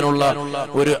ചിന്തിക്കാനുള്ള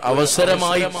ഒരു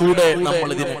അവസരമായി കൂടെ നമ്മൾ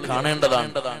ഇതിനെ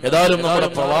കാണേണ്ടതാണ്. ഏതായാലും നമ്മുടെ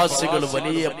പ്രവാസികൾ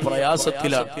വലിയ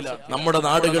പ്രയാസത്തിലാണ്. നമ്മുടെ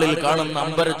നാടുകളിൽ കാണുന്ന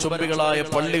അമ്പരച്ചുംബികളായ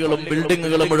പള്ളികളും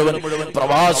ബിൽഡിങ്ങുകളും മുഴുവൻ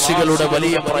പ്രവാസികളുടെ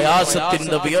വലിയ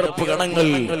പ്രയാസത്തിന്റെ വിയർപ്പ് കണങ്ങൾ.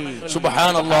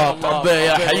 സുബ്ഹാനല്ലാഹ്. റബ്ബേ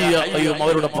യാ ഹയ്യ യാ ഖയ്യൂം,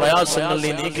 അവരുടെ പ്രയാസങ്ങൾ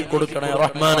നീ നീക്കി കൊടുക്കണേ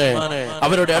റഹ്മാനെ.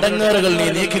 അവരുടെ അടങ്ങേറുകൾ നീ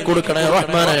നീക്കി കൊടുക്കണേ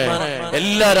റഹ്മാനെ.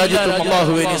 എല്ലാ രാജ്യത്തും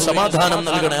അല്ലാഹുവേ നീ സമാധാനം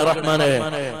നൽകണേ റഹ്മാനേ.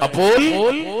 അപ്പോൾ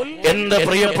എന്റെ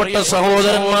പ്രിയപ്പെട്ട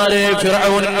സഹോദരന്മാരെ,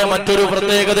 ഫിർഔനിന്റെ മറ്റൊരു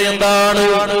പ്രത്യേകത എന്താണ്?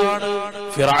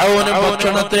 ഫിർഔൻ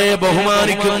ഭക്ഷണത്തെ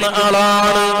ബഹുമാനിക്കുന്ന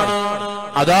ആളാണ്.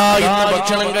 അതാ ഇന്ന്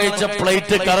ഭക്ഷണം കഴിച്ച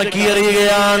പ്ലേറ്റ്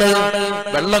കറക്കിയെറിയുകയാണ്,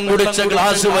 വെള്ളം കുടിച്ച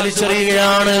ഗ്ലാസ്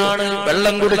വലിച്ചെറിയുകയാണ്,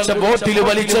 വെള്ളം കുടിച്ച ബോട്ടിൽ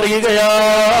വലിച്ചെറിയുകയാണ്.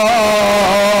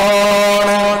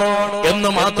 എന്ന്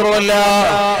മാത്രമല്ല,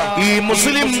 ഈ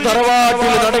മുസ്ലിം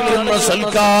തറവാട്ടിൽ നടക്കുന്ന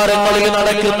സൽക്കാരങ്ങളിൽ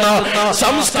നടക്കുന്ന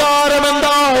സംസ്കാരം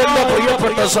എന്താ? എന്റെ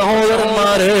പ്രിയപ്പെട്ട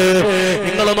സഹോദരന്മാര്,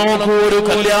 നിങ്ങൾ നോക്കൂ, ഒരു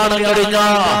കല്യാണം കഴിഞ്ഞ,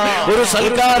 ഒരു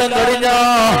സൽക്കാരം കഴിഞ്ഞ,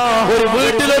 ഒരു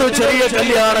വീട്ടിലൊരു ചെറിയ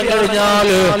കല്യാണം കഴിഞ്ഞാൽ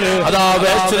അതാ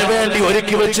വേസ്റ്റിന് വേണ്ടി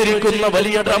ഒരുക്കി വെച്ചിരിക്കുന്ന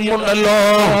വലിയ ഡ്രമ്മുണ്ടല്ലോ,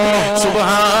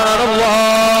 സുബ്ഹാനല്ലാഹ്,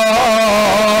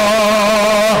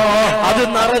 അത്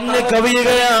നിറഞ്ഞ്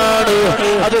കവിയുകയാണ്,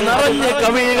 അത് നിറഞ്ഞ്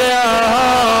കവിയുകയാണ്.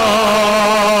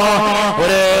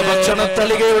 ഒരേ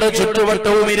ഭക്ഷണത്തളികയുടെ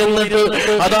ചുറ്റുവട്ടവും ഇരുന്നിട്ട്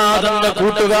അതാ തന്റെ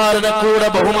കൂട്ടുകാരനെ കൂടെ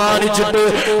ബഹുമാനിച്ചിട്ട്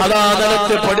അതാ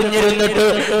നിലത്ത് പടിഞ്ഞിരുന്നിട്ട്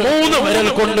 3 വിരൽ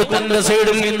കൊണ്ട് തന്റെ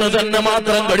സൈഡിൽ നിന്ന് തന്നെ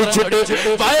മാത്രം കടിച്ചിട്ട്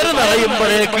വയറ്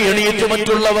നിറയുമ്പോഴേക്ക് എണീറ്റ്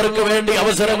മറ്റുള്ളവർക്ക് വേണ്ടി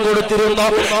അവസരം കൊടുത്തിരുന്ന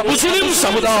മുസ്ലിം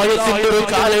സമുദായത്തിന്റെ ഒരു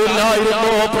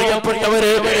കാലമില്ലായിരുന്നോ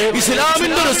പ്രിയപ്പെട്ടവരെ?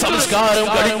 ഇസ്ലാമിന്റെ ഒരു സംസ്കാരം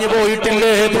കഴിഞ്ഞു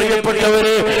പോയിട്ടില്ലേ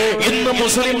പ്രിയപ്പെട്ടവരെ? ഇന്ന്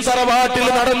മുസ്ലിം തറവാട്ടിൽ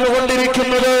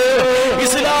നടന്നുകൊണ്ടിരിക്കുന്നത്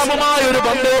ഇസ്ലാമുമായ ഒരു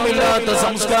ബന്ധവുമില്ലാത്ത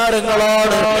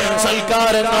സംസ്കാരങ്ങളാണ്,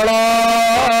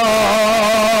 സൽക്കാരങ്ങളാണ്.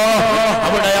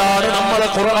 അവിടെയാണ് നമ്മളെ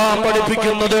ഖുർആൻ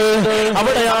പഠിപ്പിക്കുന്നത്,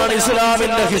 അവിടെയാണ്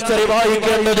ഇസ്ലാമിന്റെ ഹിസ്റ്ററി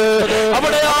വായിക്കേണ്ടത്,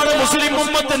 അവിടെയാണ് മുസ്ലിം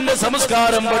ഉമ്മത്തിന്റെ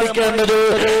സംസ്കാരം പഠിക്കേണ്ടത്,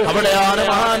 അവിടെയാണ്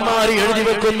മഹാന്മാര് എഴുതി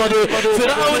വെക്കുന്നത്.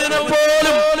 ഫിർഔനിനെ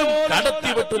പോലും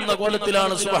കടത്തിവെട്ടുന്ന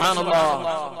കോലത്തിലാണ് സുബ്ഹാനല്ലാഹ്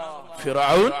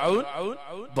ഫിർഔൻ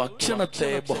ഭക്ഷണത്തെ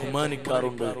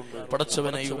ബഹുമാനിക്കാറുണ്ട്.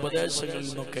 പടച്ചവനെ, ഈ ഉപദേശങ്ങളിൽ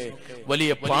നിന്നൊക്കെ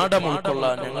വലിയ പാഠം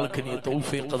ഉൾക്കൊള്ളാൻ ഞങ്ങൾക്ക് നീ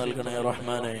തൗഫീഖ് നൽകണേ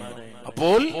റഹ്മാനെ.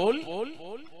 അപ്പോൾ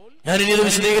ഞാനിനി ഇത്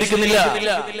വിശദീകരിക്കുന്നില്ല.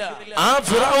 ആ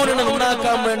ഫിർഔനിനെ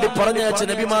നന്നാക്കാൻ വേണ്ടി പറഞ്ഞയച്ച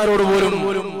നബിമാരോട് പോലും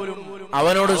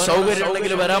അവനോട് സൗകര്യം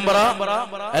ഉണ്ടെങ്കിൽ വരാൻ പറ,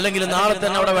 അല്ലെങ്കിൽ നാളെ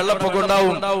തന്നെ അവിടെ വെള്ളപ്പൊക്കം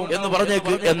ഉണ്ടാവും എന്ന്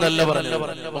പറഞ്ഞേക്ക് എന്നല്ല പറഞ്ഞു.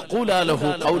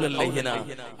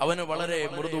 അവന് വളരെ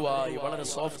മൃദുവായി, വളരെ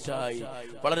സോഫ്റ്റായി,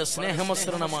 വളരെ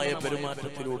സ്നേഹമസൃണമായ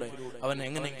പെരുമാറ്റത്തിലൂടെ അവൻ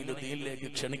എങ്ങനെയെങ്കിലും ദീനിലേക്ക്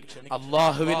ക്ഷണിക്കും.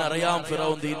 അള്ളാഹുവിന് അറിയാം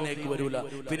ഫിറഔൻ ദീനിലേക്ക് വരൂല,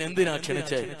 പിന്നെ എന്തിനാ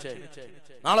ക്ഷണിച്ചേ?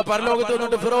 നാളെ പരലോകത്ത്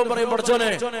വന്നിട്ട് ഫിറഔൻ പറയും, പഠിച്ചോനെ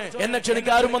എന്നെ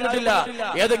ക്ഷണിക്കാരും വന്നിട്ടില്ല,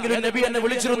 ഏതെങ്കിലും നബി എന്നെ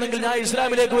വിളിച്ചിരുന്നെങ്കിൽ ഞാൻ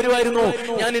ഇസ്ലാമിലേക്ക് വരുമായിരുന്നു,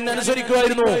 ഞാൻ ഇന്നെ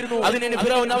അനുസരിക്കുമായിരുന്നു, അതിന്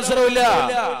ഫിറഔൻ അവസരമില്ല.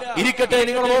 ഇരിക്കട്ടെ,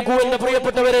 നിങ്ങൾ നോക്കൂ എന്റെ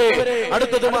പ്രിയപ്പെട്ടവരെ,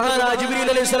 അടുത്തത് മഹാനായ ജിബ്രീൽ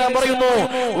അലൈഹിസ്സലാം പറയുന്നു,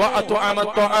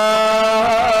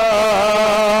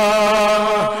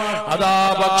 അതാ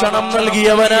ഭക്ഷണം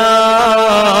നൽകിയവനാ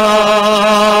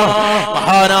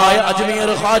മഹാനായ അജ്മീർ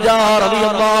ഖാജാ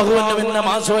റളിയല്ലാഹു അൻഹുവിന്റെ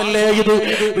മാസമല്ലേ ഇത്?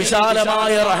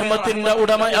 വിശാലമായ റഹ്മത്തിന്റെ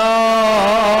ഉടമയാ,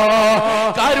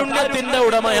 കാരുണ്യത്തിന്റെ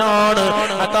ഉടമയാണ്.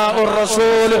 അതാഉർ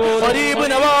റസൂൽ ഖരീബ്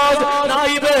നവാസ്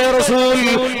നായിബേ റസൂൽ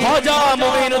ഖാജാ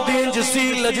മുഈനുദ്ദീൻ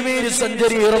ജിസ്സീൽ അജ്മീരി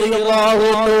സഞ്ചരി റളിയല്ലാഹു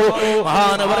അൻഹു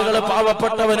മഹാനവറുകൾ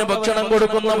പാവപ്പെട്ടവന് ഭക്ഷണം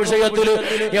കൊടുക്കുന്ന വിഷയത്തിൽ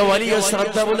വലിയ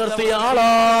ശ്രദ്ധ പുലർത്തിയ ആളാ.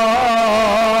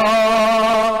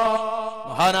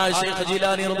 മഹാനായ ശൈഖ്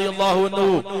ജീലാനി റളിയല്ലാഹു അൻഹു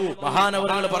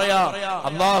മഹാനവറുകൾ പറയാ,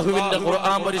 അല്ലാഹുവിന്റെ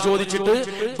ഖുർആൻ പരിശോധിച്ചിട്ട്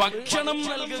ഭക്ഷണം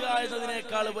നൽകുക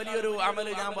എന്നതിനേക്കാൾ വലിയൊരു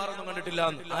അമല് ഞാൻ പറഞ്ഞു കണ്ടിട്ടില്ല.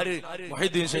 ആര്?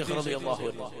 മുഹീദ്ദീൻ ശൈഖ് റളിയല്ലാഹു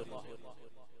അൻഹു.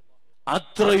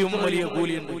 അത്രയും വലിയ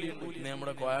കൂലിയുണ്ട്.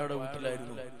 നമ്മുടെ കോയയുടെ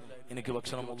വീട്ടിലായിരുന്നു. എനിക്ക്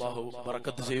ഭക്ഷണം അല്ലാഹു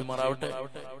ബറക്കത്ത് ചെയ്യുമാറാവട്ടെ,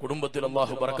 കുടുംബത്തിൽ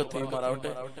അല്ലാഹു ബറക്കത്ത് ചെയ്യുമാറാവട്ടെ,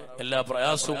 എല്ലാ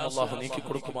പ്രയാസവും അല്ലാഹു നീക്കി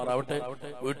കൊടുക്കുമാറാവട്ടെ,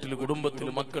 വീട്ടിൽ, കുടുംബത്തിൽ,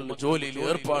 മക്കളിൽ, ജോലിയിൽ,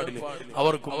 ഏർപ്പാടിൽ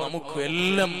അവർക്കും നമുക്കും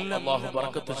എല്ലാം അല്ലാഹു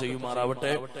ബറക്കത്ത്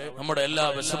ചെയ്യുമാറാവട്ടെ. നമ്മുടെ എല്ലാ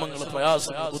വിഷമങ്ങളും,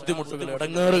 പ്രയാസങ്ങളും, ബുദ്ധിമുട്ടുകൾ,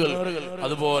 ഇടങ്ങേറുകൾ,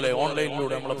 അതുപോലെ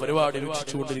ഓൺലൈനിലൂടെ നമ്മളെ പരിപാടി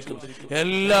വീക്ഷിച്ചുകൊണ്ടിരിക്കുന്നു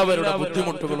എല്ലാവരുടെ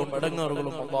ബുദ്ധിമുട്ടുകളും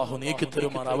ഇടങ്ങേറുകളും അല്ലാഹു നീക്കി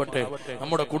തരുമാറാവട്ടെ.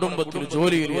 നമ്മുടെ കുടുംബത്തിൽ,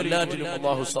 ജോലിയിൽ, എല്ലാറ്റിലും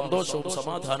അല്ലാഹു സന്തോഷവും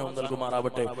സമാധാനവും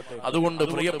നൽകുമാറാവട്ടെ. അതുകൊണ്ട്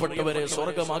പ്രിയപ്പെട്ട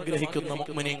സ്വർഗം ആഗ്രഹിക്കുന്ന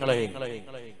മുഅ്മിനീങ്ങളെ,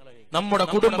 നമ്മുടെ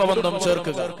കുടുംബ ബന്ധം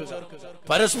ചേർക്കുക,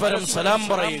 പരസ്പരം സലാം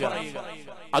പറയുക,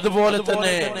 അതുപോലെ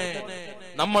തന്നെ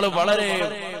നമ്മൾ വളരെ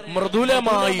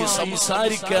മൃദുലമായി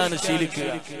സംസാരിക്കാൻ ശീലിക്കുക.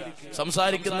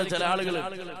 സംസാരിക്കുന്ന ചില ആളുകൾ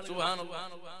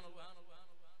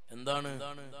എന്താണ്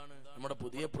നമ്മുടെ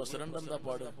പുതിയ പ്രസിഡന്റ് എന്താ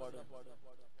പാട്?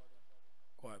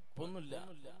 കുഴപ്പമൊന്നുമില്ല,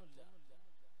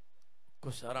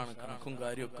 ഉഷാറാണ്, കണക്കും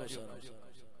കാര്യമൊക്കെ ഉഷാറാണ്,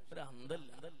 ഒരു അന്തല്ല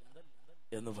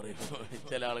എന്ന് പറയും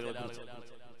ചില ആളുകളെ കുറിച്ച്.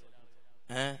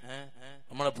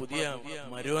 നമ്മളെ പുതിയ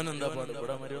മരുവൻ എന്താ പാട്?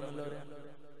 ഇവിടെ മരുവൻ എന്നല്ല പറയാ,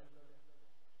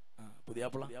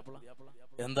 പുതിയാപ്പിള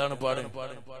എന്താണ് പാട്?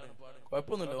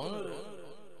 കുഴപ്പമൊന്നുമില്ല,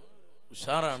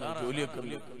 ഉഷാറാണ്, ജോലിയൊക്കെ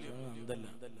എന്തല്ല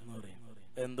എന്ന് പറയും.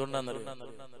 എന്തുകൊണ്ടാന്നറിയില്ല,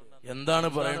 എന്താണ്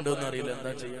പറയേണ്ടതെന്ന് അറിയില്ല,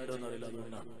 എന്താ ചെയ്യേണ്ടതെന്ന് അറിയില്ല.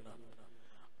 അതുകൊണ്ടാണ്.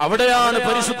 അവിടെയാണ്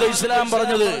പരിശുദ്ധ ഇസ്ലാം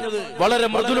പറഞ്ഞത് വളരെ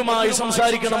മൃദുലമായി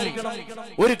സംസാരിക്കണം.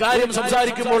 ഒരു കാര്യം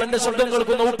സംസാരിക്കുമ്പോൾ എന്റെ ശബ്ദം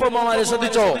കേൾക്കുന്ന ഉപ്പമാരെ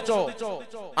ശ്രദ്ധിച്ചോ,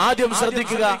 ആദ്യം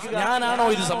ശ്രദ്ധിക്കുക, ഞാനാണോ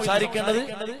ഇത് സംസാരിക്കേണ്ടത്?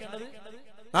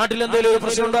 നാട്ടിൽ എന്തെങ്കിലും ഒരു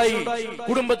പ്രശ്നമുണ്ടായി,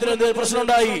 കുടുംബത്തിൽ എന്തെങ്കിലും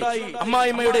പ്രശ്നമുണ്ടായി,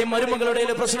 അമ്മായിമ്മയുടെയും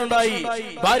മരുമകളുടെയും പ്രശ്നമുണ്ടായി,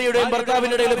 ഭാര്യയുടെയും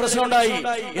ഭർത്താവിന്റെ ഇടയിൽ പ്രശ്നമുണ്ടായി,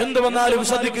 എന്ത് വന്നാലും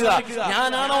ശ്രദ്ധിക്കുക,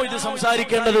 ഞാനാണോ ഇത്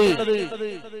സംസാരിക്കേണ്ടത്?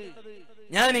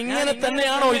 ഞാൻ ഇങ്ങനെ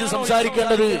തന്നെയാണോ ഇത്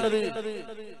സംസാരിക്കേണ്ടത്?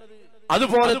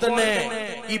 അതുപോലെ തന്നെ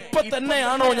ഇപ്പൊ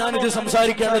തന്നെയാണോ ഞാനിത്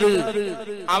സംസാരിക്കേണ്ടത്?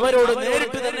 അവരോട്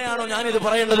നേരിട്ട് തന്നെയാണോ ഞാനിത്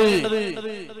പറയേണ്ടത്?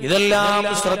 ഇതെല്ലാം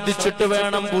ശ്രദ്ധിച്ചിട്ട്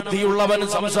വേണം ബുദ്ധിയുള്ളവൻ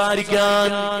സംസാരിക്കാൻ.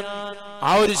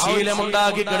 ആ ഒരു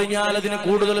ശീലമുണ്ടാക്കി കഴിഞ്ഞാൽ അതിന്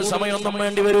കൂടുതൽ സമയമൊന്നും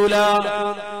വേണ്ടി വരൂല.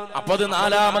 അപ്പൊ അത്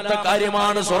നാലാമത്തെ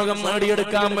കാര്യമാണ് സ്വർഗം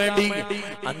നേടിയെടുക്കാൻ വേണ്ടി.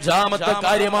 അഞ്ചാമത്തെ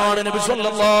കാര്യമാണ് നബി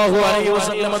സല്ലല്ലാഹു അലൈഹി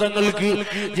വസല്ലം തങ്ങൾക്ക്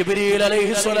ജിബ്രീൽ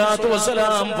അലൈഹിസ്സലാത്തു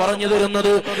വസ്സലാം പറഞ്ഞു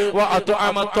തരുന്നത്,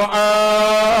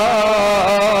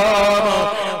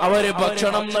 അവര്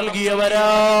ഭക്ഷണം നൽകിയവരാ.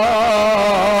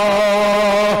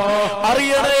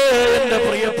 അറിയണേ എന്റെ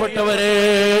പ്രിയപ്പെട്ടവരെ,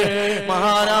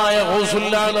 മഹാനായ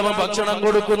ഗൗസുൽ-ആലം ഭക്ഷണം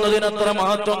കൊടുക്കുന്നതിനത്ര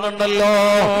മഹത്വം കണ്ടല്ലോ.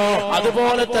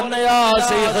 അതുപോലെ തന്നെയാ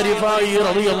ശൈഖ് റിഫായി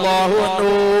റളിയല്ലാഹു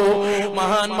അൻഹു.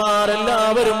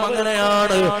 മഹാന്മാരെല്ലാവരും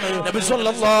അങ്ങനെയാണ്. നബി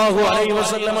സല്ലല്ലാഹു അലൈഹി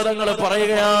വസല്ലം തങ്ങൾ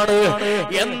പറയുകയാണ്,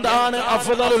 എന്താണ്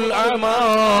അഫ്ദലുൽ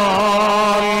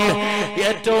അമാൽ,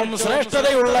 ഏറ്റവും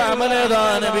ശ്രേഷ്ഠതയുള്ള അമലേതാ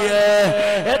നബിയേ,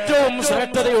 ഏറ്റവും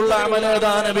ശ്രേഷ്ഠതയുള്ള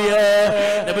അമലേതാ നബിയേ?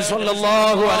 നബി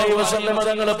സല്ലല്ലാഹു അലൈഹി വസല്ലം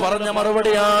തങ്ങൾ പറഞ്ഞ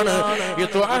മറുപടിയാണ്,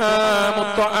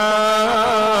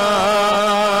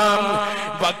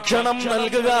 ഭക്ഷണം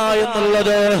നൽകുക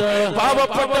എന്നുള്ളത്,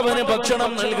 പാവപ്പെട്ടവന്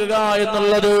ഭക്ഷണം നൽകുക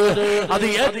എന്നുള്ളത് അത്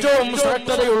ഏറ്റവും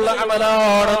ശ്രേഷ്ഠതയുള്ള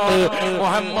അമലാണെന്ന്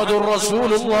മുഹമ്മദുർ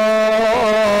റസൂലുള്ളാഹ്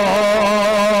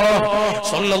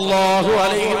സല്ലല്ലാഹു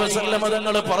അലൈഹി വസല്ലം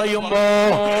തങ്ങൾ പറയുമ്പോ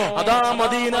അതാ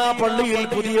മദീന പള്ളിയിൽ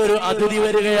പുതിയൊരു അതിഥി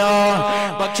വരികയാ.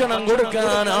 ഭക്ഷണം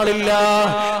കൊടുക്കാൻ ആളില്ല,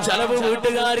 ചെലവ്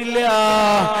വീട്ടുകാരില്ല.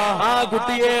 ആ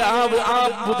കുട്ടിയെ ആ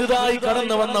പുതുതായി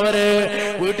കടന്നു വന്നവരെ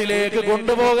വീട്ടിലേക്ക്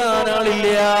കൊണ്ടുപോകാൻ ആളില്ല.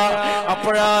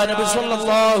 അപ്പോഴാ നബി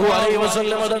സല്ലല്ലാഹു അലൈഹി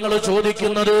വസല്ലം തങ്ങൾ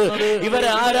ചോദിക്കുന്നത്,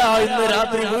 ഇവരാരാ ഇന്ന്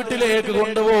രാത്രി വീട്ടിലേക്ക്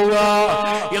കൊണ്ടുപോവുക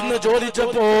എന്ന്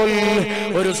ചോദിച്ചപ്പോൾ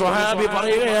ഒരു സ്വഹാബി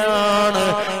പറയുകയാണ്,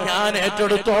 ഞാൻ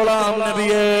ഏറ്റെടുത്തോളാം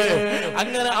നബിയേ.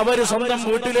 അങ്ങനെ അവര് സ്വന്തം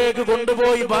വീട്ടിലേക്ക്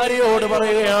കൊണ്ടുപോയി ഭാര്യയോട്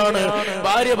പറയുകയാണ്.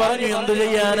 ഭാര്യ പറഞ്ഞു, എന്ത്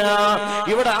ചെയ്യാനാ,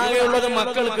 ഇവിടെ ആകെയുള്ളത്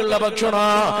മക്കൾക്കുള്ള ഭക്ഷണ,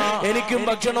 എനിക്കും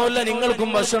ഭക്ഷണമില്ല നിങ്ങൾക്കും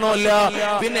ഭക്ഷണമില്ല,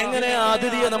 പിന്നെ എങ്ങനെയാ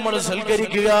അതിഥിയെ നമ്മൾ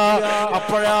സൽക്കരിക്കുക?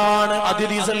 അപ്പോഴാണ്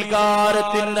അതിഥി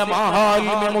സൽക്കാരത്തിന്റെ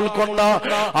മാഹാത്മ്യം ഉൾക്കൊണ്ട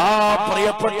ആ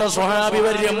പ്രിയപ്പെട്ട സ്വഹാബി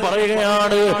വര്യം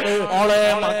പറയുകയാണ്, മോളെ,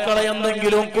 മക്കളെ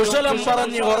എന്തെങ്കിലും കുശലം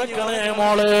പറഞ്ഞ് ഉറക്കണേ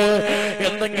മോളെ,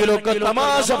 എന്തെങ്കിലുമൊക്കെ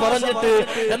തമാശ പറഞ്ഞിട്ട്,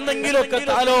 എന്തെങ്കിലുമൊക്കെ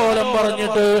താലോലം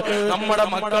പറഞ്ഞിട്ട് നമ്മുടെ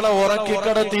മക്കളെ ഉറക്കി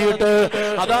കടത്തിയിട്ട്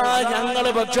അതാ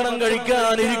ഞങ്ങള് ഭക്ഷണം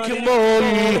കഴിക്കാനിരിക്കുമ്പോൾ,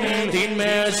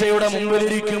 തീന്മേശയുടെ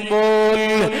മുമ്പിലിരിക്കുമ്പോൾ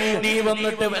നീ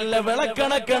വന്നിട്ട് വല്ല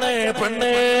വിളക്കണക്കണേ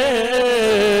പെണ്ണേ,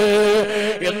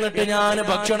 എന്നിട്ട് ഞാൻ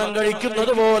ഭക്ഷണം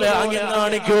കഴിക്കുന്നത് പോലെ ആംഗ്യം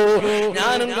കാണിക്കൂ,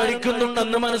 ഞാനും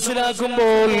കഴിക്കുന്നുണ്ടെന്ന്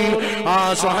മനസ്സിലാക്കുമ്പോൾ ആ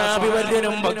സ്വഹാബി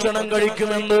വര്യനും ഭക്ഷണം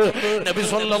കഴിക്കുമെന്ന് നബി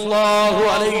സല്ലല്ലാഹു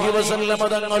അലൈഹി വസല്ലം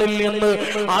തങ്ങളിൽ നിന്ന്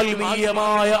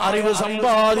ആത്മീയമായ അറിവ്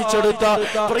സമ്പാദിച്ചെടുത്ത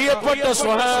പ്രിയപ്പെട്ട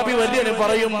സ്വഹാബി വര്യന്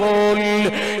പറയുമ്പോൾ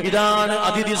ഇതാണ്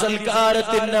അതിഥി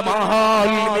സൽക്കാരത്തിന്റെ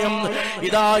മഹാത്മ്യം.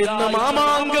 ഇതാ ഇന്ന്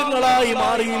മാമാങ്കങ്ങളായി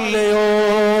മാറിയില്ലയോ?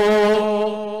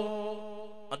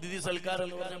 അതിഥി സൽക്കാരം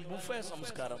എന്ന് പറഞ്ഞാൽ ബുഫേ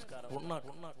സംസ്കാരം.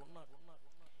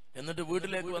 എന്നിട്ട്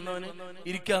വീട്ടിലേക്ക് വന്നവന്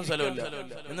ഇരിക്കാൻ സ്ഥലമില്ല,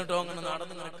 എന്നിട്ടോ അങ്ങനെ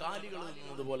നടന്നിങ്ങനെ കാലികൾ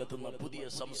നിന്നതുപോലെ തിന്ന പുതിയ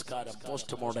സംസ്കാരം,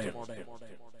 പോസ്റ്റ് മോഡേൺ.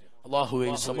 അല്ലാഹുവേ,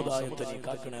 ഈ സമുദായത്തെ നീ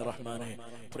കാക്കണേ റഹ്മാനെ.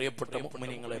 പ്രിയപ്പെട്ട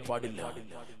മുഅ്മിനീങ്ങളെ, പാടില്ല.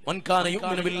 മൻ കാന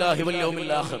യുഅ്മിനു ബില്ലാഹി വൽ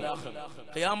യൗമിൽ ആഖിർ,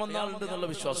 ഖിയാമത്ത് നാളുണ്ട് എന്നുള്ള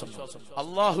വിശ്വാസം,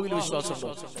 അല്ലാഹുവിൽ വിശ്വാസമുണ്ടോ,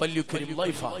 ഫല്യുക്രിം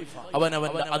ലൈഫ,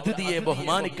 അവനവന്റെ അതിഥിയെ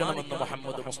ബഹുമാനിക്കണമെന്ന്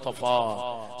മുഹമ്മദ് മുസ്തഫ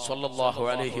സ്വല്ലല്ലാഹു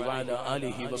അലൈഹി വഅലാ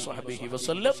ആലിഹി വസഹ്ബിഹി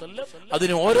വസല്ലം.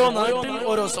 അതിന് ഓരോ നാട്ടിൽ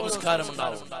ഓരോ സംസ്കാരം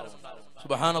ഉണ്ടാവും.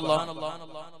 സുബ്ഹാനല്ലാഹ്.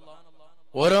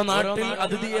 ഓരോ നാട്ടിൽ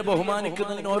അതിഥിയെ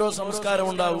ബഹുമാനിക്കുന്നതിന് ഓരോ സംസ്കാരം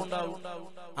ഉണ്ടാവും.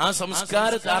 ആ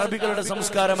സംസ്കാരത്തെ അറബികളുടെ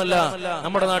സംസ്കാരമല്ല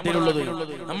നമ്മുടെ നാട്ടിലുള്ളത്,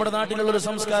 നമ്മുടെ നാട്ടിലുള്ളൊരു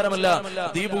സംസ്കാരമല്ല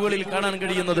ദ്വീപുകളിൽ കാണാൻ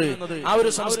കഴിയുന്നത്, ആ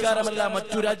ഒരു സംസ്കാരമല്ല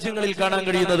മറ്റു രാജ്യങ്ങളിൽ കാണാൻ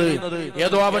കഴിയുന്നത്.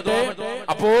 ഏതോ ആവട്ടെ,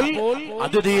 അപ്പോൾ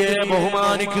അതിഥിയെ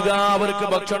ബഹുമാനിക്കുക, അവർക്ക്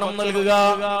ഭക്ഷണം നൽകുക,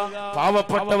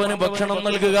 പാവപ്പെട്ടവന് ഭക്ഷണം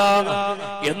നൽകുക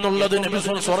എന്നുള്ളത് നബി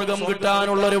സ്വർഗം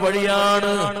കിട്ടാനുള്ളൊരു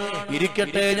വഴിയാണ്.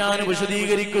 ഇരിക്കട്ടെ, ഞാൻ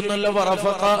വിശദീകരിക്കുന്നല്ലോ.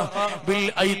 വറഫഖ ബിൽ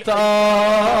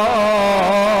ഐതാം,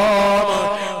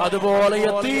 അതുപോലെ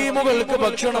യതീമുകൾക്ക്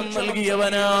ഭക്ഷണം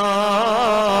നൽകിയവനാ.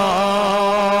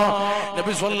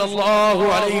 നബി സല്ലല്ലാഹു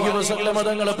അലൈഹി വസല്ലം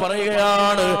തങ്ങൾ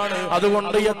പറയുകയാണ്,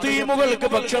 അതുകൊണ്ട് യതീമുകൾക്ക്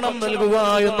ഭക്ഷണം നൽകുക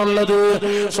എന്നുള്ളത്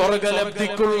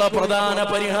സ്വർഗ്ഗലബ്ധിക്കുള്ള പ്രധാന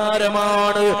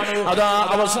പരിഹാരമാണ്. അതാ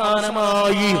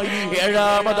അവസാനമായി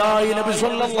ഏഴാമതായി നബി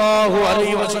സല്ലല്ലാഹു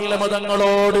അലൈഹി വസല്ലം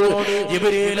തങ്ങളോട്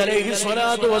ജിബ്രീൽ അലൈഹി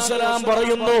സ്വലാത്തു വസ്സലാം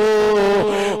പറയുന്നു,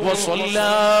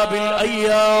 വസല്ലാ ബിൽ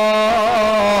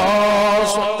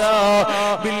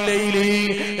ബില്ലൈലി,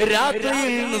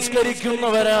 രാത്രിയിൽ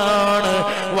നിസ്കരിക്കുന്നവരാണ്.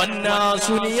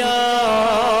 വന്നാസുനിയാ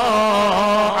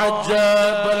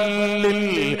അജബൽ ലിൽ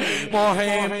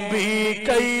മുഹിബ്ബി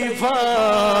കൈഫ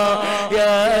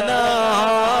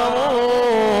യനാമു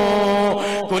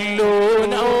കുല്ലു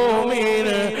നൗമിൻ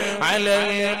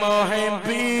അലൽ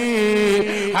മുഹിബ്ബി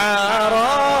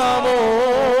ഹറാമു.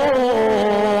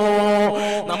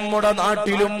 നമ്മുടെ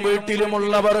നാട്ടിലും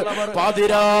വീട്ടിലുമുള്ളവർ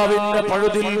പാതിരാവിന്റെ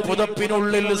പഴുതിൽ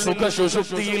പുതപ്പിനുള്ളിൽ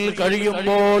സുഖസുഷുപ്തിയിൽ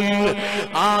കഴിയുമ്പോൾ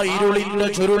ആ ഇരുളിന്റെ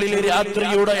ചുരുളിൽ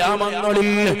രാത്രിയുടെ യാമങ്ങളിൽ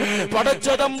പടച്ച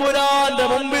തമ്പുരാന്റെ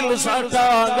മുമ്പിൽ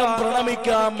സാഷ്ടാംഗം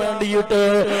പ്രണമിക്കാൻ വേണ്ടിയിട്ട്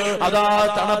അതാ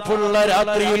തണുപ്പുള്ള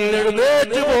രാത്രിയിൽ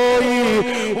എഴുന്നേറ്റ് പോയി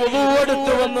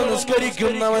വുളൂഅെടുത്ത് വന്ന്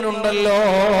നിസ്കരിക്കുന്നവനുണ്ടല്ലോ,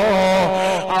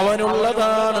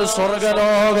 അവനുള്ളതാണ്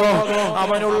സ്വർഗലോകം,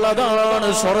 അവനുള്ളതാണ്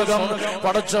സ്വർഗം.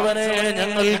 പടച്ചവനെ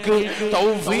ഞങ്ങൾക്ക്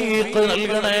തൗഫീഖ്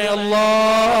നൽകണേ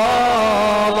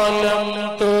അല്ലാഹ്.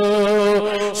 വലംതു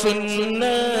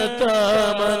സുന്നത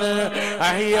മൻ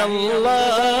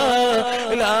അഹ്യല്ലാഹ്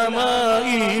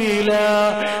ലമായില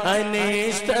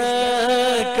അനിസ്തകത്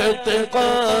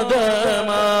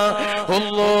ഖദമാ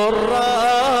ഹുല്ലുറ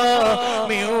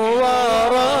മിൻ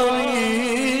വറവി.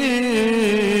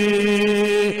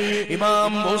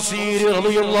 ഇമാം ബുസീരി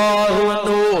റളിയല്ലാഹു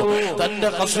അൻഹു തന്റെ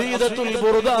ഖസീദത്തുൽ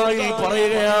ബുർദായിൽ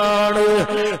പറയുകയാണ്,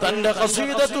 തന്റെ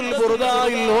ഖസീദത്തുൽ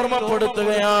ബുർദായിൽ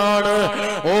ഓർമ്മപ്പെടുത്തുകയാണ്,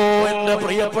 ഓ എന്റെ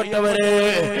പ്രിയപ്പെട്ടവരെ,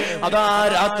 അതാ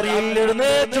രാത്രിയിൽ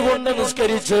എഴുന്നേറ്റുകൊണ്ട്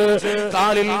നിസ്കരിച്ച്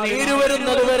കാലിൽ നീര്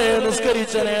വരുന്നത് വരെ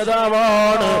നിസ്കരിച്ച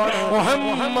നേതാവാണ്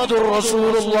മുഹമ്മദുർ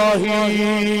റസൂലുള്ളാഹി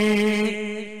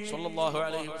സ്വല്ലല്ലാഹു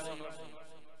അലൈഹി വസല്ലം.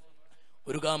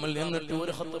 ഒരു കാമൽ എന്നിട്ട്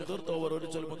ഒരു ഖത്തം തീർത്തോവർ, ഒരു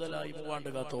ചൊൽ മുതലായി മൂവാണ്ട്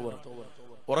കാത്തോവർ.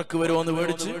 ഉറക്ക് വരുമെന്ന്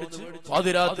മേടിച്ച്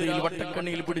പാതിരാത്രിയിൽ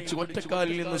വട്ടക്കണ്ണിയിൽ പിടിച്ച്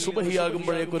ഒറ്റക്കാലിൽ നിന്ന്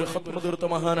സുബഹിയാകുമ്പോഴേക്ക് ഒരു ഖത്മ തീർത്ത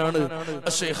മഹാനാണ്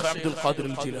ശൈഖ് അബ്ദുൽ ഖാദിർ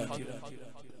ജീലാനി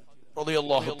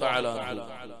റളിയല്ലാഹു തആല അൻഹു.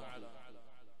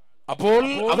 അപ്പോൾ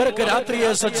അവരൊക്കെ രാത്രിയെ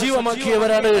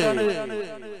സജീവമാക്കിയവരാണ്.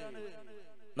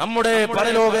 നമ്മുടെ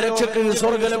പരലോക രക്ഷയ്ക്ക്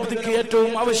സ്വർഗ്ഗലബ്ധിക്ക്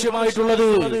ഏറ്റവും ആവശ്യമായിട്ടുള്ളത്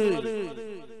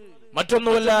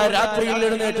മറ്റൊന്നുമല്ല, രാത്രിയിൽ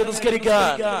എഴുന്നേറ്റ്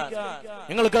നിസ്കരിക്കാൻ.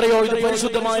 നിങ്ങൾക്കറിയോ, ഇത്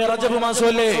പരിശുദ്ധമായ റജബ്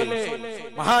മാസമല്ലേ?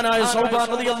 മഹാനായ സൗബാൻ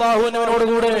റളിയല്ലാഹു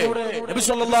അൻഹുവിനോടുകൂടെ നബി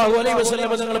സല്ലല്ലാഹു അലൈഹി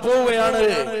വസല്ലം തങ്ങൾ പോവുകയാണ്.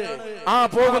 ആ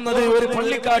പോകുന്നത് ഒരു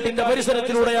പള്ളിക്കാട്ടിന്റെ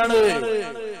പരിസരത്തിലൂടെയാണ്.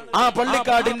 ആ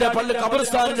പള്ളിക്കാട്ടിന്റെ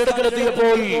ഖബർസ്ഥാനിന്റെ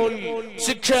അടുക്കലെത്തിയപ്പോൾ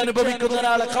ശിക്ഷ അനുഭവിക്കുന്ന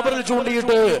ഒരാളെ ഖബറിൽ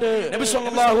ചൂണ്ടിയിട്ട് നബി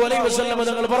സല്ലല്ലാഹു അലൈഹി വസല്ലം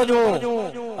തങ്ങൾ പറഞ്ഞു,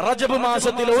 റജബ്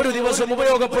മാസത്തിൽ ഒരു ദിവസം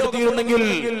ഉപയോഗപ്പെടുത്തിയിരുന്നെങ്കിൽ,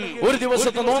 ഒരു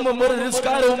ദിവസത്തെ നോമ്പും ഒരു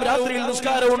നിസ്കാരവും രാത്രിയിൽ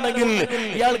നിസ്കാരവും ഉണ്ടെങ്കിൽ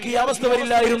ഇയാൾക്ക് ഈ അവസ്ഥ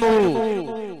വരില്ലായിരുന്നു.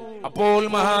 അപ്പോൾ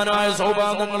മഹാനായ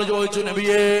സൗബാൻ തങ്ങൾ ചോദിച്ചു,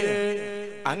 നബിയേ,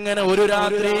 അങ്ങനെ ഒരു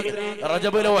രാത്രി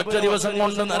റജബിലെ ഒറ്റ ദിവസം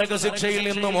കൊണ്ട് നരകശിക്ഷയിൽ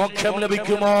നിന്ന് മോക്ഷം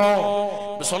ലഭിക്കുമോ?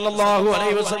 സല്ലല്ലാഹു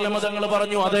അലൈഹി വസല്ലം തങ്ങൾ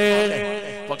പറഞ്ഞു, അതെ.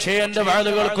 പക്ഷേ എന്റെ വാഴ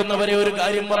കേൾക്കുന്നവരെ ഒരു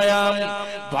കാര്യം പറയാം,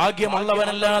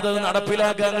 ഭാഗ്യമുള്ളവനല്ലാതെ അത്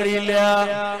നടപ്പിലാക്കാൻ കഴിയില്ല.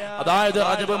 അതായത്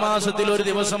റജബ് മാസത്തിൽ ഒരു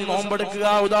ദിവസം നോമ്പെടുക്കുക,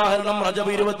 ഉദാഹരണം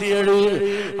റജബ് 27,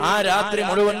 ആ രാത്രി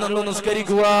മുഴുവൻ നിന്ന്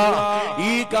നിസ്കരിക്കുക.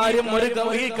 ഈ കാര്യം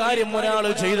ഒരാൾ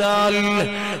ചെയ്താൽ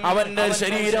അവന്റെ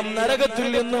ശരീരം നരകത്തിൽ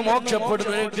നിന്ന്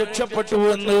രക്ഷപ്പെട്ടു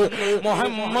എന്ന്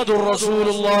മുഹമ്മദുർ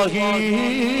റസൂലുള്ളാഹി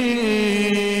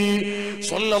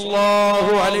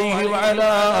സ്വല്ലല്ലാഹു അലൈഹി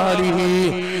വഅലാ ആലിഹി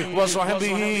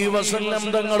വസഹബിഹി വസല്ലം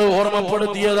തങ്ങൾ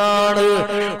ഓർമ്മപ്പെടുത്തിയതാണ്.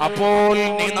 അപ്പോൾ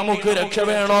നീ നമുക്ക് രക്ഷ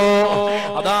വേണോ?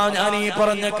 അതാ ഞാൻ ഈ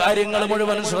പറഞ്ഞ കാര്യങ്ങൾ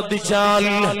മുഴുവൻ ശ്രദ്ധിച്ചാൽ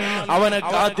അവനെ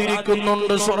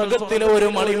കാത്തിരിക്കുന്നുണ്ട് സ്വർഗത്തിലെ ഒരു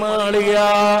മണിമാളിക.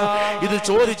 ഇത്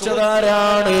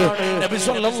ചോദിച്ചതാരാണ്? നബി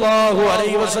സല്ലല്ലാഹു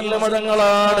അലൈഹി വസല്ലം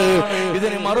തങ്ങളാണ്.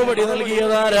 ഇതിന് മറുപടി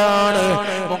നൽകിയതാരാണ്?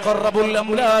 മുഖറബുൽ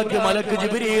അംലാക്ക് മലക്ക്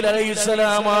ജിബ്രീൽ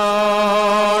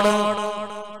അലൈഹിസ്സലാമാണ്.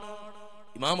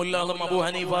 ഇമാമുൽ ആദം അബൂ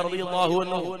ഹനീഫ റളിയല്ലാഹു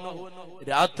അൻഹു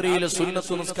രാത്രിയിലെ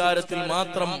സുന്നത്ത് നിസ്കാരത്തിൽ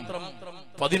മാത്രം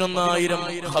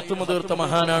 11,000 ഖത്മ തീർത്ത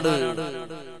മഹാനാണ്.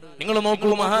 നിങ്ങൾ നോക്കൂ,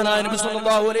 മഹാനായ നബി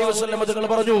സല്ലല്ലാഹു അലൈഹി വസല്ലം തങ്ങൾ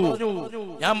പറഞ്ഞു,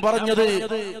 ഞാൻ പറഞ്ഞത്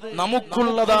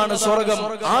നമുക്കുള്ളതാണ് സ്വർഗം.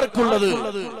 ആർക്കുള്ളത്?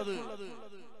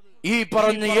 ഈ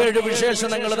പറഞ്ഞ 7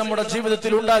 വിശേഷണങ്ങൾ നമ്മുടെ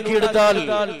ജീവിതത്തിൽ ഉണ്ടാക്കിയെടുത്താൽ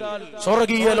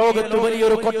സ്വർഗീയ ലോകത്ത്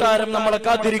വലിയൊരു കൊട്ടാരം നമ്മളെ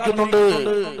കാത്തിരിക്കുന്നുണ്ട്.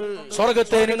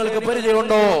 സ്വർഗത്തെ നിങ്ങൾക്ക്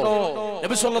പരിചയമുണ്ടോ?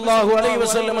 നബി സല്ലല്ലാഹു അലൈഹി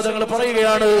വസല്ലം തങ്ങൾ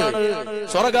പറയുകയാണ്,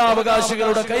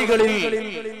 സ്വർഗാവകാശികളുടെ കൈകളിൽ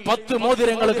 10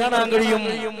 മോതിരങ്ങൾ കാണാൻ കഴിയും.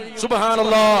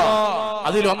 സുബ്ഹാനല്ലാഹ്.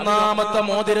 അതിൽ ഒന്നാമത്തെ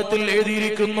മോതിരത്തിൽ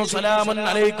എഴുതിയിരിക്കുന്നു, സലാമുൻ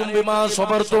അലൈക്കും ബിമാ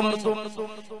സബർതും.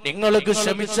 നിങ്ങൾക്ക്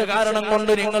ക്ഷമിച്ച കാരണം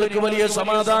കൊണ്ട് നിങ്ങൾക്ക് വലിയ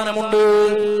സമാധാനമുണ്ട്.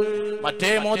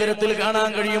 മറ്റേ മോതിരത്തിൽ കാണാൻ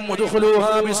കഴിയും,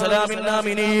 ഉദ്ഖുലൂഹാ ബിസലാമിൻ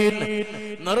ആമിനീൻ.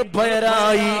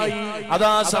 നിർഭയരായി,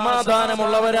 അതാ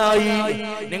സമാധാനമുള്ളവരായി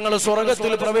നിങ്ങൾ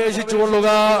സ്വർഗത്തിൽ പ്രവേശിച്ചു കൊള്ളുക.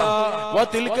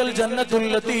 വതിൽകൽ ജന്നത്തുൽ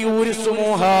ലതീ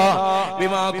ഊരിസുമൂഹാ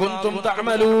ബിമാ കുൻതും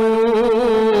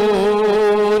തഅമലൂൻ.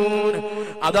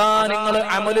 അതാ നിങ്ങൾ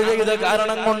അമല് ചെയ്ത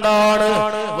കാരണം കൊണ്ടാണ്,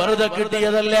 വെറുതെ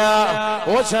കിട്ടിയതല്ല,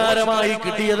 ഓശാരമായി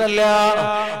കിട്ടിയതല്ല.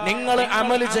 നിങ്ങൾ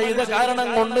അമല് ചെയ്ത കാരണം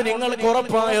കൊണ്ട് നിങ്ങൾക്ക്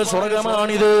ഉറപ്പായ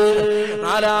സ്വർഗമാണിത്.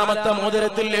 4ാമത്തെ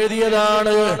മോതിരത്തിൽ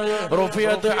എഴുതിയതാണ്,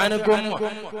 റുഫിയത്ത് അൻകും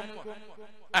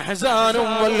അഹ്സാനും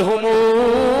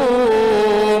വൽഹുമൂം.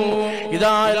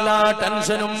 ഇതാ എല്ലാ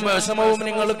ടെൻഷനും വിഷമവും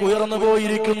നിങ്ങൾക്ക് ഉയർന്നു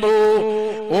പോയിരിക്കുന്നു.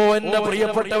 ഓ എന്റെ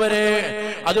പ്രിയപ്പെട്ടവരെ,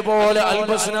 അതുപോലെ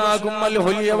അൽബസ്നാകും അൽ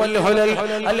ഹുല്യ വൽ ഹുലൽ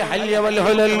അൽ ഹല്യ വൽ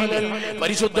ഹുലൽ.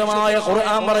 പരിശുദ്ധമായ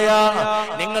ഖുർആൻ പറയാ,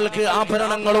 നിങ്ങൾക്ക്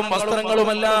ആഭരണങ്ങളും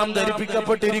വസ്ത്രങ്ങളുമെല്ലാം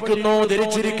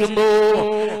ധരിച്ചിരിക്കുന്നു.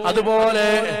 അതുപോലെ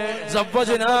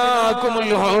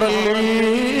സവ്വജ്നാകുമുൽ ഹുറൽ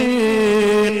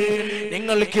ഈൻ.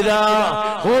 നിങ്ങൾക്കിതാ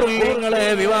ഹൂറിങ്ങളെ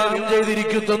വിവാഹം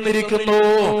തന്നിരിക്കുന്നു.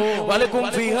 വലക്കും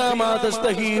ഫീഹാ മാ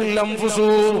തസ്തഹീൽ അൻഫുസു.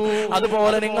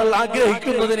 അതുപോലെ നിങ്ങൾ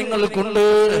ആഗ്രഹിക്കുന്നത് നിങ്ങൾക്കുണ്ട്.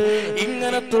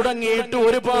 ഇങ്ങനെ തുടങ്ങിയിട്ട്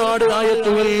ഒരുപാട്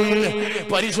ആയത്തുകൾ,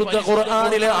 പരിശുദ്ധ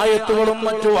ഖുർആനിലെ ആയത്തുകളും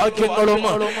മറ്റു വാക്യങ്ങളും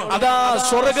അതാ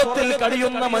സ്വർഗത്തിൽ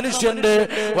കഴിയുന്ന മനുഷ്യന്റെ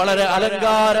വളരെ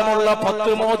അലങ്കാരമുള്ള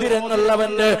 10 മോതിരങ്ങൾ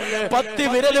അവന്റെ 10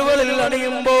 വിരലുകളിൽ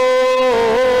അണിയുമ്പോൾ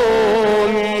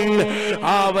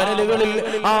ആ വിരലുകളിൽ,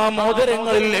 ആ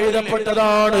മോതിരങ്ങളിൽ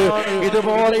എഴുതപ്പെട്ടതാണ്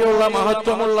ഇതുപോലെയുള്ള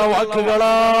മഹത്വമുള്ള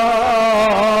വാക്കുകളാ.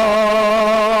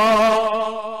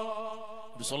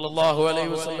 സല്ലല്ലാഹു അലൈഹി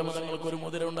വസല്ലം തങ്ങൾക്ക് ഒരു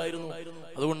മോതിരം ഉണ്ടായിരുന്നു.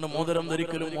 അതുകൊണ്ട് മോതിരം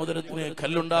ധരിക്കലും മോതിരത്തിന്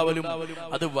കല്ലുണ്ടാവലും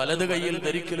അത് വലത് കൈയിൽ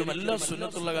ധരിക്കലും എല്ലാം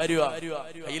സുന്നത്തുള്ള കാര്യമാണ്.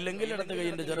 കയ്യില്ലെങ്കിൽ ഇടത്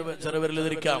കൈയിന്റെ ചെറുവിരൽ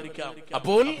ധരിക്കാം.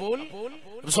 അപ്പോൾ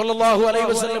സല്ലല്ലാഹു അലൈഹി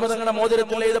വസല്ലം തങ്ങളുടെ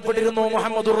മോതിരത്തിൽ എഴുതപ്പെട്ടിരുന്നു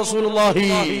മുഹമ്മദുർ റസൂലുള്ളാഹി,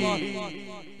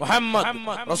 മുഹമ്മദ്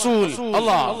റസൂൽ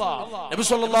അല്ലാഹ്. നബി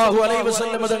സല്ലല്ലാഹു അലൈഹി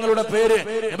വസല്ലം തങ്ങളുടെ പേര്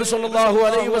നബി സല്ലല്ലാഹു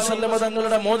അലൈഹി വസല്ലം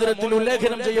തങ്ങളുടെ മോതിരത്തിൽ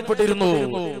ഉല്ലേഖനം ചെയ്യപ്പെട്ടിരുന്നു.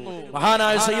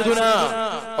 മഹാനായ സയ്യിദുനാ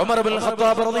ഉമർ ഇബ്നുൽ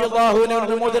ഖത്താബ് റളിയല്ലാഹു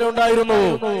അൻഹു മോതിരം ഉണ്ടായിരുന്നു.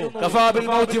 കഫാ ബിൽ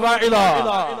മൗതി വാഇദ.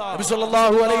 നബി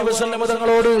സല്ലല്ലാഹു അലൈഹി വസല്ലം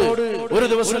തങ്ങളോട് ഒരു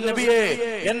ദിവസം നബിയെ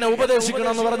എന്നെ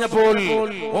ഉപദേശിക്കണം എന്ന് പറഞ്ഞപ്പോൾ,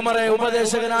 ഉമറെ,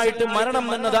 ഉപദേശകനായിട്ട് മരണം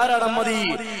തന്നെ ധാരാളം മതി.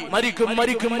 മരിക്കും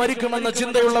എന്ന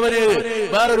ചിന്തയുള്ളവര്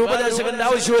വേറൊരു ഉപദേശകന്റെ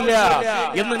ആവശ്യമില്ല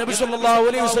എന്ന് നബി സല്ലല്ലാഹു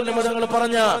അലൈഹി വസല്ലം തങ്ങൾ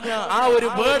പറഞ്ഞ ആ ഒരു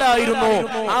വേർഡായിരുന്നു,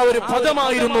 ആ ഒരു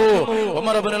പദമായിരുന്നു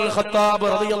ഉമർ ഇബ്നുൽ ഖത്താബ്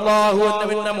റളിയല്ലാഹു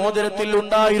അൻഹുവിന്റെ മോതിരത്തിൽ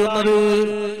ഉണ്ടായിരുന്നത്.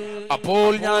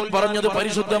 അപ്പോൾ ഞാൻ പറഞ്ഞത്,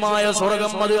 പരിശുദ്ധമായ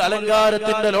സ്വർഗം അത്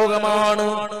അലങ്കാരത്തിന്റെ ലോകമാണ്,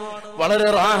 വളരെ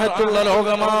റാഹത്തുള്ള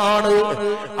ലോകമാണ്.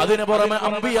 അതിനു പുറമെ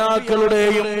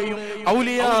അമ്പിയാക്കളുടെയും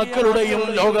ഔലിയാക്കളുടെയും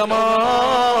ലോകമാണ്.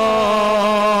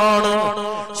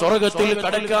 സ്വർഗത്തിൽ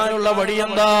കടക്കാനുള്ള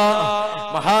വഴിയെന്താ?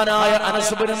 മഹാനായ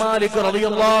അനസ് ഇബ്നു മാലിക്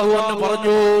റളിയല്ലാഹു അൻഹു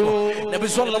പറഞ്ഞു, നബി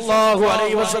സല്ലല്ലാഹു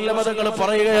അലൈഹി വസല്ലം തങ്ങൾ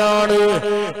പറയുകയാണ്,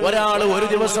 ഒരാൾ ഒരു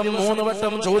ദിവസം 3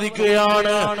 വട്ടം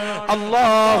ചോദിക്കുകയാണ്,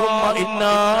 അല്ലാഹുമ്മ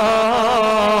ഇന്നാ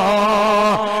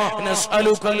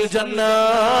നസ്അലുകൽ ജന്ന.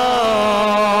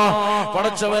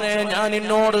 പടച്ചവനെ, ഞാൻ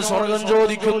നിന്നോട് സ്വർഗം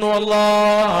ചോദിക്കുന്നു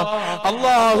അല്ലാഹ്.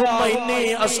 അല്ലാഹുമ്മ ഇന്നി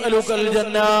അസ്അലുകൽ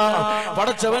ജന്ന.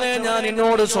 പടച്ചവനെ, ഞാൻ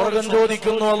നിന്നോട് സ്വർഗം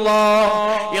ചോദിക്കുന്നു അല്ലാഹ്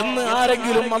എന്ന്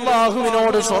ആരെങ്കിലും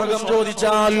അല്ലാഹുവിനോട് സ്വർഗം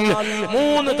ചോദിച്ചാൽ,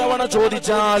 3 തവണ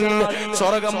ചോദിച്ചാൽ,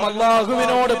 സ്വർഗം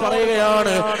അല്ലാഹുവിനോട്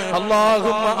പറയുകയാണ്,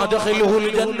 അല്ലാഹുമ്മ അദ്ഖിൽഹുൽ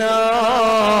ജന്ന.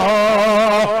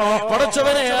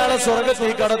 പടച്ചവനെ, അയാളെ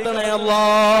സ്വർഗത്തിൽ കടത്തണേ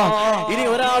അല്ലാഹ്. ഇനി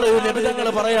ഒരാള് നബി തങ്ങൾ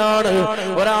പറയാണ്,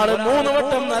 ഒരാള് 3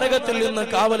 വട്ടം നരകത്തിൽ നിന്ന്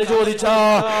കാവൽ ചോദിച്ചാ,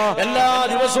 എല്ലാ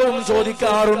ദിവസവും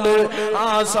ചോദിക്കാറുണ്ട്. ആ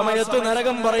സമയത്ത്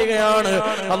നരകം പറയുകയാണ്,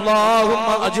 അല്ലാഹുമ്മ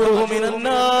അജ്റുഹു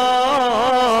മിനന്നാർ.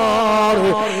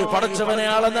 പടച്ചവനെ,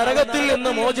 അയാളെ നരകത്തിൽ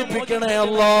നിന്ന് മോചിപ്പിക്കണേ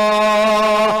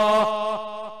അല്ലാഹ്.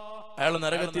 അയാളെ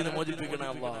നരകത്തിൽ നിന്ന് മോചിപ്പിക്കണേ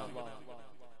അല്ലാഹ്.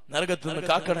 നരകത്തിൽ നിന്ന്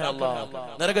കാക്കണേ അല്ലാഹ്.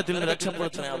 നരകത്തിൽ നിന്ന്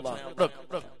രക്ഷപ്പെടുത്തണേ അല്ലാഹ്.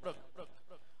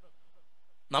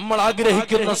 നമ്മൾ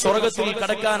ആഗ്രഹിക്കുന്ന സ്വർഗ്ഗത്തിൽ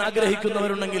കടക്കാൻ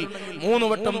ആഗ്രഹിക്കുന്നവരുണ്ടെങ്കിൽ 3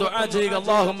 വട്ടം ദുആ ചെയ്യുക.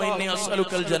 അല്ലാഹുമ്മ ഇന്നി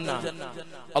അസ്അലുക്കൽ ജന്ന,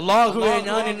 അല്ലാഹുവേ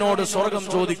ഞാൻ നിന്നോട് സ്വർഗ്ഗം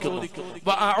ചോദിക്കുന്നു. വ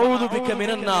അഊദു ബിക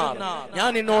മിനൻ നാർ, ഞാൻ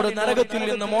നിന്നോട് നരകത്തിൽ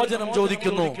നിന്ന് മോചനം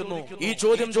ചോദിക്കുന്നു. ഈ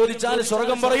ചോദ്യം ചോദിച്ചാൽ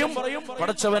സ്വർഗ്ഗം പറയും,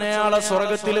 പടച്ചവനെയാളെ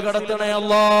സ്വർഗ്ഗത്തിൽ കടത്തണേ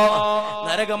അല്ലാ.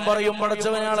 നരകം പറയും,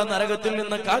 പടച്ചവനെയാളെ നരകത്തിൽ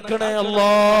നിന്ന് കാക്കണേ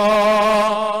അല്ലാ.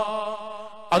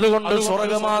 അതുകൊണ്ട്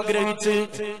സ്വർഗ്ഗം ആഗ്രഹിച്ച്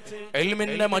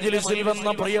ഇൽമിന്റെ മജ്ലിസിൽ വന്ന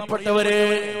പ്രിയപ്പെട്ടവരെ,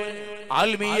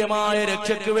 ആത്മീയമായ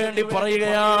രക്ഷയ്ക്ക് വേണ്ടി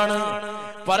പറയുകയാണ്,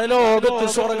 പരലോകത്ത്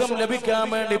സ്വർഗ്ഗം ലഭിക്കാൻ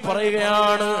വേണ്ടി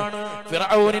പറയുകയാണ്.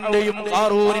 ഫിർഔനിന്റെയും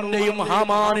ഖാറൂനിന്റെയും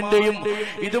ഹാമാനിന്റെയും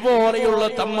ഇതുപോലെയുള്ള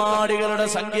തമ്മാടികളുടെ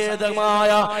സങ്കേതമായ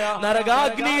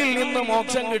നരകാഗ്നിയിൽ നിന്ന്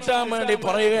മോക്ഷം കിട്ടാൻ വേണ്ടി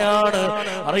പറയുകയാണ്.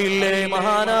 അറിയില്ലേ,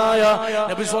 മഹാനായ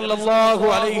നബി സല്ലല്ലാഹു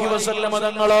അലൈഹി വസല്ലം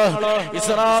തങ്ങള്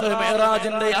ഇസ്രാ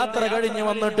മിഅ്റാജിന്റെ യാത്ര കഴിഞ്ഞു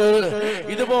വന്നിട്ട്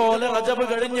ഇതുപോലെ റജബ്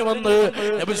കഴിഞ്ഞു വന്ന്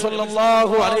നബി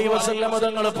സല്ലല്ലാഹു അലൈഹി വസല്ലം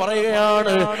തങ്ങൾ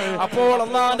പറയുകയാണ്, അപ്പോൾ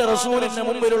അല്ലാഹുവിന്റെ റസൂലിന്റെ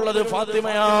മുമ്പിലുള്ളത്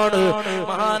ഫാത്തിമ ാണ്.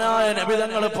 മഹാനായ നബി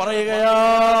തങ്ങൾ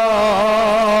പറയുകയാണ്,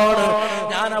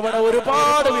 ഞാൻ അവിടെ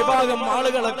ഒരുപാട് വിഭാഗം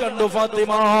ആളുകളെ കണ്ടു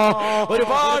ഫാത്തിമ,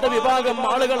 ഒരുപാട് വിഭാഗം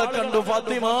ആളുകളെ കണ്ടു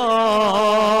ഫാത്തിമ.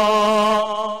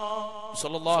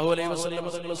 സല്ലല്ലാഹു അലൈഹി വസല്ലം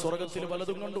തങ്ങൾ സ്വർഗ്ഗത്തിൽ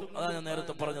പലതും കണ്ടു. അതാ ഞാൻ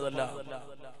നേരത്തെ പറഞ്ഞതല്ല,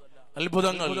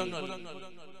 അത്ഭുതങ്ങൾ.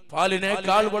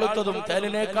 പാലിനേക്കാൾ വെളുത്തതും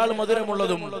തേനിനേക്കാൾ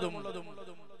മധുരമുള്ളതും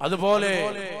അതുപോലെ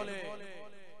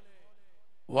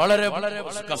വളരെ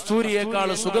കസ്തൂരിയേക്കാൾ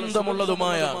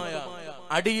സുഗന്ധമുള്ളതുമായ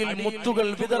അടിയിൽ മുത്തുകൾ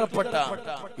വിതറപ്പെട്ട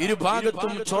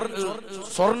ഇരുഭാഗത്തും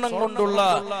സ്വർണം കൊണ്ടുള്ള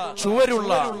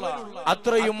ചുവരുള്ള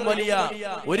അത്രയും വലിയ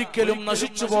ഒരിക്കലും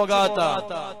നശിച്ചു പോകാത്ത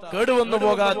കേടുവന്നു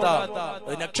പോകാത്ത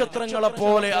നക്ഷത്രങ്ങളെ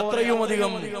പോലെ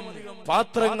അത്രയുമധികം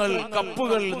പാത്രങ്ങൾ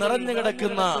കപ്പുകൾ നിറഞ്ഞു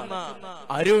കിടക്കുന്ന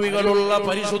അരുവികളുള്ള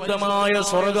പരിശുദ്ധമായ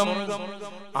സ്വർഗം,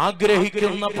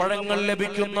 ആഗ്രഹിക്കുന്ന പഴങ്ങൾ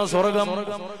ലഭിക്കുന്ന സ്വർഗം,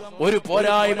 ഒരു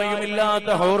പോരായ്മയുമില്ലാത്ത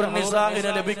ഹൗറുൻ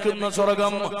നിസാഇനെ ലഭിക്കുന്ന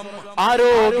സ്വർഗം,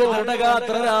 ആരോഗ്യ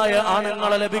ദൃഢഗാത്രരായ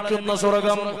ആണുങ്ങളെ ലഭിക്കുന്ന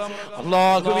സ്വർഗം,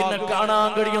 അല്ലാഹുവിനെ കാണാൻ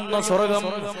കഴിയുന്ന സ്വർഗം,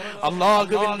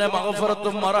 അല്ലാഹുവിന്റെ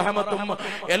മഗ്ഫിറത്തും റഹ്മത്തും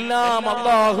എല്ലാം,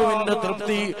 അല്ലാഹുവിന്റെ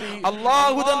തൃപ്തി,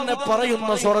 അല്ലാഹു തന്നെ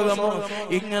പറയുന്ന സ്വർഗം.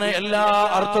 ഇങ്ങനെ എല്ലാ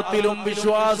അർത്ഥത്തിലും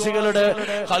വിശ്വാസികളുടെ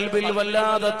ഖൽബിൽ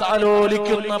വല്ലാതെ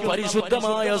താലോലിക്കുന്ന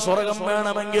പരിശുദ്ധമായ സ്വർഗം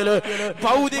വേണമെങ്കിൽ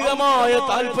ഭൗതികമായ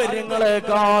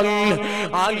താല്പര്യങ്ങളെക്കാൾ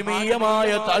ആത്മീയമായ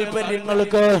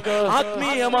താല്പര്യങ്ങൾക്ക്,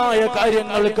 ആത്മീയമായ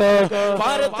കാര്യങ്ങൾക്ക്,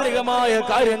 പാരത്രികമായ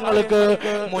കാര്യങ്ങൾക്ക്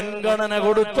മുൻഗണന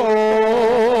കൊടുത്തോ.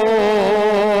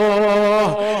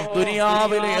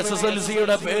 ദുനിയാവിലെ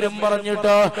SSLCയുടെ പേരും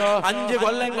പറഞ്ഞിട്ട് 5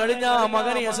 കൊല്ലം കഴിഞ്ഞ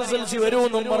മകന് SSLC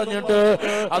വരുമെന്നും പറഞ്ഞിട്ട്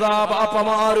അതാ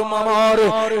ബാപ്പമാരും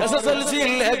അമ്മാരും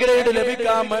SSLCയിൽ എ ഗ്രേഡ്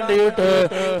ലഭിക്കാൻ വേണ്ടിയിട്ട്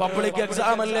പബ്ലിക്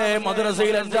എക്സാം അല്ലേ,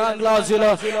 മദ്രസയിൽ 5ാം ക്ലാസ്സിൽ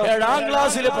 7ാം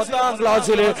ക്ലാസ്സിൽ 10ാം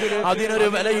ക്ലാസ്സിൽ അതിനൊരു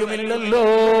വിലയുമില്ലല്ലോ.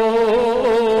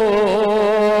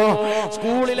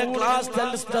 സ്കൂളിലെ ക്ലാസ്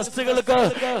ടെസ്റ്റുകൾക്ക്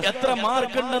എത്ര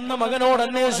മാർക്ക് ഉണ്ടെന്ന് മകനോട്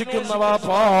അന്വേഷിക്കുന്ന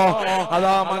വാപ്പാ,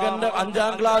 അതാ മകന്റെ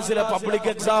 5ാം ക്ലാസ്സിലെ പബ്ലിക്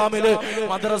എക്സാമില്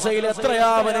മദ്രസയിൽ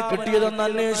എത്രയാവന് കിട്ടിയതെന്ന്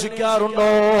അന്വേഷിക്കാറുണ്ടോ?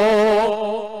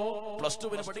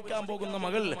 +2 പഠിക്കാൻ പോകുന്ന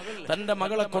മകൾ തന്റെ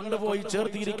മകളെ കൊണ്ടുപോയി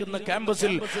ചേർത്തിയിരിക്കുന്ന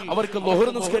ക്യാമ്പസിൽ അവർക്ക് ളുഹർ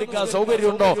നിസ്കരിക്കാൻ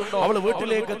സൗകര്യമുണ്ടോ? അവൾ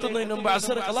വീട്ടിലേക്ക് എത്തുന്നതിന് മുമ്പ്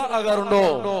അസ്ർ ഖളാ ആകാറുണ്ടോ?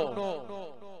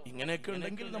 ഇങ്ങനെയൊക്കെ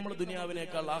ഉണ്ടെങ്കിൽ നമ്മൾ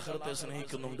ദുനിയാവിനേക്കാൾ ആഖിറത്തെ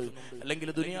സ്നേഹിക്കുന്നുണ്ട്. അല്ലെങ്കിൽ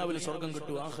ദുനിയാവിൽ സ്വർഗം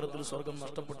കിട്ടും, ആഖിറത്തിൽ സ്വർഗം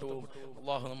നഷ്ടപ്പെട്ടു പോകും.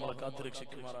 അല്ലാഹു നമ്മളെ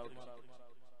കാത്തുരക്ഷിക്കുമാറാവട്ടെ.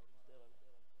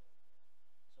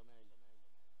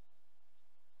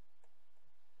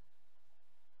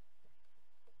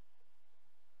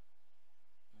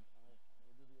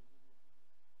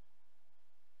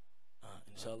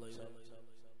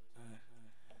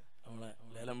 നമ്മളെ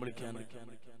ലേലം വിളിക്കാൻ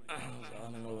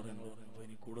സാധനങ്ങൾ പറയുന്നു. അപ്പൊ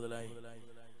ഇനി കൂടുതലായി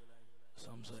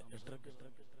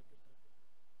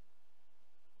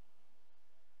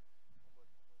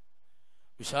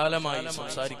വിശാലമായി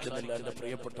സംസാരിക്കുന്നില്ല എന്റെ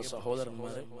പ്രിയപ്പെട്ട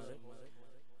സഹോദരന്മാരെ.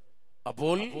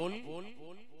 അപ്പോൾ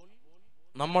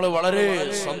നമ്മൾ വളരെ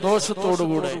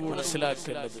സന്തോഷത്തോടുകൂടെ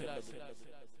മനസ്സിലാക്കേണ്ടത്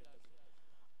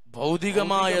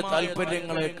ഭൗതികമായ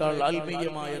താല്പര്യങ്ങളെക്കാൾ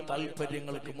ആത്മീയമായ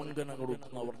താല്പര്യങ്ങൾക്ക് മുൻഗണന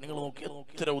കൊടുക്കുന്നവർ. നിങ്ങൾ നോക്കിയ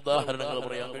എത്ര ഉദാഹരണങ്ങൾ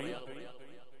പറയാൻ കഴിയും.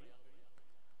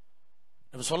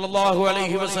 നബി സല്ലല്ലാഹു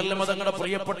അലൈഹി വസല്ലം തങ്ങളുടെ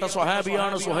പ്രിയപ്പെട്ട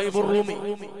സ്വഹാബിയാണ് സുഹൈബുർ റൂമി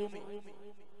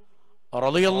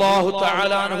റളിയല്ലാഹു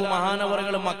തആല അൻഹു.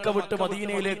 മഹാനവറുകൾ മക്ക വിട്ട്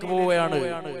മദീനയിലേക്ക് പോവുകയാണ്.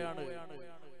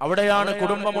 അവിടെയാണ്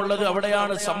കുടുംബമുള്ളത്,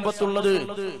 അവിടെയാണ് സമ്പത്തുള്ളത്.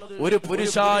 ഒരു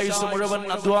പുരുഷായുസ് മുഴുവൻ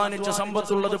അധ്വാനിച്ച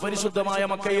സമ്പത്തുള്ളത് പരിശുദ്ധമായ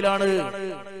മക്കയിലാണ്.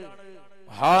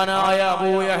 മഹാനായ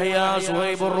അബൂ യഹ്യ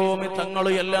സുഹൈബുർ റൂമി തങ്ങൾ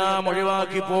എല്ലാം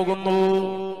ഒഴിവാക്കി പോകുന്നു.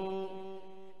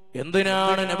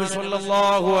 എന്തിനാണ്? നബി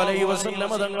സല്ലല്ലാഹു അലൈഹി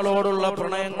വസല്ലം തങ്ങളോടുള്ള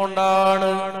പ്രണയം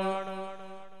കൊണ്ടാണ്.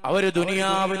 അവര്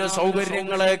ദുനിയാവിലെ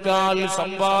സൗകര്യങ്ങളെക്കാൾ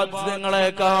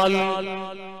സമ്പാദ്യങ്ങളെക്കാൾ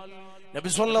നബി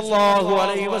സല്ലല്ലാഹു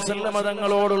അലൈഹി വസല്ലം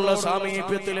തങ്ങളോടുള്ള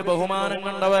സാമീപ്യത്തിൽ ബഹുമാനം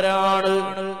കണ്ടവരാണ്,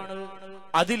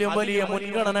 അതിലും വലിയ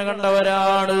മുൻഗണന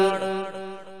കണ്ടവരാണ്.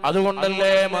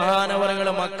 അതുകൊണ്ടല്ലേ മഹാനവറുകൾ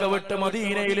മക്ക വിട്ട്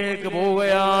മദീനയിലേക്ക്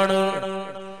പോവുകയാണ്.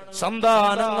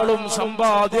 സന്താനങ്ങളും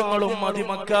സമ്പാദ്യങ്ങളും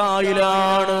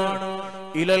മക്കയിലാണ്.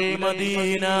 ഇലൽ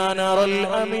മദീന നറൽ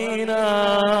അമീന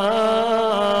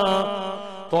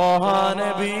ത്വാഹ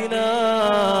നബീന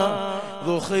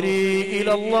ദുഖ്രി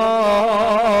ഇലല്ലാഹ്.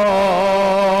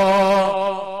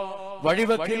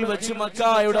 വഴിവക്കിൽ വെച്ച്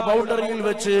മക്കായുടെ ബൗണ്ടറിയിൽ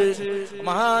വെച്ച്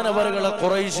മഹാനവറുകളെ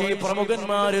ഖുറൈശി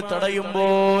പ്രമുഖന്മാര്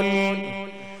തടയുമ്പോൾ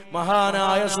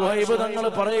മഹാനായ സുഹൈബ് തങ്ങൾ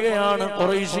പറയുകയാണ്,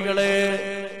 ഖുറൈശികളെ,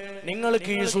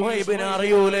 നിങ്ങൾക്ക് ഈ സുഹൈബിനെ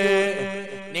അറിയൂലേ?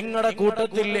 നിങ്ങളുടെ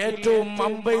കൂട്ടത്തിൽ ഏറ്റവും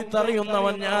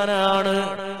മമ്പെയ്ത്തറിയുന്നവൻ ഞാനാണ്.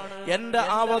 എന്റെ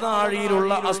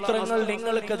ആവനാഴിയിലുള്ള അസ്ത്രങ്ങൾ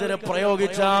നിങ്ങൾക്കെതിരെ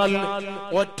പ്രയോഗിച്ചാൽ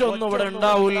ഒറ്റൊന്നും ഇവിടെ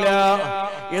ഉണ്ടാവില്ല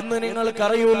എന്ന്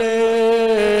നിങ്ങൾക്കറിയൂലേ?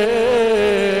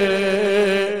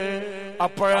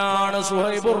 അപ്പോഴാണ്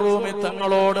സുഹൈബ് റൂമി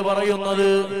തങ്ങളോട് പറയുന്നത്,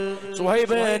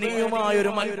 സുഹൈബേ,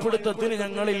 നീയുമായൊരു മൽപ്പിടുത്തത്തിന്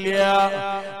ഞങ്ങളില്ല,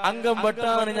 അംഗം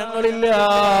വെട്ടാൻ ഞങ്ങളില്ല.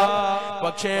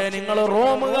 പക്ഷേ നിങ്ങൾ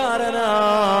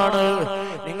റോമുകാരനാണ്,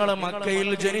 നിങ്ങൾ മക്കയിൽ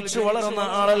ജനിച്ചു വളർന്ന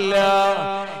ആളല്ല.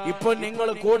 ഇപ്പൊ നിങ്ങൾ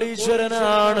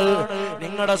കോടീശ്വരനാണ്,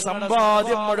 നിങ്ങളുടെ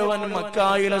സമ്പാദ്യം മുഴുവൻ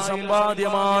മക്കായിലെ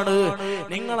സമ്പാദ്യമാണ്.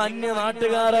 നിങ്ങൾ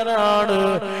അന്യനാട്ടുകാരനാണ്,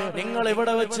 നിങ്ങൾ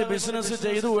ഇവിടെ വെച്ച് ബിസിനസ്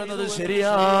ചെയ്തു എന്നത്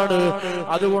ശരിയാണ്.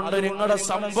 അതുകൊണ്ട് നിങ്ങളുടെ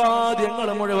സമ്പാദ്യങ്ങൾ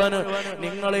മുഴുവൻ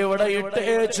നിങ്ങൾ ഇവിടെ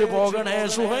ഇട്ടേച്ചു പോകണേ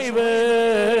സുഹൈബേ.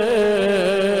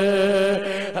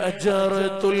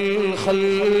 അജറത്തുൽ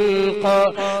ഖൽഖ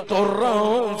തുറം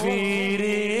ഫീ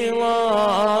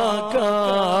റിളാക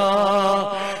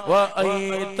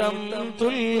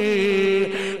വഅയ്തംതുൽ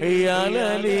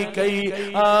യലലികൈ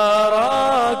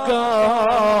ആറാക.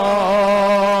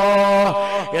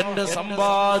 എന്റെ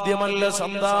സമ്പാദ്യമല്ല,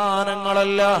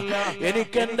 സന്താനങ്ങളല്ല,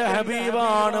 എനിക്കെന്റെ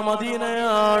ഹബീബാണ്,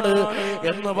 മദീനയാണ്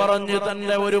എന്ന് പറഞ്ഞ്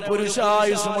തന്റെ ഒരു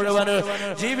പുരുഷായുസ് മുഴുവന്,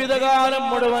 ജീവിതകാലം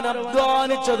മുഴുവൻ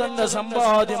അധ്വാനിച്ച തന്റെ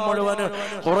സമ്പാദ്യം മുഴുവന്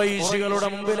ഖുറൈശികളുടെ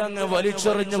മുമ്പിൽ അങ്ങ്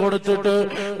വലിച്ചെറിഞ്ഞു കൊടുത്തിട്ട്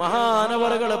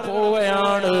മഹാനവറുകൾ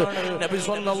പോവുകയാണ്. നബി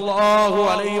സല്ലല്ലാഹു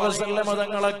അലൈഹി വസല്ലം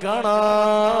തങ്ങളെ കാണാൻ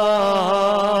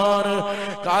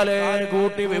കാലേ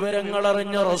കൂട്ടി വിവരങ്ങൾ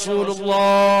അറിഞ്ഞ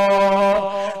റസൂലുള്ളാഹ്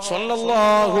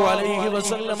സല്ലല്ലാഹു അലൈഹി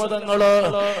വസല്ലം തങ്ങള്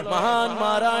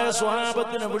മഹാന്മാരായ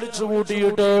സ്വഹാബത്തിനെ വിളിച്ചു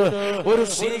കൂട്ടിയിട്ട് ഒരു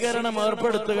സ്വീകരണം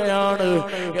ഏർപ്പെടുത്തുകയാണ്.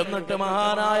 എന്നിട്ട്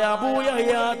മഹാനായ അബൂ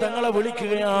യഹ്യ തങ്ങളെ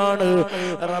വിളിക്കുകയാണ്.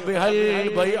 റബിഹൽ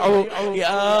ബൈഉ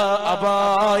യാ അബാ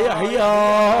യഹ്യ,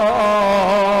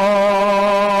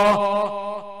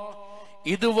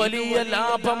 ഇത് വലിയ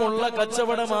ലാഭമുള്ള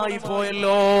കച്ചവടമായി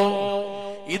പോയല്ലോ,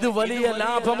 ഇത് വലിയ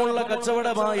ലാഭമുള്ള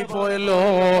കച്ചവടമായി പോയല്ലോ.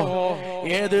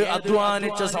 ഏത്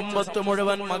അധ്വാനിച്ച സമ്പത്ത്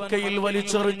മുഴുവൻ മക്കയിൽ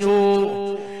വലിച്ചെറിഞ്ഞു,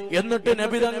 എന്നിട്ട്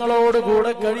നബി തങ്ങളോട്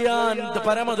കൂടെ കഴിയാൻ,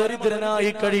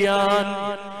 പരമദരിദ്രനായി കഴിയാൻ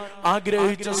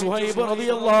ആഗ്രഹിച്ച സുഹൈബ്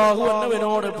റളിയല്ലാഹു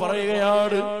അൻഹുവിനോട്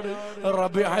പറയുകയാണ്,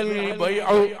 റബിഹൽ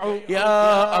ബൈഉ യാ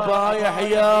അബാ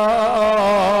യഹ്യ,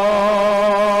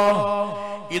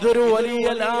 ഇതൊരു വലിയ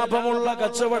ലാഭമുള്ള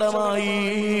കച്ചവടമായി.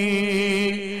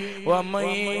 ومن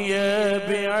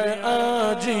يبيع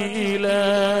آجيلا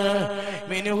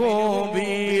منه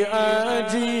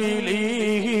بآجيله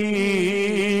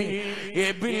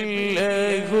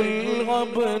يبله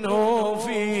الغبن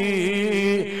في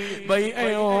بيع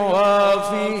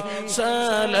وفي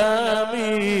سلام.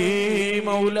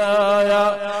 مولاي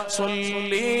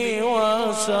صلي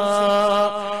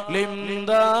وسلم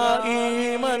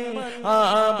دائما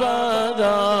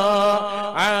أبدا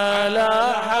على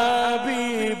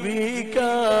حبيبك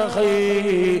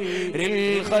خير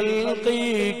الخلق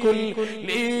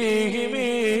كلهم.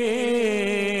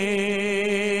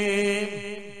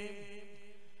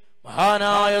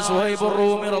 മഹാനായ സുഹൈബ്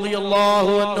റൂമി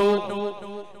റളിയല്ലാഹു അൻഹു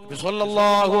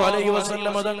സല്ലല്ലാഹു അലൈഹി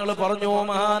വസല്ലം തങ്ങൾ പറഞ്ഞു,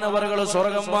 മഹാനവറുകൾ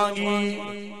സ്വർഗം വാങ്ങി.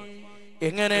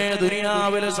 എങ്ങനെ?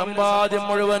 ദുനിയാവിലെ സമ്പാദ്യം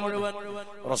മുഴുവൻ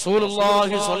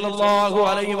റസൂലുള്ളാഹി സ്വല്ലല്ലാഹു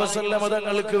അലൈഹി വസല്ലം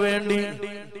തങ്ങൾക്ക് വേണ്ടി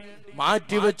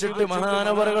മാറ്റിവെച്ചിട്ട്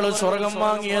മഹാനവറുകൾ സ്വർഗം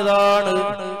വാങ്ങിയതാണ്.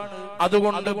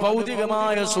 അതുകൊണ്ട്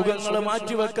ഭൗതികമായ സുഖങ്ങൾ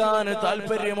മാറ്റിവെക്കാൻ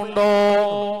താല്പര്യമുണ്ടോ?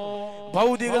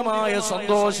 ഭൗതികമായ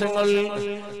സന്തോഷങ്ങൾ,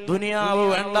 ദുനിയാവ്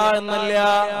വേണ്ട എന്നല്ല,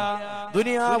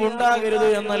 ദുനിയാവ് ഉണ്ടാകരുത്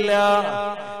എന്നല്ല,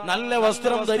 നല്ല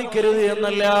വസ്ത്രം ധരിക്കരുത്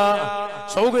എന്നല്ല,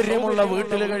 സൗകര്യമുള്ള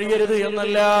വീട്ടിൽ കഴിയരുത്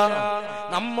എന്നല്ല,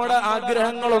 നമ്മുടെ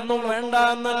ആഗ്രഹങ്ങളൊന്നും വേണ്ട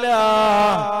എന്നല്ല,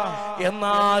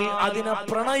 എന്നാൽ അതിനെ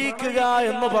പ്രണയിക്കുക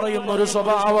എന്ന് പറയുന്ന ഒരു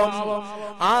സ്വഭാവം,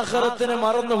 ആഖിറത്തിനെ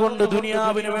മറന്നുകൊണ്ട്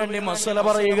ദുനിയാവിന് വേണ്ടി മസല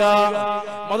പറയുക,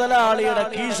 മുതലാളിയുടെ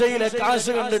കീശയിലെ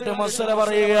കാശ് കണ്ടിട്ട് മസല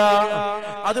പറയുക,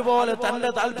 അതുപോലെ തന്റെ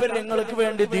താല്പര്യങ്ങൾക്ക്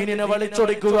വേണ്ടി ദീനിനെ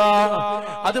വലിച്ചൊടിക്കുക,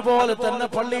 അതുപോലെ തന്നെ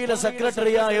പള്ളിയിലെ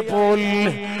സെക്രട്ടറി ആയപ്പോൾ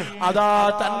അതാ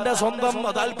തന്റെ സ്വന്തം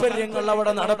താല്പര്യങ്ങൾ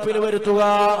അവിടെ നടപ്പിൽ വരുത്തുക,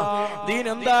 ദീൻ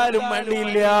എന്തായാലും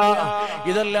വേണ്ടിയില്ല.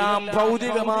 ഇതെല്ലാം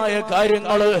ഭൗതികമായ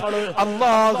കാര്യങ്ങൾ,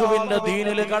 അല്ലാഹുവിന്റെ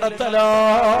ദീനിൽ കടത്തലാണ്,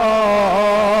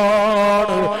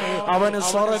 അവന്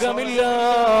സ്വർഗമില്ല.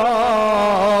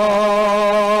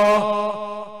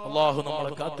 അല്ലാഹു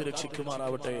നമ്മളെ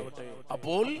കാത്തുരക്ഷിക്കുമാറാവട്ടെ.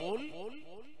 അപ്പോൾ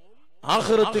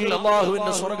ആഖിറത്തിൽ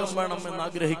അല്ലാഹുവിന്റെ സ്വർഗം വേണം എന്ന്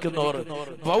ആഗ്രഹിക്കുന്നവർ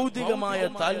ഭൗതികമായ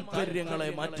താല്പര്യങ്ങളെ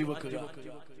മാറ്റിവെക്കുക.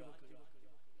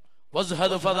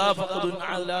 وازهد فذا فقد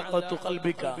علاقة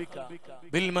قلبك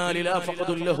بالمال لا فقد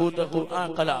له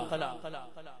عقلا.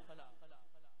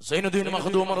 സൈനുദ്ദീൻ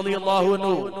മഖ്ദൂം റളിയല്ലാഹു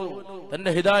അൻഹു തന്റെ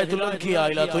ഹിദായത്തുൽ അദ്കിയ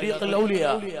ഇലാ ത്വരീഖുൽ ഔലിയ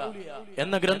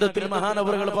എന്ന ഗ്രന്ഥത്തിൽ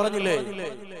മഹാനവറുകൾ പറഞ്ഞില്ലേ,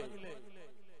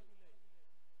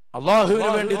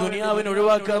 അല്ലാഹുവിന് വേണ്ടി ദുനിയാവിനെ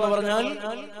ഒഴിവാക്കുക എന്ന് പറഞ്ഞാൽ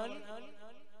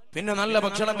പിന്നെ നല്ല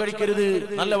ഭക്ഷണം കഴിക്കരുത്,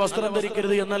 നല്ല വസ്ത്രം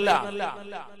ധരിക്കരുത് എന്നല്ല.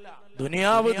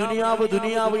 ദുനിയാവ് ദുനിയാവ്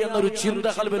ദുനിയാവ് എന്നൊരു ചിന്ത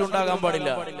ഖൽബിൽ ഉണ്ടാകാൻ പാടില്ല.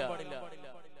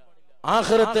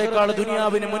 ആഖിറത്തേക്കാൾ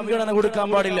ദുനിയാവിന് മുൻഗണന കൊടുക്കാൻ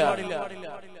പാടില്ല.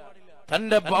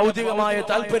 തന്റെ ഭൗതികമായ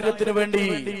താല്പര്യത്തിന് വേണ്ടി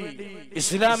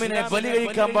ഇസ്ലാമിനെ ബലി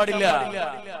കഴിക്കാൻ പാടില്ല.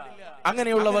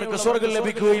 അങ്ങനെയുള്ളവർക്ക് സ്വർഗം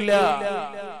ലഭിക്കുകയില്ല.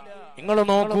 നിങ്ങൾ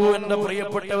നോക്കൂ എന്റെ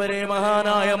പ്രിയപ്പെട്ടവരെ,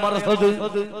 മഹാനായ മർസദ്,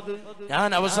 ഞാൻ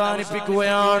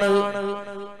അവസാനിപ്പിക്കുകയാണ്.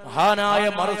 മഹാനായ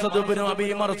മർസദ് ഇബ്നു അബീ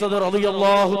മർസദ്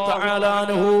റളിയല്ലാഹു തആല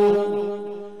അൻഹു,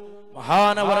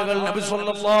 മഹാനവറുകൾ നബി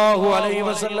സല്ലല്ലാഹു അലൈഹി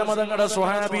വസല്ലം തങ്ങളുടെ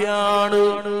സ്വഹാബിയാണ്.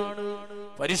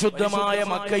 പരിശുദ്ധമായ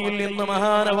മക്കയിൽ നിന്ന്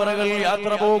മഹാനവറുകൾ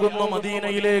യാത്ര പോകുന്നു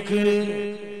മദീനയിലേക്ക്.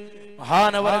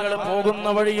 മഹാനവറുകൾ പോകുന്ന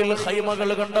വഴിയിൽ ഖൈമകൾ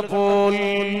കണ്ടപ്പോൾ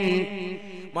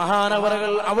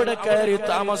മഹാനവറുകൾ അവിടെ കയറി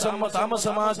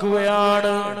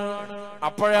താമസമാക്കുകയാണ്.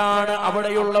 അപ്പോഴാണ്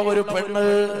അവിടെയുള്ള ഒരു പെണ്ണ്,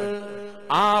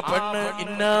 ആ പെണ്ണ്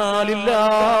ഇന്നാ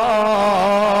ലില്ലാഹ്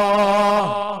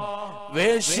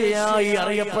വേശ്യയായി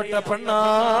അറിയപ്പെട്ട പെണ്ണാണ്.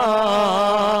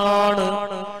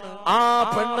 ആ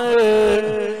പെണ്ണ്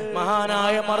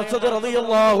മഹാനായ മർസദ്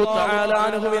റളിയല്ലാഹു തആല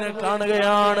അൻഹുവിനെ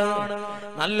കാണുകയാണ്.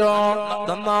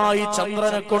 നന്നായി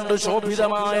ചന്ദ്രനെ കൊണ്ട്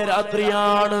ശോഭിതമായ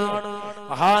രാത്രിയാണ്.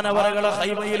 മഹാനവറുകൾ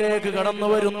ഖൈമയിലേക്ക് കടന്നു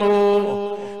വരുന്നു.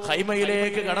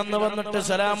 ഖൈമയിലേക്ക് കടന്നു വന്നിട്ട്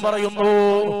സലാം പറയുന്നു.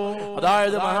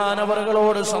 അതായത്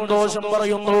മഹാനവറുകളോട് സന്തോഷം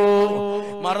പറയുന്നു.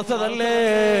 മർസദല്ലേ,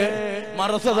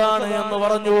 മർസദാണ് എന്ന്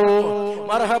പറഞ്ഞു.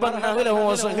 മർഹബൻ അഹ്ലൻ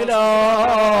വസഹ്ലാ.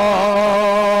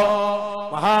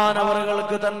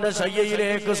 മഹാനവറുകൾക്ക് തന്റെ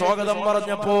ശയ്യയിലേക്ക് സ്വാഗതം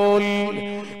പറഞ്ഞപ്പോൾ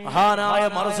മഹാനായ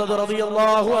മർസദ്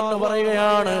റളിയല്ലാഹു അൻഹു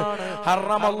പറയുകയാണ്,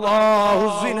 ഹറമല്ലാഹു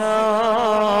സിനാ,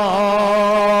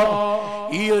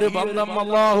 ഈ ഒരു ബന്ധം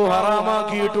അല്ലാഹു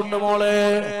ഹറാമാക്കിയിട്ടുണ്ട് മോളെ.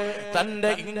 തന്റെ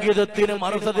ഇംഗിതത്തിന്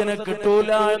മർസദിനെ കിട്ടൂല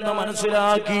എന്ന്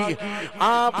മനസ്സിലാക്കി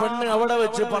ആ പെണ്ണ് അവിടെ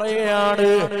വെച്ച് പറയുകയാണ്,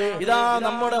 ഇതാ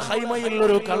നമ്മുടെ ഖൈമയിൽ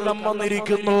ഒരു കള്ളം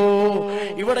വന്നിരിക്കുന്നു,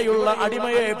 ഇവിടെയുള്ള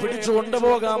അടിമയെ പിടിച്ചു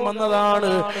കൊണ്ടുപോകാൻ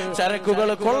വന്നതാണ്, ചരക്കുകൾ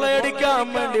കൊള്ളയടിക്കാൻ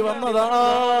വേണ്ടി വന്നതാണ്.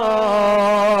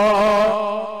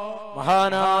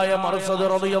 മഹാനായ മർസദ്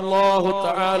റളിയല്ലാഹു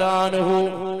തആല അൻഹു,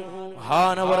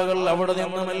 മഹാനവറുകൾ അവിടെ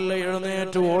നിന്ന് മെല്ലെ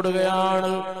എഴുന്നേറ്റ്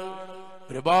ഓടുകയാണ്.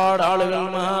 ഒരുപാട് ആളുകൾ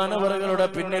മഹാനവറുകളുടെ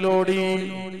പിന്നിലോടി.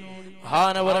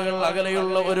 മഹാനവറുകൾ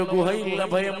അകലെയുള്ള ഒരു ഗുഹയിൽ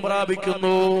അഭയം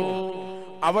പ്രാപിക്കുന്നു.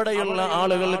 അവിടെയുള്ള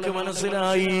ആളുകൾക്ക്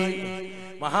മനസ്സിലായി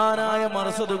മഹാനായ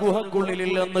മർസദ്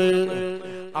ഗുഹക്കുള്ളിലില്ലെന്ന്.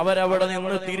 അവരവിടെ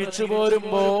നിന്ന് തിരിച്ചു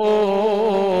പോരുമ്പോൾ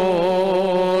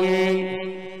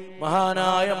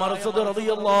മഹാനായ മർസദ്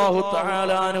റളിയല്ലാഹു തആല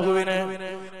അൻഹുവിനെ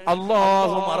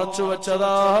അല്ലാഹു മറച്ചു വെച്ചതാണ്.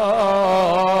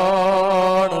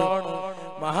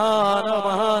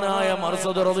 മഹാനായ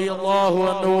മർസദ് റളിയല്ലാഹു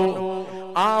അൻഹു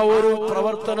ആ ഒരു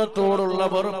പ്രവർത്തനത്തോടുള്ള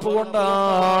വെറുപ്പ്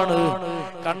കൊണ്ടാണ്,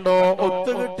 കണ്ടോ,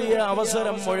 ഒത്തുകിട്ടിയ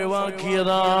അവസരം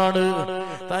ഒഴിവാക്കിയതാണ്,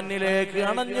 തന്നിലേക്ക്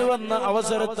അണഞ്ഞു വന്ന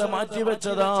അവസരത്തെ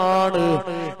മാറ്റിവെച്ചതാണ്,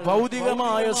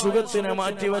 ഭൗതികമായ സുഖത്തിനെ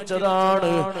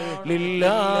മാറ്റിവെച്ചതാണ്.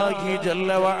 ലില്ലാഹി ജല്ല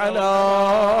വഅലാ,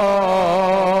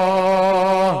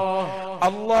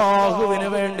 അല്ലാഹുവിന്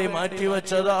വേണ്ടി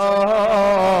മാറ്റിവെച്ചതാണ്.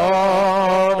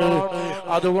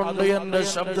 അതുകൊണ്ട് എന്റെ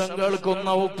ശബ്ദം കേൾക്കുന്ന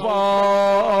ഉപ്പാ,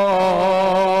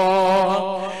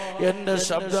 എന്റെ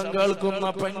ശബ്ദം കേൾക്കുന്ന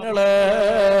പെങ്ങളെ,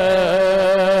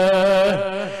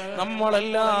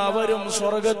 നമ്മളെല്ലാവരും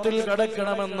സ്വർഗത്തിൽ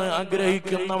കടക്കണമെന്ന്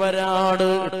ആഗ്രഹിക്കുന്നവരാണ്.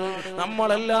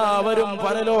 നമ്മളെല്ലാവരും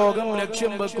പരലോകം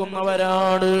ലക്ഷ്യം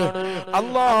വെക്കുന്നവരാണ്.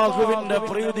 അള്ളാഹുവിന്റെ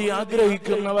പ്രീതി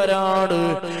ആഗ്രഹിക്കുന്നവരാണ്.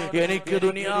 എനിക്ക്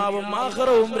ദുനിയാവും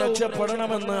ആഖിറവും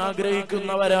രക്ഷപ്പെടണമെന്ന്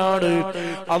ആഗ്രഹിക്കുന്നവരാണ്.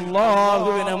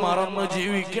 അള്ളാഹുവിനെ മറന്ന്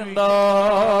ജീവിക്കണ്ട.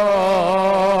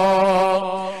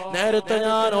 നേരത്തെ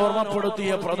ഞാൻ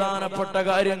ഓർമ്മപ്പെടുത്തിയ പ്രധാനപ്പെട്ട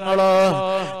കാര്യങ്ങള്,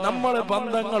 നമ്മൾ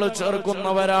ബന്ധങ്ങൾ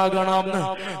ചേർക്കുന്നവരാകണം,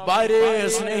 ഭാര്യയെ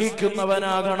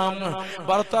സ്നേഹിക്കുന്നവനാകണം,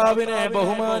 ഭർത്താവിനെ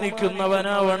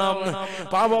ബഹുമാനിക്കുന്നവനാവണം,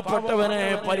 പാവപ്പെട്ടവനെ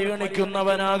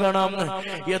പരിഗണിക്കുന്നവനാകണം,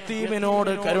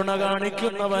 യതീമിനോട് കരുണ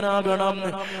കാണിക്കുന്നവനാകണം,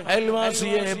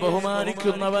 അയൽവാസിയെ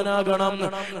ബഹുമാനിക്കുന്നവനാകണം,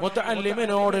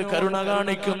 മുതഅല്ലിമിനോട് കരുണ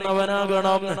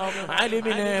കാണിക്കുന്നവനാകണം,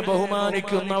 ആലിമിനെ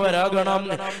ബഹുമാനിക്കുന്നവരാകണം,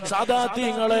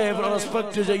 സാദാത്യങ്ങളെ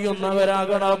റെസ്പെക്ട്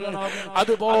ചെയ്യുന്നവരാകണം.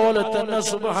 അതുപോലെ തന്നെ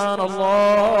സുബ്ഹാനല്ലാഹ്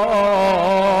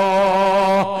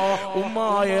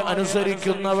ഉമ്മയെ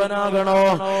അനുസരിക്കുന്നവനാകണോ,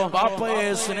 ബാപ്പയെ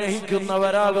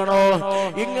സ്നേഹിക്കുന്നവരാകണോ,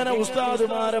 ഇങ്ങനെ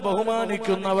ഉസ്താദുമാരെ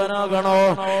ബഹുമാനിക്കുന്നവനാകണോ,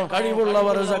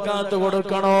 കഴിവുള്ളവർ സകാത്ത്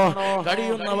കൊടുക്കണോ,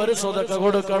 കഴിയുന്നവർ സ്വതക്ക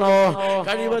കൊടുക്കണോ,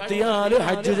 കഴിവെത്തിയാൽ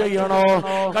ഹജ്ജ് ചെയ്യണോ,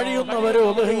 കഴിയുന്നവർ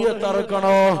ഉദ്ഹിയ്യത്ത്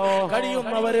അറുക്കണോ,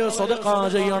 കഴിയുന്നവർ സ്വതക്ക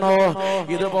ചെയ്യണോ.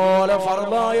 ഇതുപോലെ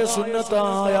ഫർദായ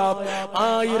സുന്നത്തായ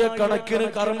ആയിരക്കണക്കിന്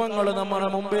കർമ്മങ്ങൾ നമ്മുടെ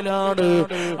മുമ്പിലാണ്.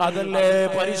 അതല്ലേ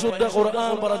പരിശുദ്ധ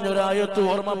ഖുർആൻ പറഞ്ഞൊരായത്ത്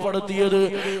ഓർമ്മപ്പെടുത്തിയത്,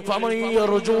 ഫമൻ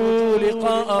യർജൂ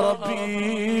ലിഖാഅ റബ്ബി,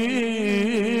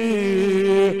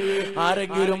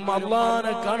 ആരെങ്കിലും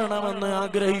അല്ലാഹനെ കാണണമെന്ന്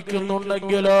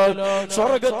ആഗ്രഹിക്കുന്നുണ്ടെങ്കിൽ,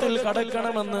 സ്വർഗത്തിൽ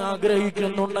കടക്കണമെന്ന്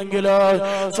ആഗ്രഹിക്കുന്നുണ്ടെങ്കിൽ,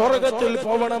 സ്വർഗത്തിൽ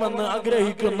പോകണമെന്ന്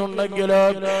ആഗ്രഹിക്കുന്നുണ്ടെങ്കിൽ,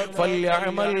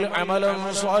 ഫൽയഅമൽ അമലൻ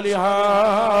സ്വാലിഹാ,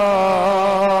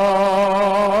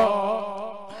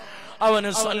 അവന്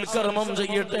സൽക്കർമ്മം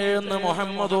ചെയ്യട്ടെ എന്ന്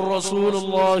മുഹമ്മദുർ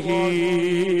റസൂലുള്ളാഹി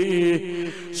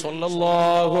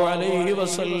സ്വല്ലല്ലാഹു അലൈഹി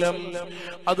വസല്ലം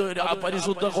അത്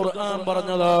പരിശുദ്ധ ഖുർആൻ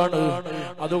പറഞ്ഞതാണ്.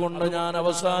 അതുകൊണ്ട് ഞാൻ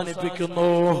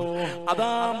അവസാനിപ്പിക്കുന്നു.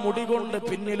 അതാ മുടി കൊണ്ട്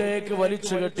പിന്നിലേക്ക്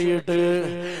വലിച്ചു കെട്ടിയിട്ട്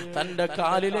തന്റെ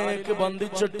കാലിലേക്ക്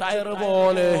ബന്ധിച്ച് ടയർ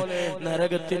പോലെ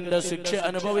നരകത്തിന്റെ ശിക്ഷ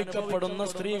അനുഭവിക്കപ്പെടുന്ന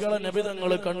സ്ത്രീകളെ നബി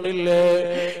തങ്ങൾ കണ്ടില്ലേ?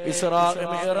 ഇസ്രാ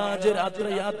മിഅ്റാജ്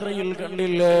യാത്രയിൽ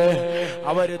കണ്ടില്ലേ?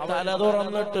 അവര് തല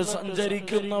തുറന്നിട്ട്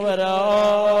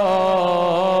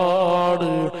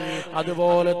സഞ്ചരിക്കുന്നവരാണ്.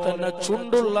 അതുപോലെ തന്നെ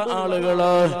ചുണ്ടുള്ള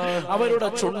ആളുകള് അവരുടെ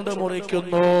ചുണ്ട്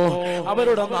മുറിക്കുന്നു,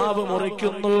 അവരുടെ നാവ്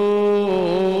മുറിക്കുന്നു,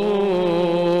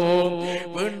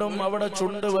 വീണ്ടും അവിടെ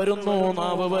ചുണ്ട് വരുന്നു,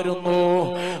 നാവ് വരുന്നു.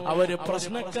 അവര്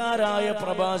പ്രശ്നക്കാരായ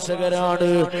പ്രഭാഷകരാണ്.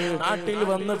 നാട്ടിൽ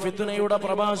വന്ന് ഫിത്നയുടെ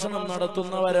പ്രഭാഷണം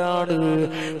നടത്തുന്നവരാണ്.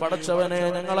 പടച്ചവനെ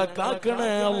ഞങ്ങളെ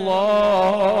കാക്കണേ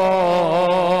അല്ലാഹ്.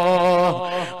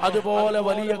 അതുപോലെ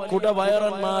വലിയ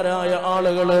കുടവയറന്മാരായ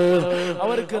ആളുകള്,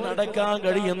 അവർക്ക് നടക്കാൻ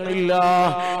കഴിയുന്നില്ല,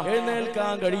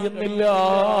 എഴുന്നേൽക്കാൻ കഴിയുന്നില്ല.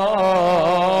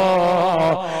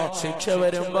 ശിക്ഷ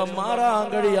വരുമ്പോ മാറാൻ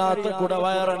കഴിയാത്ത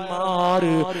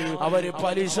കുടവയറന്മാര് അവര്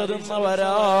പലിശ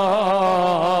തിന്നവരാണ്,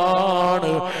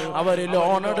 അവര്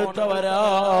ലോൺ എടുത്തവരാണ്,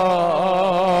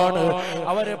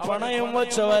 അവര് പണയം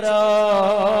വച്ചവരാണ്.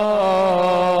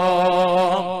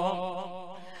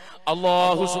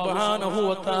 അല്ലാഹു സുബ്ഹാനഹു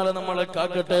വ തആല നമ്മളെ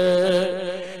കാക്കട്ടെ.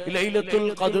 ലൈലത്തുൽ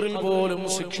ഖദ്റിൽ പോലും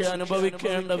ശിക്ഷ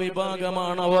അനുഭവിക്കേണ്ട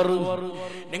വിഭാഗമാണവർ.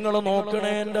 നിങ്ങൾ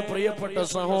നോക്കണേ എന്റെ പ്രിയപ്പെട്ട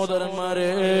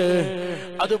സഹോദരന്മാരെ.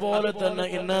 അതുപോലെ തന്നെ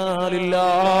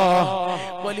ഇന്നാലില്ലാഹ്,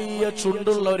 വലിയ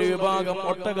ചുണ്ടുള്ള ഒരു വിഭാഗം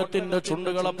ഒട്ടകത്തിന്റെ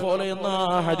ചുണ്ടുകളെ പോലെ എന്ന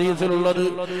ഹദീസിലുള്ളത്.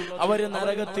 അവര്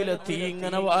നരകത്തിലെ തീ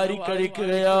ഇങ്ങനെ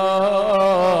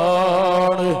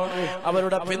വാരിക്കഴിക്കുകയാണ്.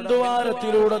 അവരുടെ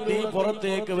പിന്തുവാരത്തിലൂടെ തീ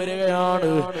പുറത്തേക്ക്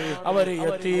വരികയാണ്. അവര്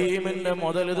യതീമിന്റെ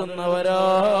മുതൽ തിന്നവരാണ്.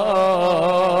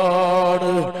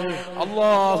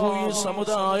 അല്ലാഹു ഈ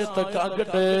സമുദായത്തെ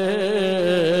കാക്കട്ടെ.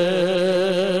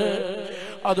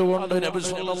 അതുകൊണ്ട് നബി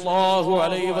സല്ലല്ലാഹു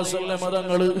അലൈഹി വസല്ലം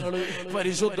തങ്ങൾ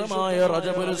പരിശുദ്ധമായ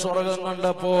റജബിൽ സ്വർഗ്ഗം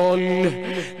കണ്ടപ്പോൾ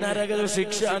നരക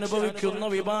ശിക്ഷ അനുഭവിക്കുന്ന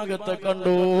വിഭാഗത്തെ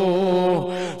കണ്ടു.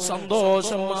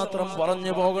 സന്തോഷം മാത്രം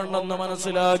പറഞ്ഞു പോകണ്ടെന്ന്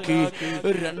മനസ്സിലാക്കി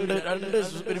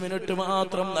ഒരു മിനിറ്റ്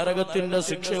മാത്രം നരകത്തിന്റെ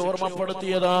ശിക്ഷ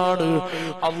ഓർമ്മപ്പെടുത്തിയതാണ്.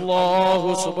 അല്ലാഹു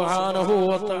സുബ്ഹാനഹു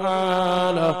വ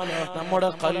തആല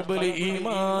നമ്മുടെ ഖൽബിൽ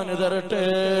ഈമാൻ തരട്ടെ.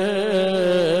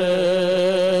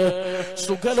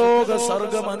 സുഖലോക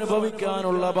സ്വർഗം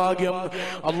അനുഭവിക്കാനുള്ള ഭാഗ്യം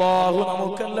അല്ലാഹു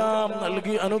നമുക്കെല്ലാം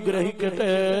നൽകി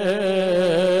അനുഗ്രഹിക്കട്ടെ.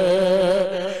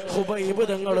 ഖുബൈബ്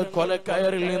തങ്ങൾ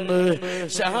കൊലക്കയറിൽ നിന്ന്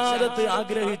ഷഹാദത്ത്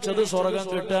ആഗ്രഹിച്ചത് സ്വർഗം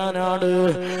കിട്ടാനാണ്.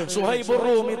 സുഹൈബ്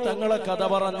റൂമി തങ്ങളെ കഥ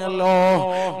പറഞ്ഞല്ലോ.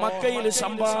 മക്കയിൽ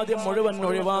സമ്പാദ്യം മുഴുവൻ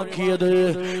ഒഴിവാക്കിയത്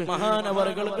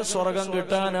മഹാനവറുകൾക്ക് സ്വർഗം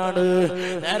കിട്ടാനാണ്.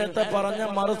 നേരത്തെ പറഞ്ഞ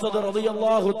മർസദ്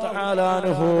റളിയല്ലാഹു തആല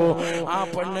അൻഹു ആ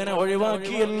പെണ്ണിനെ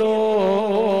ഒഴിവാക്കിയല്ലോ.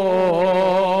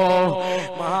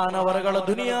 മഹാനവറുകൾ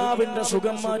ദുനിയാവിന്റെ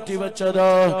സുഖം മാറ്റിവെച്ചത്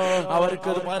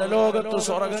അവർക്ക് പരലോകത്ത്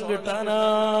സ്വർഗം കിട്ടാനാണ്.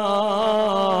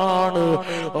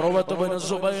 ഉർവത്ത് ബിൻ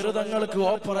സുബൈർ തങ്ങൾക്ക്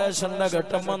ഓപ്പറേഷന്റെ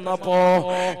ഘട്ടം വന്നപ്പോ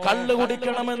കള്ള്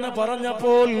കുടിക്കണമെന്ന്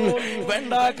പറഞ്ഞപ്പോൾ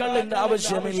വേണ്ട, കള്ളിന്റെ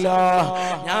ആവശ്യമില്ല,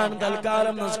 ഞാൻ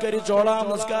തൽക്കാലം നിസ്കരിച്ചോളാം,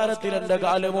 നിസ്കാരത്തിൽ എന്റെ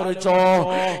കാല് മുറിച്ചോ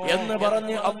എന്ന്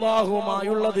പറഞ്ഞ്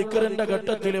അല്ലാഹുമായുള്ള ദിക്റിന്റെ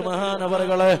ഘട്ടത്തിൽ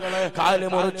മഹാനവറുകളെ കാല്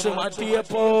മുറിച്ച്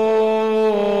മാറ്റിയപ്പോൾ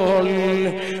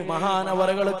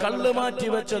മഹാനവറുകൾ കള്ള് മാറ്റി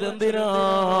വെച്ചത്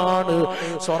എന്തിനാണ്?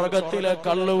 സ്വർഗത്തിലെ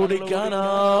കള്ള് കുടിക്കാനാണ്.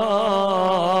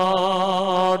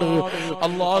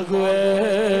 അല്ലാഹുവേ,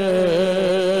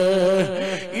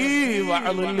 ഈ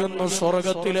വഅദിൽ നിന്ന്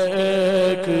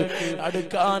സ്വർഗത്തിലേക്ക്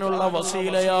അടുക്കാനുള്ള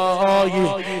വസീലയായി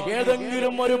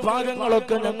ഏതെങ്കിലും ഒരു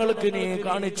ഭാഗങ്ങളൊക്കെ ഞങ്ങൾക്ക് നീ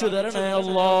കാണിച്ചു തരണേ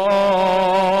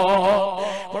അല്ലാഹ്.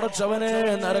 പടച്ചവനെ,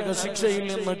 നരകശിക്ഷയിൽ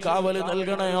നിന്ന് കാവല്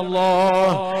നൽകണേ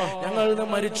അല്ലാഹ്. ഞങ്ങളിൽ നിന്ന്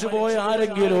മരിച്ചുപോയ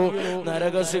ആരെങ്കിലും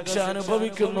നരകശിക്ഷ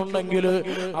അനുഭവിക്കുന്നുണ്ടെങ്കിൽ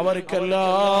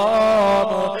അവർക്കെല്ലാം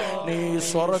നീ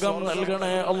സ്വർഗം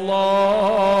നൽകണേ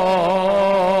അല്ലാഹ്.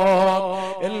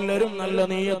 എല്ലാവരും നല്ല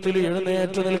നീയത്തിൽ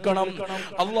എഴുന്നേറ്റ് നിൽക്കണം.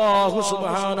 അല്ലാഹു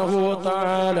സുബ്ഹാനഹു വ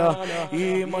തആല ഈ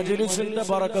മജ്ലിസിന്റെ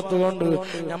ബറക്കത്ത് കൊണ്ട്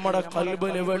നമ്മുടെ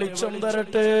ഖൽബിന് വെളിച്ചം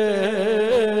തരട്ടെ.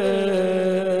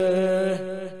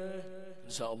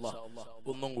 ഇൻഷാ അല്ലാഹ്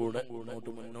ഒന്നും കൂടെ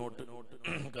മുന്നോട്ട്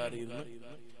കാര്യം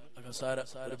കസാര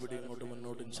ഒരുപിടി ഇങ്ങോട്ട്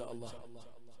മുന്നോട്ട് ഇൻഷാ അല്ലാഹ്.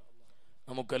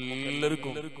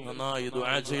 നമുക്കെല്ലാവർക്കും നന്നായി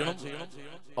ദുആ ചെയ്യണം.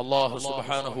 അല്ലാഹു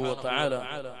സുബ്ഹാനഹു വ തആല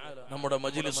നമ്മുടെ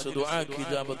മജ്ലിസ് ദുആക്ക്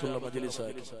ഇജാബത്തുള്ള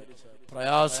മജ്ലിസാക്കി.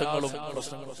 പ്രയാസങ്ങളും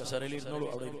പ്രശ്നങ്ങളും കസരയിലിരുന്നോളൂ,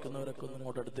 അവിടെ ഇരിക്കുന്നവരൊക്കെ ഒന്ന്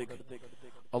ഇങ്ങോട്ട് അടുത്തേക്ക്.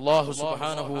 അല്ലാഹു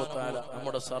സുബ്ഹാനഹു വ തആല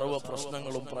നമ്മുടെ സർവ്വ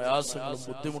പ്രശ്നങ്ങളും പ്രയാസങ്ങളും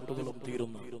ബുദ്ധിമുട്ടുകളും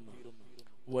തീരുന്ന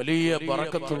വലിയ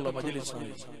ബറക്കത്തുള്ള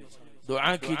മജ്ലിസായി,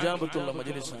 ദുആക്ക് ഇജാബത്തുള്ള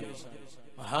മജ്ലിസായി,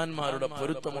 മഹാന്മാരുടെ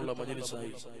പൊരുത്തമുള്ള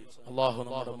മജ്ലിസായി അല്ലാഹു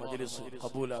നമ്മുടെ മജ്ലിസ്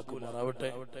ഖബൂലാക്കുമാറാവട്ടെ.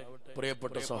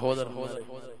 പ്രിയപ്പെട്ട സഹോദരന്മാരെ,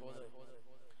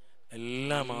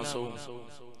 എല്ലാ മാസവും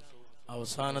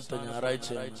അവസാനത്തെ ഞായറാഴ്ച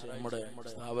നമ്മുടെ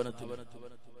സ്ഥാപനത്തിൽ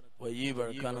വയ്യ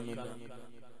വഴക്കാനൊന്നുമില്ല,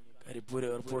 കരിപ്പൂർ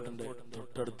എയർപോർട്ടിന്റെ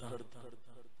തൊട്ടടുത്താണ്.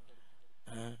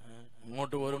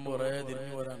 ഇങ്ങോട്ട് പോരുമ്പോ കുറെ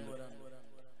തിരിഞ്ഞു പോരാണ്ട്,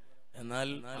 എന്നാൽ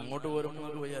അങ്ങോട്ട് പോരുമ്പോ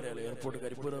നമുക്ക് വയ്യ അറിയാലോ. എയർപോർട്ട്,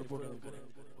 കരിപ്പൂർ എയർപോർട്ട് നമുക്കറിയാം,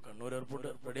 കണ്ണൂർ എയർപോർട്ട്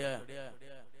റെഡിയായ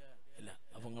ഇല്ല.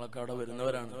 അപ്പൊ നിങ്ങളൊക്കെ അവിടെ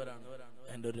വരുന്നവരാണ്.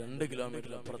 അതിന്റെ ഒരു 2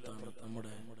 കിലോമീറ്റർ അപ്പുറത്താണ്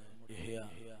നമ്മുടെ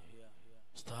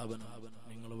സ്ഥാപനം.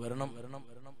 നിങ്ങൾ വരണം.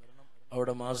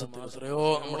 അവിടെ മാസത്തിൽ എത്രയോ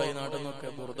നമ്മുടെ ഈ നാട്ടിൽ നിന്നൊക്കെ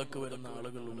ബുർദക്ക് വരുന്ന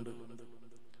ആളുകളുണ്ട്.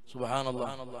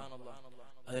 സുബ്ഹാനല്ലാഹ്.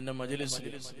 അതിന്റെ മജ്ലിസിൽ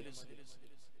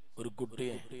ഒരു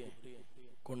കുട്ടിയെ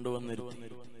കൊണ്ടുവന്നിരുത്തി.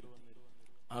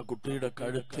 ആ കുട്ടിയുടെ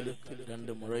കഴുത്തിൽ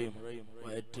 2 മുഴയും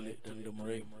വയറ്റിൽ 2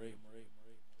 മുഴയും.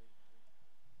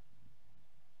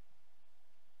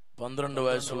 12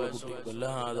 വയസ്സുള്ള കുട്ടി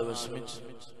വല്ലാതെ വിഷമിച്ച്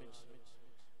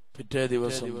പിറ്റേ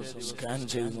ദിവസം സ്കാൻ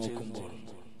ചെയ്ത് നോക്കുമ്പോൾ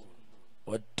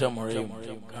ഒറ്റ മുഴയും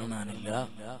കാണാനില്ല.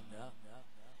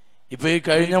 ഇപ്പൊ ഈ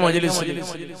കഴിഞ്ഞ മജ്ലിസിൽ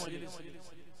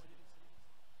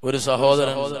ഒരു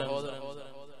സഹോദരൻ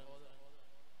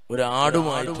ഒരു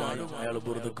ആടുമായിട്ടാണ് അയാൾ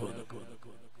ബുർദക്ക് വന്നത്.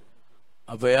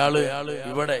 അപ്പൊ അയാള്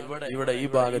ഇവിടെ ഈ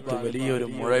ഭാഗത്ത് വലിയൊരു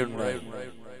മുഴയുണ്ടായി.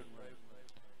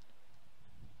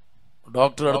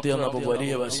 ഡോക്ടർ അടുത്ത് ചെന്നപ്പോ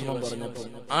വലിയ വിഷമം പറഞ്ഞപ്പോ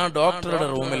ആ ഡോക്ടറുടെ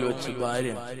റൂമിൽ വെച്ച്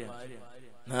ഭാര്യ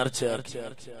നേർച്ചയാക്കി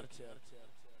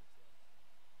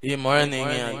ഈ മുഴ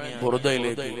നീങ്ങിയാൽ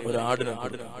ബുർദയിലേക്ക് ഒരു ആടിനെ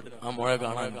കൊടുക്കും, ആ മുഴ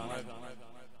കാണാൻ.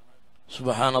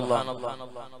 സുബ്ഹാനല്ലാഹ്.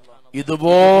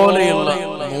 ഇതുപോലെയുള്ള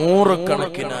 100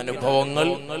 കണക്കിന് അനുഭവങ്ങൾ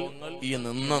ഈ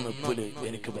നിന്ന നിപ്പില്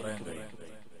എനിക്ക് പറയാൻ കഴിയും.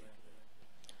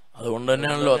 അതുകൊണ്ട്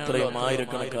തന്നെയാണല്ലോ അത്രയും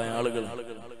ആയിരക്കണക്കായ ആളുകൾ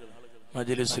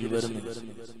മജ്ലിസിൽ വരുന്നത്.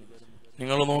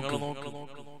 നിങ്ങൾ നോക്ക്,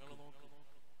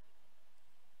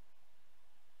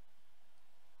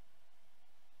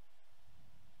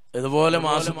 ഇതുപോലെ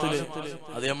മാസത്തില്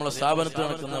അത് നമ്മളെ സ്ഥാപനത്തിൽ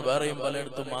നടക്കുന്ന വേറെയും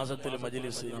പലയിടത്തും മാസത്തിൽ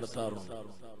മജ്ലിസ് നടത്താറുണ്ട്.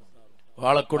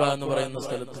 വാളക്കുട എന്ന് പറയുന്ന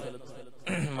സ്ഥലത്ത്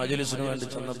മജ്ലിസിന് വേണ്ടി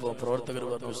ചെന്നപ്പോ പ്രവർത്തകർ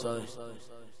പറഞ്ഞു, ഉസ്താദേ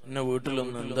എന്നെ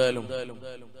വീട്ടിലൊന്ന് എന്തായാലും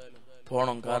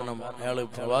പോണം, കാരണം അയാള്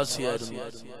പ്രവാസിയായിരുന്നു,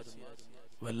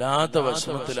 വല്ലാത്ത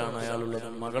വിഷമത്തിലാണ് അയാളുള്ളത്,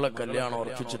 മകളെ കല്യാണം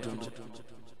ഉറപ്പിച്ചിട്ടുണ്ട്,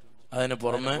 അതിന്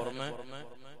പുറമെ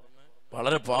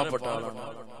വളരെ പാവപ്പെട്ട ആളാണ്.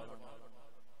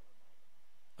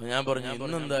 ഞാൻ പറഞ്ഞു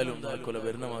ഇന്നെന്തായാലും ഉണ്ടാക്കൂല,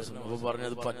 വരുന്ന മാസം. അപ്പൊ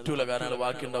പറഞ്ഞത് പറ്റൂല, കാരണം അയാൾ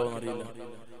ബാക്കി ഉണ്ടാവും അറിയില്ല.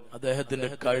 അദ്ദേഹത്തിന്റെ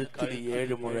കഴുത്തിൽ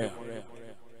 7 മുഴയാണ്.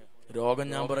 രോഗം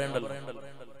ഞാൻ പറയണ്ടല്ലോ.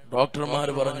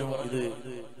 ഡോക്ടർമാര് പറഞ്ഞു ഇത്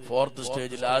 4th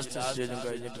സ്റ്റേജ്, ലാസ്റ്റ് സ്റ്റേജും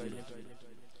കഴിഞ്ഞിട്ടുണ്ട്,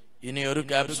 ഇനി ഒരു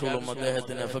ക്യാപ്സൂളും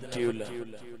അദ്ദേഹത്തിന് എഫക്റ്റീവ് ഇല്ല.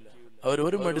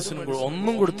 ഒരു മെഡിസിനും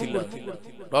ഒന്നും കൊടുത്തില്ല.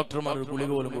 ഡോക്ടർമാർ ഒരു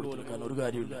ഗുളിക പോലും കൊടുത്തില്ല, കാരണം ഒരു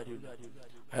കാര്യമില്ല.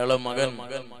 അയാളെ മകൻ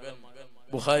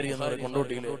ബുഖാരി എന്ന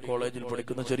കൊണ്ടോട്ടിയിലെ കോളേജിൽ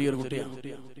പഠിക്കുന്ന ചെറിയൊരു കുട്ടിയാണ്.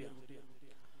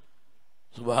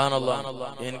 സുബ്ഹാനല്ലാഹ്.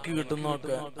 എനിക്ക്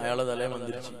കിട്ടുന്നൊക്കെ അയാളെ തലേ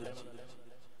മന്ത്രിച്ച്.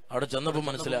 അവിടെ ചെന്നപ്പോ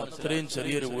മനസ്സിലായി അത്രയും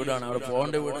ചെറിയൊരു വീടാണ്, അവിടെ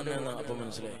പോകേണ്ട വീട് തന്നെയെന്ന് അപ്പൊ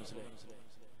മനസ്സിലായി.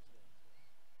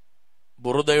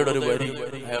 ബുർദയുടെ ഒരു വരി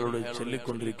അയാളോട്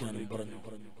ചൊല്ലിക്കൊണ്ടിരിക്കാനും പറഞ്ഞു.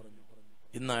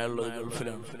 ഇന്ന് അയാളുടെ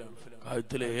ഗൾഫിലാണ്,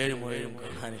 കഴുത്തിലെ 7 മുഴയും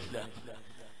കാണാനില്ല.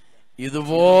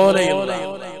 ഇതുപോലെയുള്ള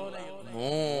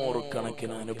 100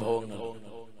 കണക്കിന് അനുഭവങ്ങൾ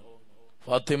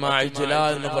ഫാത്തിമ ഐജല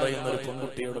എന്ന് പറയുന്ന ഒരു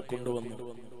പെൺകുട്ടിയുടെ കൊണ്ടുവന്നു.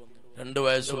 2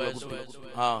 വയസ്സുള്ള കുട്ടി.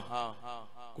 ആ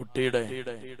കുട്ടിയുടെ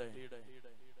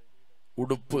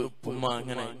ഉടുപ്പ് ഉമ്മ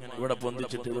അങ്ങനെ ഇവിടെ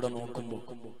പൊന്തിച്ചിട്ട് ഇവിടെ നോക്കുമ്പോ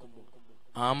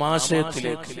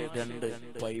ആമാശയത്തിലേക്ക് 2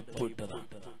 പൈപ്പ് ഇട്ടതാണ്.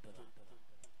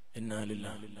 ഇന്നാലില്ല.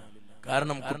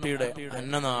 കാരണം കുട്ടിയുടെ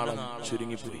അന്നനാളം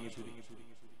ചുരുങ്ങിപ്പോയി.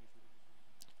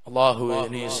 അല്ലാഹുവേ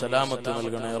നീ സലാമത്ത്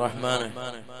നൽകണേ റഹ്മാനെ,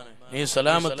 നീ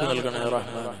സലാമത്ത് നൽകണേ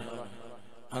റഹ്മാനെ.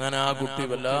 അങ്ങനെ ആ കുട്ടി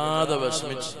വല്ലാതെ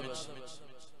വിഷമിച്ച്.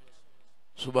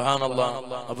 സുബ്ഹാനല്ലാഹ്.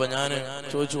 അപ്പൊ ഞാന്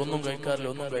ചോദിച്ചു, ഒന്നും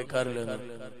കഴിക്കാറില്ല എന്ന്.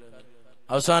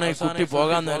 അവസാനം ഈ കുട്ടി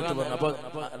പോകാൻ നേരത്ത് പറഞ്ഞു, അപ്പൊ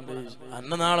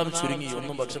അന്നനാളം ചുരുങ്ങി,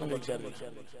 ഒന്നും ഭക്ഷണം കഴിക്കാറില്ല.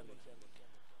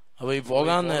 അപ്പൊ ഈ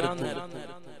പോകാൻ നേരത്ത്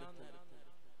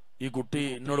ഈ കുട്ടി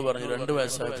എന്നോട് പറഞ്ഞു, 2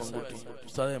 വയസ്സായ പെൺകുട്ടി,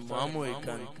 ഉസ്താദേ മാമു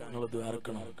കഴിക്കാൻ നിങ്ങൾ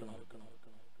ദ്വാരക്കണം.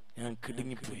 ഞാൻ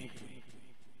കിടുങ്ങിപ്പോയി.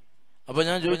 അപ്പൊ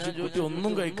ഞാൻ ചോദിച്ചു, കുട്ടി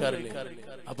ഒന്നും കഴിക്കാറില്ല?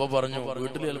 അപ്പൊ പറഞ്ഞു,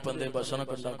 വീട്ടിൽ ചിലപ്പോ എന്തെങ്കിലും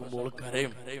ഭക്ഷണമൊക്കെ ഉണ്ടാക്കുമ്പോൾ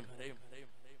കരയും,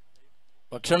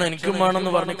 ഭക്ഷണം എനിക്കും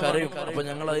വേണമെന്ന് പറഞ്ഞ് കരയും. അപ്പൊ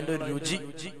ഞങ്ങൾ അതിന്റെ ഒരു രുചി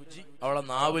അവളെ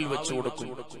നാവിൽ വെച്ചു കൊടുക്കും.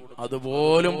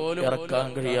 അതുപോലും ഇറക്കാൻ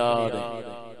കഴിയാതെ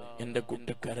എന്റെ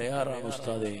കുട്ടി കരയാറാണ്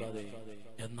ഉസ്താദേ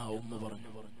എന്നാ ഉമ്മ പറഞ്ഞു.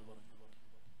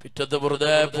 പിറ്റത്തെ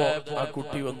ബുർദയപ്പോ ആ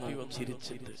കുട്ടി വന്നു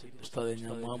ചിരിച്ചിട്ട്, ഉസ്താദേ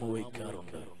ഞാൻ മാമു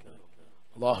വയ്ക്കാറുണ്ട്.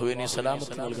 അല്ലാഹുവേ നീ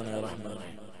സലാമത്ത് നൽകണേ റഹ്മാനെ,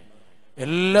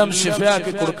 എല്ലാം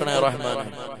ശിഫയാക്കി കൊടുക്കണേ റഹ്മാനെ.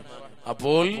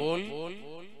 അപ്പോൾ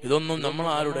ഇതൊന്നും നമ്മൾ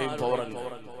ആരുടെയും പവറല്ല,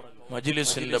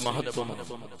 മജ്ലിസിന്റെ മഹത്വമാണ്.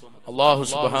 അല്ലാഹു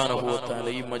സുബ്ഹാനഹു വ തആല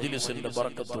ഈ മജ്ലിസിന്റെ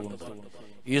ബറക്കത്തുണ്ട്,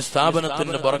 ഈ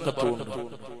സ്ഥാപനത്തിന്റെ ബറക്കത്തുണ്ട്,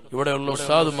 ഇവിടെയുള്ള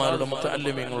ഉസ്താദുമാരുടെ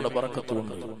മുതഅല്ലിമീങ്ങളുടെ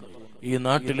ബറക്കത്തുണ്ട്. ഈ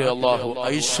നാട്ടിലെ അല്ലാഹു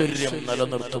ഐശ്വര്യം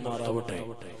നിലനിർത്തുമാറാവട്ടെ.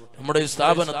 നമ്മുടെ ഈ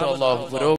സ്ഥാപനത്തെ അല്ലാഹു